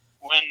notice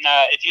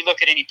if you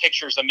look at any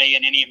pictures of me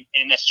in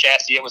this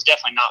chassis, it was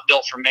definitely not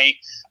built for me.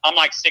 I'm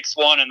like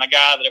 6'1", and the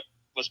guy that it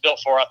was built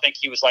for, I think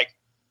he was like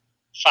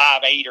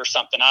 5'8" or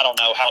something. I don't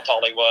know how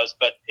tall he was,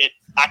 but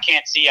I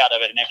can't see out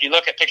of it. And if you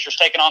look at pictures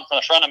taken on from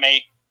the front of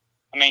me,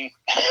 I mean,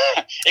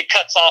 it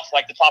cuts off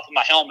like the top of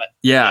my helmet.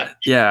 Yeah.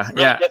 It's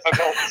really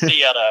difficult to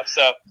see out of.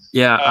 So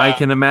I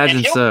can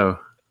imagine so.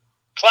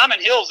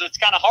 Climbing hills, it's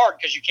kind of hard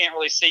because you can't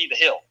really see the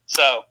hill.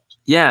 So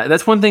yeah,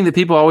 that's one thing that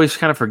people always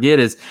kind of forget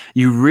is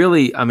you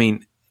really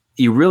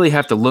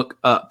have to look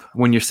up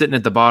when you're sitting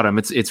at the bottom.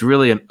 It's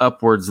really an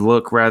upwards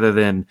look rather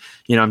than,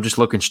 I'm just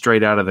looking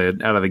straight out of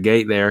the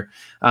gate there.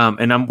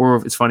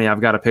 It's funny.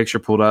 I've got a picture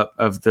pulled up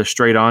of the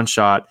straight on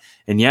shot,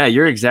 and yeah,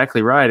 you're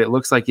exactly right. It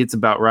looks like it's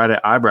about right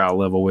at eyebrow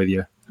level with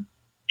you.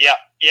 Yeah.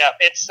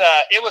 It's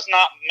it was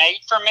not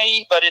made for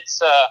me, but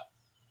it's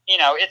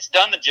it's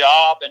done the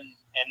job, and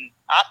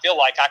I feel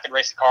like I could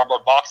race a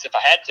cardboard box if I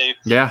had to.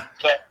 Yeah.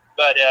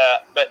 But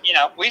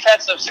we've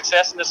had some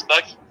success in this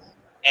buggy,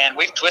 and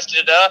we've twisted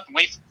it up and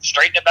we've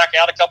straightened it back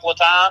out a couple of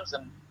times,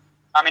 and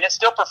I mean it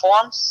still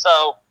performs.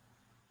 So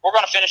we're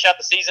going to finish out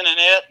the season in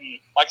it, and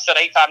like I said,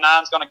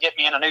 859 is going to get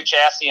me in a new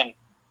chassis, and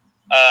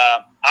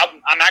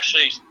I'm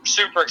actually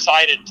super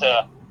excited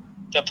to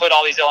put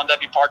all these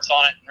L&W parts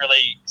on it and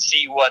really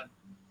see what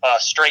a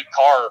straight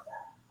car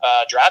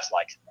drives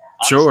like.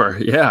 Honestly. Sure.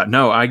 Yeah.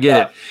 No, I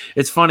get it.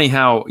 It's funny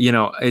how,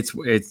 it's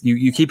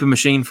you keep a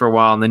machine for a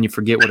while and then you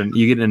forget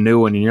you get a new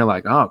one and you're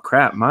like, oh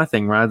crap, my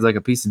thing rides like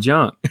a piece of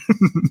junk.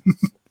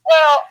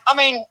 Well, I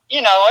mean,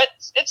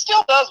 it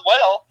still does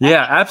well.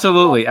 Yeah,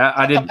 absolutely.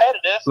 I did.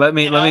 Competitive. Let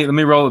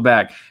me roll it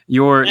back.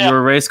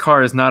 Your race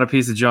car is not a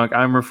piece of junk.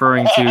 I'm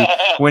referring to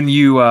when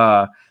you,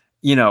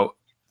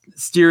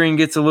 steering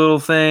gets a little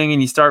thing,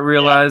 and you start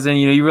realizing,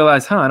 you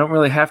realize, I don't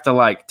really have to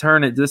like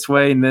turn it this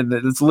way, and then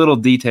it's little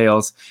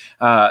details.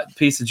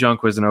 Piece of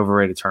junk was an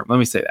overrated term. Let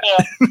me say that.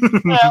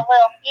 Yeah,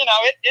 well,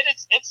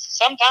 it's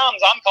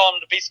sometimes I'm calling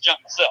it a piece of junk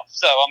myself.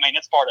 So I mean,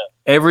 it's part of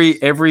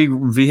it. Every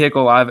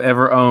vehicle I've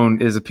ever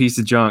owned is a piece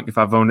of junk. If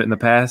I've owned it in the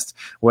past,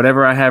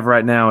 whatever I have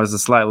right now is a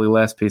slightly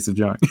less piece of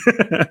junk.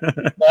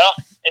 Well,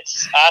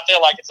 I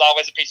feel like it's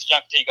always a piece of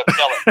junk until you go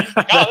sell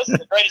it. God, this is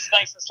the greatest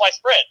thing since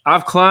sliced bread.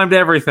 I've climbed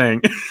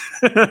everything.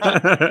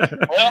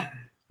 Well,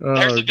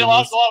 there's a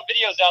lot of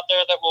videos out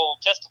there that will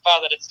testify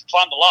that it's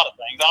climbed a lot of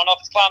things. I don't know if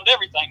it's climbed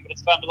everything, but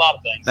it's climbed a lot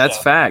of things. That's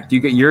fact.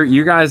 You get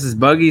your guys'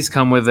 buggies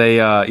come with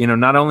a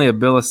not only a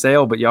bill of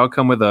sale, but y'all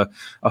come with a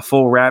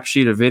full rap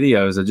sheet of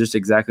videos of just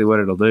exactly what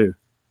it'll do.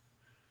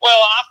 Well,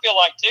 I feel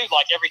like too,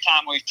 like every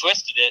time we've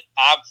twisted it,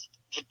 I've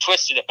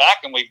twisted it back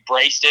and we've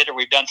braced it or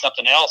we've done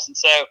something else, and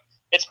so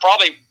it's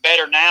probably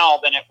better now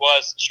than it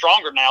was,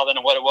 stronger now than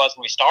what it was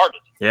when we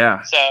started.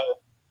 Yeah. So,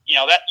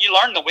 that you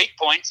learn the weak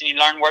points and you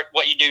learn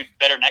what you do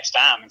better next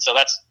time. And so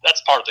that's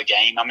part of the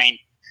game. I mean,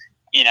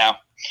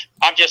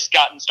 I've just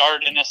gotten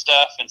started in this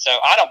stuff. And so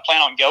I don't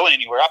plan on going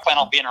anywhere. I plan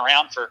on being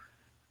around for,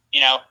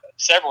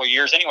 several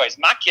years anyways.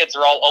 My kids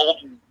are all old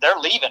and they're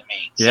leaving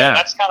me. So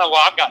that's kind of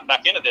why I've gotten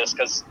back into this,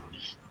 because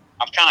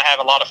I've kind of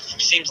have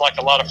seems like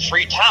a lot of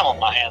free time on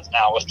my hands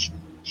now with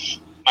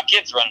my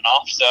kids running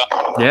off. So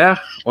yeah,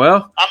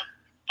 well,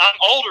 I'm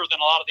older than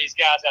a lot of these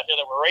guys out there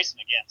that we're racing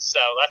against. So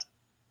that's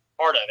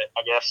part of it,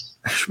 I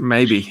guess.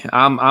 Maybe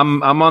I'm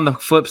on the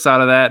flip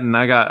side of that, and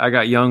I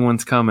got young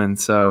ones coming.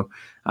 So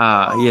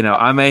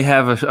I may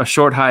have a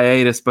short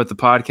hiatus, but the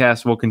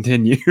podcast will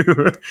continue. So,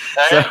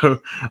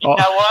 you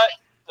know what?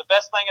 The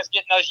best thing is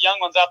getting those young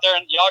ones out there,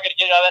 and y'all got to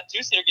get out of that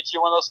 2-seater, get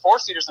you one of those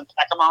 4-seaters, and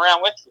pack them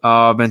around with you.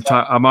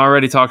 I'm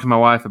already talking to my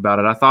wife about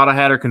it. I thought I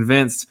had her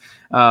convinced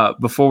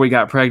before we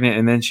got pregnant,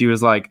 and then she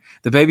was like,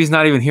 "The baby's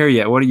not even here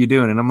yet. What are you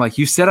doing?" And I'm like,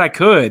 "You said I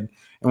could."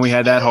 And we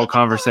had that whole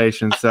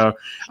conversation. So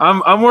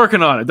I'm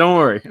working on it. Don't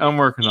worry. I'm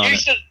working on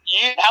it.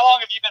 How long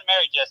have you been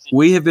married, Jesse?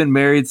 We have been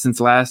married since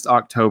last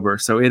October.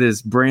 So it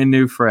is brand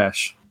new,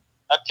 fresh.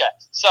 Okay.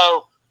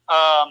 So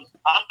I'm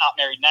not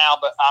married now,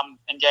 but I'm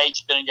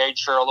engaged, been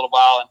engaged for a little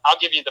while. And I'll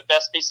give you the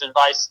best piece of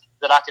advice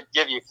that I could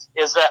give you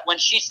is that when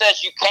she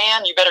says you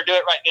can, you better do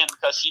it right then,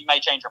 because she may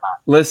change her mind.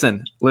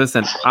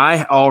 Listen,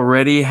 I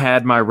already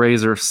had my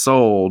razor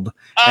sold,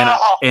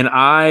 and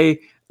I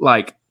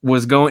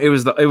was going. It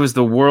was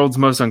the world's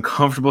most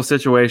uncomfortable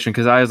situation,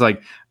 because I was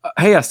like,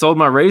 "Hey, I sold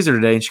my razor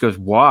today," and she goes,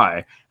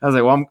 "Why?" I was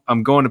like, "Well,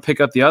 I'm going to pick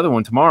up the other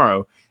one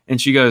tomorrow,"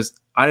 and she goes,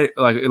 "I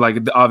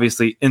like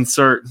obviously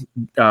insert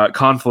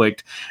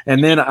conflict,"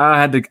 and then I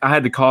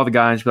had to call the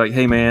guy and she'd be like,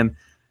 "Hey, man,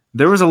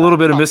 there was a little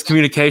bit of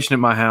miscommunication at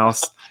my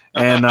house,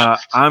 and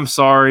I'm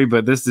sorry,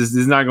 but this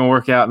is not going to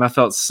work out," and I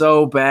felt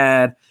so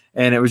bad,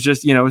 and it was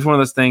just it was one of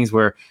those things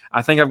where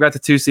I think I've got the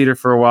 2-seater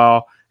for a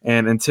while.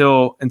 And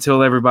until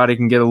everybody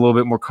can get a little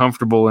bit more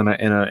comfortable in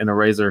a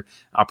razor,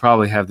 I'll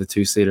probably have the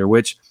 2-seater,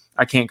 which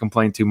I can't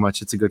complain too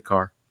much. It's a good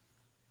car.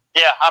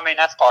 Yeah, I mean,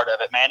 that's part of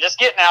it, man. Just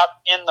getting out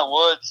in the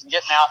woods and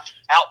getting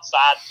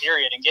outside,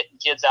 period, and getting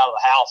kids out of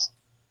the house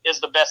is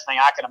the best thing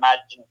I can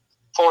imagine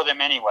for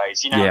them anyways.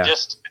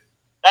 Just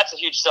that's a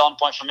huge selling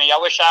point for me. I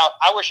wish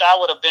I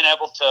would have been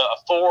able to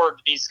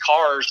afford these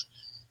cars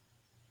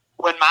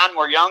when mine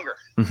were younger.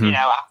 Mm-hmm.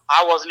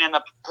 I wasn't in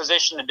the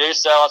position to do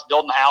so. I was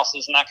building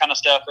houses and that kind of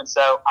stuff, and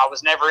so I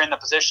was never in the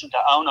position to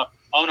own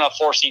a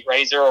 4-seat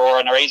razor or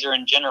a razor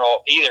in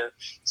general either.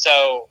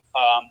 So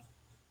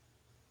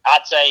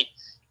I'd say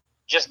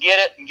just get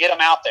it and get them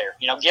out there.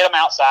 Get them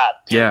outside.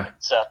 Yeah.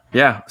 So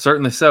yeah,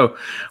 certainly so.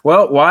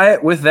 Well,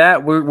 Wyatt, with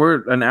that,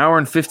 we're an hour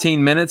and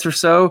 15 minutes or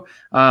so.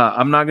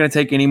 I'm not going to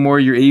take any more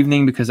of your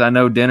evening, because I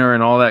know dinner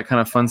and all that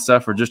kind of fun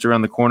stuff are just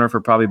around the corner for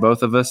probably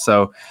both of us.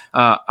 So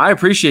I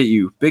appreciate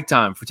you big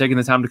time for taking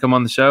the time to come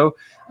on the show.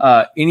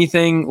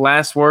 Anything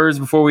last words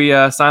before we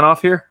sign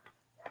off here?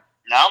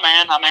 No,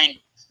 man. I mean,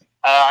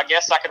 I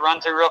guess I could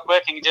run through real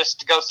quick and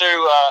just go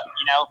through,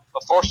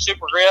 the Force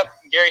Super Grip,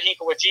 Gary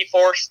Hinkle with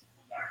G-Force,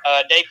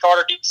 Dave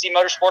Carter, DC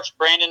Motorsports,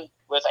 Brandon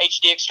with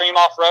HD Extreme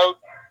Off-Road,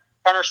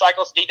 Turner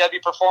Cycles,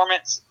 DW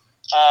Performance,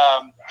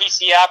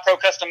 PCI Pro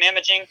Custom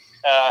Imaging,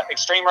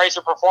 Extreme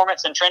Razor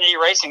Performance, and Trinity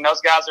Racing.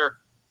 Those guys are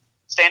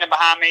standing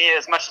behind me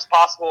as much as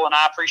possible, and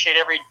I appreciate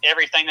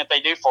everything that they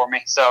do for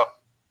me. So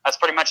that's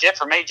pretty much it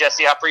for me,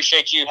 Jesse. I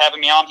appreciate you having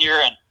me on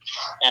here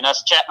and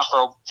us chatting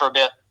for a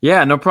bit.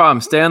 Yeah, no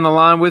problem. Stay on the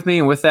line with me.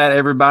 And with that,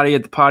 everybody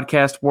at the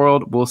podcast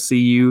world, we'll see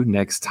you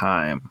next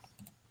time.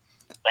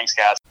 Thanks,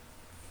 guys.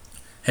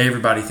 Hey,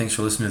 everybody. Thanks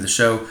for listening to the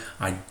show.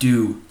 I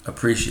do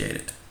appreciate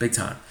it. Big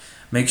time.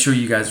 Make sure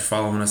you guys are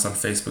following us on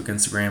Facebook,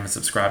 Instagram, and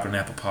subscribe on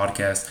Apple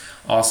Podcasts.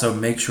 Also,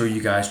 make sure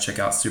you guys check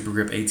out Super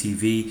Grip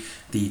ATV,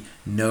 the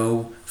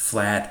no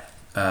flat,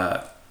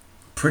 I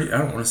don't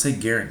want to say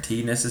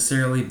guaranteed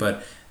necessarily,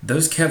 but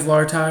those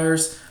Kevlar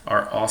tires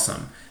are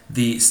awesome.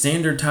 The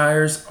standard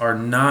tires are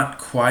not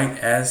quite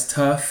as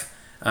tough,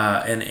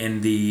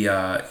 and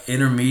the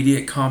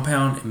intermediate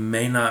compound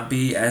may not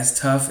be as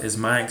tough as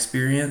my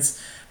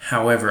experience.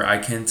 However, I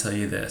can tell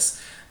you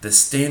this. The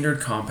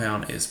standard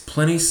compound is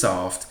plenty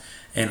soft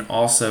and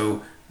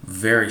also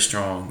very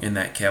strong in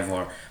that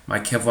Kevlar. My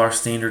Kevlar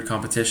standard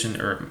competition,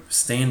 or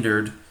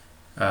standard,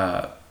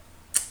 the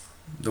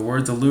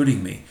word's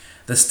eluding me.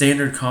 The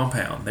standard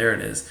compound, there it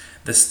is.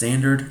 The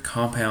standard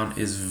compound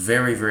is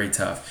very, very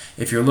tough.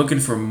 If you're looking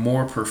for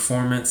more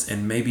performance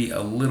and maybe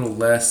a little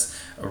less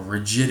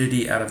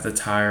rigidity out of the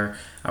tire,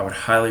 I would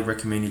highly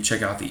recommend you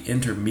check out the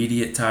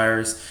intermediate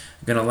tires.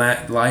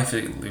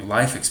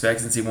 Life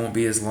expectancy won't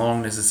be as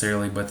long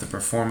necessarily, but the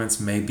performance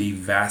may be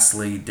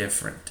vastly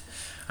different.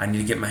 I need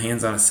to get my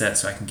hands on a set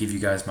so I can give you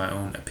guys my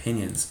own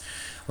opinions.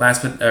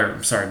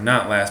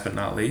 Not last but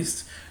not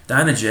least,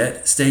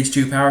 Dynajet Stage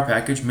 2 Power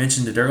Package,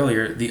 mentioned it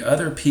earlier. The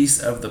other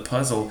piece of the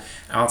puzzle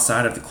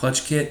outside of the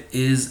clutch kit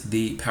is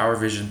the Power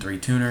Vision 3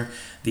 tuner.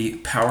 The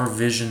Power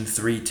Vision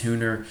 3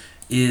 tuner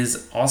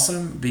is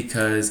awesome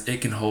because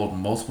it can hold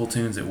multiple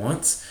tunes at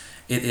once.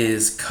 It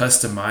is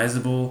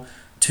customizable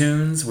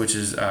tunes, which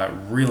is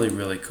really,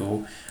 really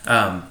cool.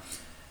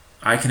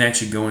 I can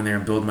actually go in there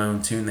and build my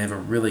own tune. They have a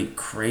really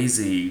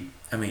crazy,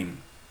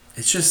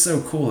 it's just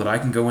so cool that I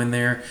can go in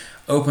there,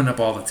 open up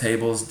all the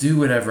tables, do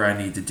whatever I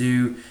need to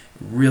do.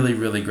 Really,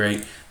 really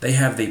great. They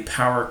have the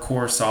Power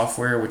Core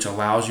software, which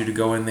allows you to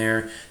go in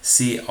there,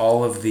 see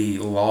all of the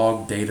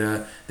log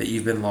data that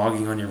you've been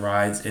logging on your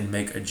rides, and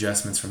make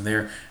adjustments from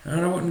there.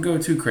 I wouldn't go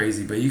too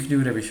crazy, but you can do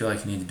whatever you feel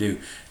like you need to do.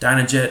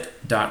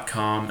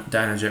 Dynajet.com,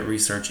 Dynajet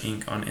Research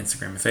Inc. on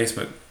Instagram and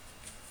Facebook.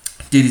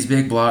 Diddy's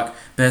Big Block,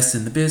 best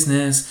in the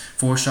business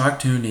for shock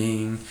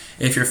tuning.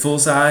 If you're full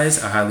size,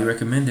 I highly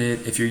recommend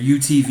it. If you're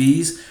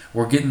UTVs,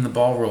 we're getting the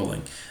ball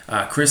rolling.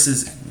 Chris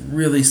is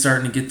really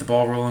starting to get the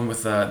ball rolling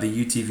with the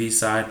UTV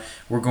side.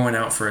 We're going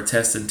out for a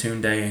test and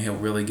tune day, and he'll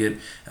really get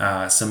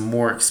some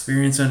more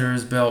experience under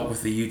his belt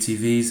with the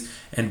UTVs.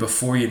 And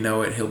before you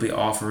know it, he'll be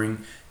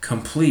offering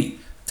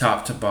complete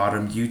top to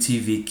bottom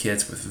UTV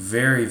kits with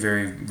very,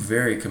 very,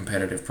 very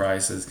competitive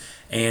prices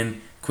and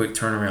quick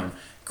turnaround.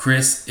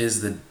 Chris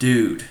is the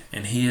dude,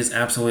 and he is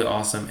absolutely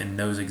awesome and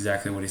knows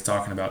exactly what he's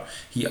talking about.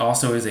 He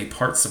also is a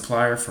parts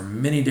supplier for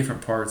many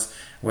different parts,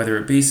 whether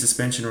it be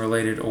suspension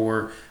related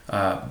or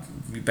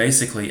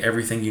basically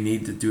everything you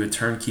need to do a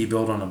turnkey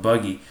build on a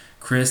buggy.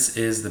 Chris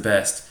is the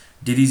best.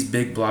 Diddy's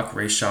Big Block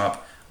Race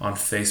Shop on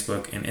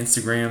Facebook and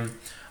Instagram.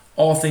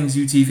 All Things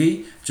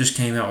UTV just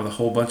came out with a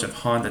whole bunch of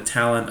Honda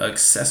Talon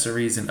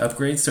accessories and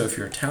upgrades, so if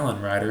you're a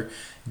Talon rider,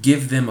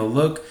 give them a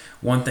look.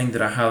 One thing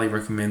that I highly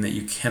recommend that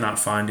you cannot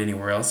find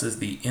anywhere else is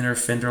the inner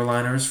fender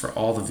liners for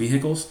all the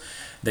vehicles.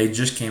 They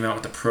just came out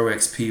with the Pro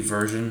XP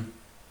version.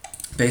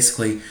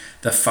 Basically,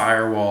 the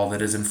firewall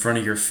that is in front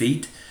of your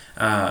feet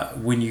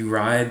when you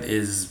ride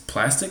is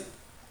plastic.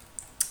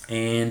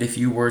 And if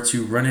you were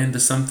to run into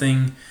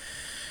something,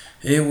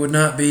 it would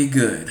not be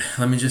good.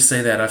 Let me just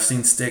say that. I've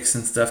seen sticks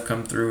and stuff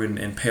come through and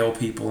impale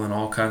people and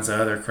all kinds of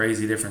other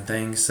crazy different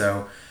things.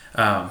 So,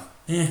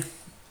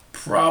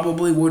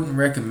 probably wouldn't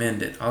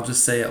recommend it. I'll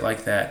just say it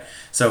like that.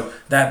 So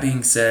that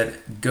being said,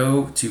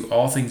 go to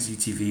All Things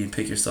UTV and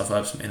pick yourself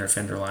up some inner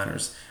fender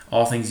liners.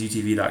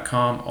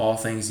 allthingsutv.com, All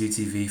Things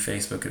UTV,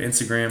 Facebook and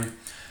Instagram.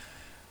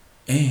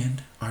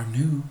 And our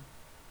new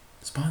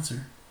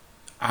sponsor,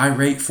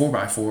 iRate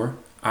 4x4.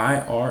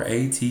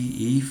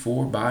 IRATE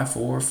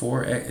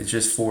 4x4, it's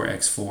just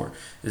 4x4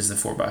 is the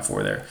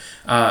 4x4 there.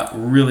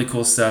 Really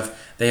cool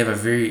stuff. They have a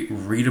very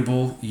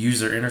readable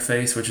user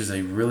interface, which is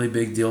a really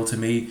big deal to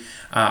me.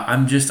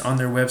 I'm just on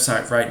their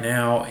website right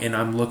now, and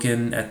I'm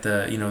looking at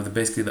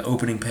basically the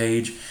opening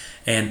page,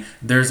 and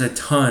there's a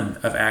ton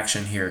of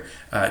action here.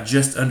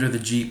 Just under the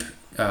Jeep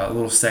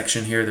little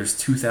section here, there's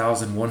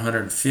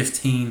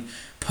 2,115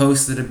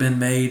 posts that have been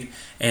made,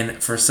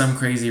 and for some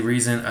crazy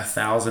reason,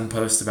 1,000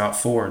 posts about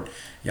Ford.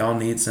 Y'all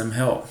need some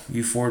help,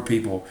 you Ford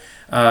people.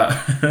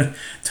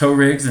 Tow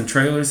Rigs and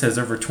Trailers has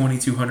over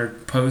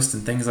 2,200 posts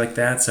and things like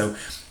that. So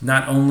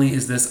not only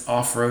is this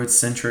off-road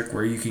centric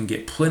where you can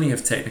get plenty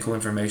of technical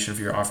information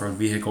for your off-road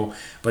vehicle,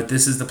 but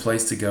this is the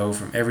place to go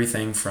from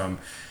everything from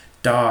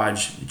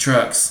Dodge,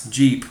 trucks,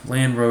 Jeep,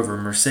 Land Rover,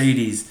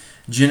 Mercedes,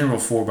 general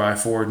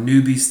 4x4,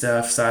 newbie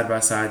stuff,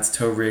 side-by-sides,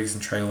 tow rigs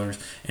and trailers,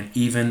 and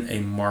even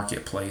a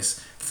marketplace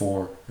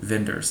for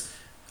vendors.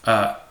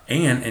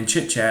 And in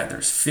Chit Chat,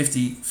 there's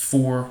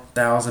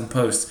 54,000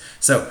 posts.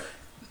 So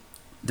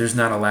there's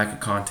not a lack of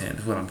content,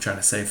 is what I'm trying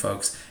to say,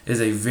 folks. It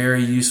is a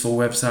very useful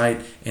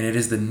website, and it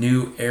is the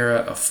new era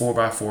of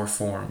 4x4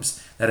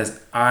 forums. That is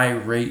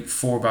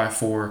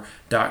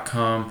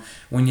irate4x4.com.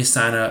 When you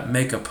sign up,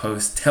 make a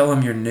post, tell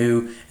them you're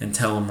new, and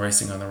tell them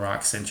Racing on the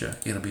Rock sent you.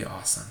 It'll be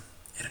awesome.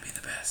 It'll be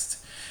the best.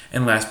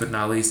 And last but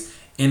not least,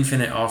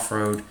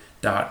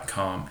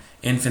 infiniteoffroad.com.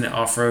 Infinite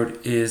Off-Road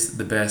is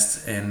the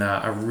best, and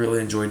I really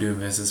enjoy doing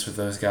business with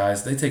those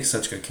guys. They take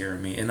such good care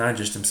of me, and I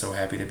just am so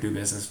happy to do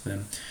business with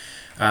them.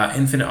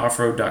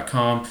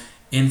 InfiniteOffroad.com.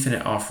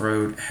 Infinite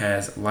Off-Road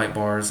has light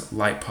bars,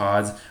 light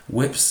pods,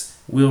 whips,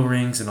 wheel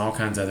rings, and all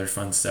kinds of other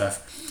fun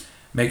stuff.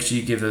 Make sure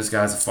you give those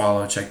guys a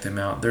follow. Check them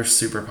out. They're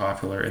super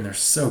popular, and they're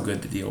so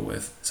good to deal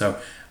with. So,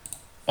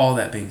 all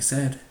that being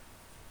said,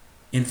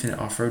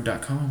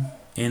 InfiniteOffroad.com.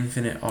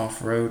 Infinite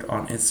Off-Road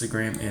on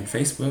Instagram and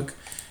Facebook.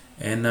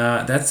 And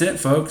that's it,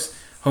 folks.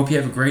 Hope you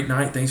have a great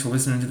night. Thanks for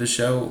listening to the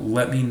show.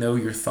 Let me know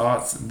your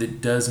thoughts.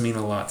 That does mean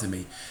a lot to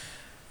me.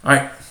 All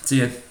right.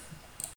 See ya.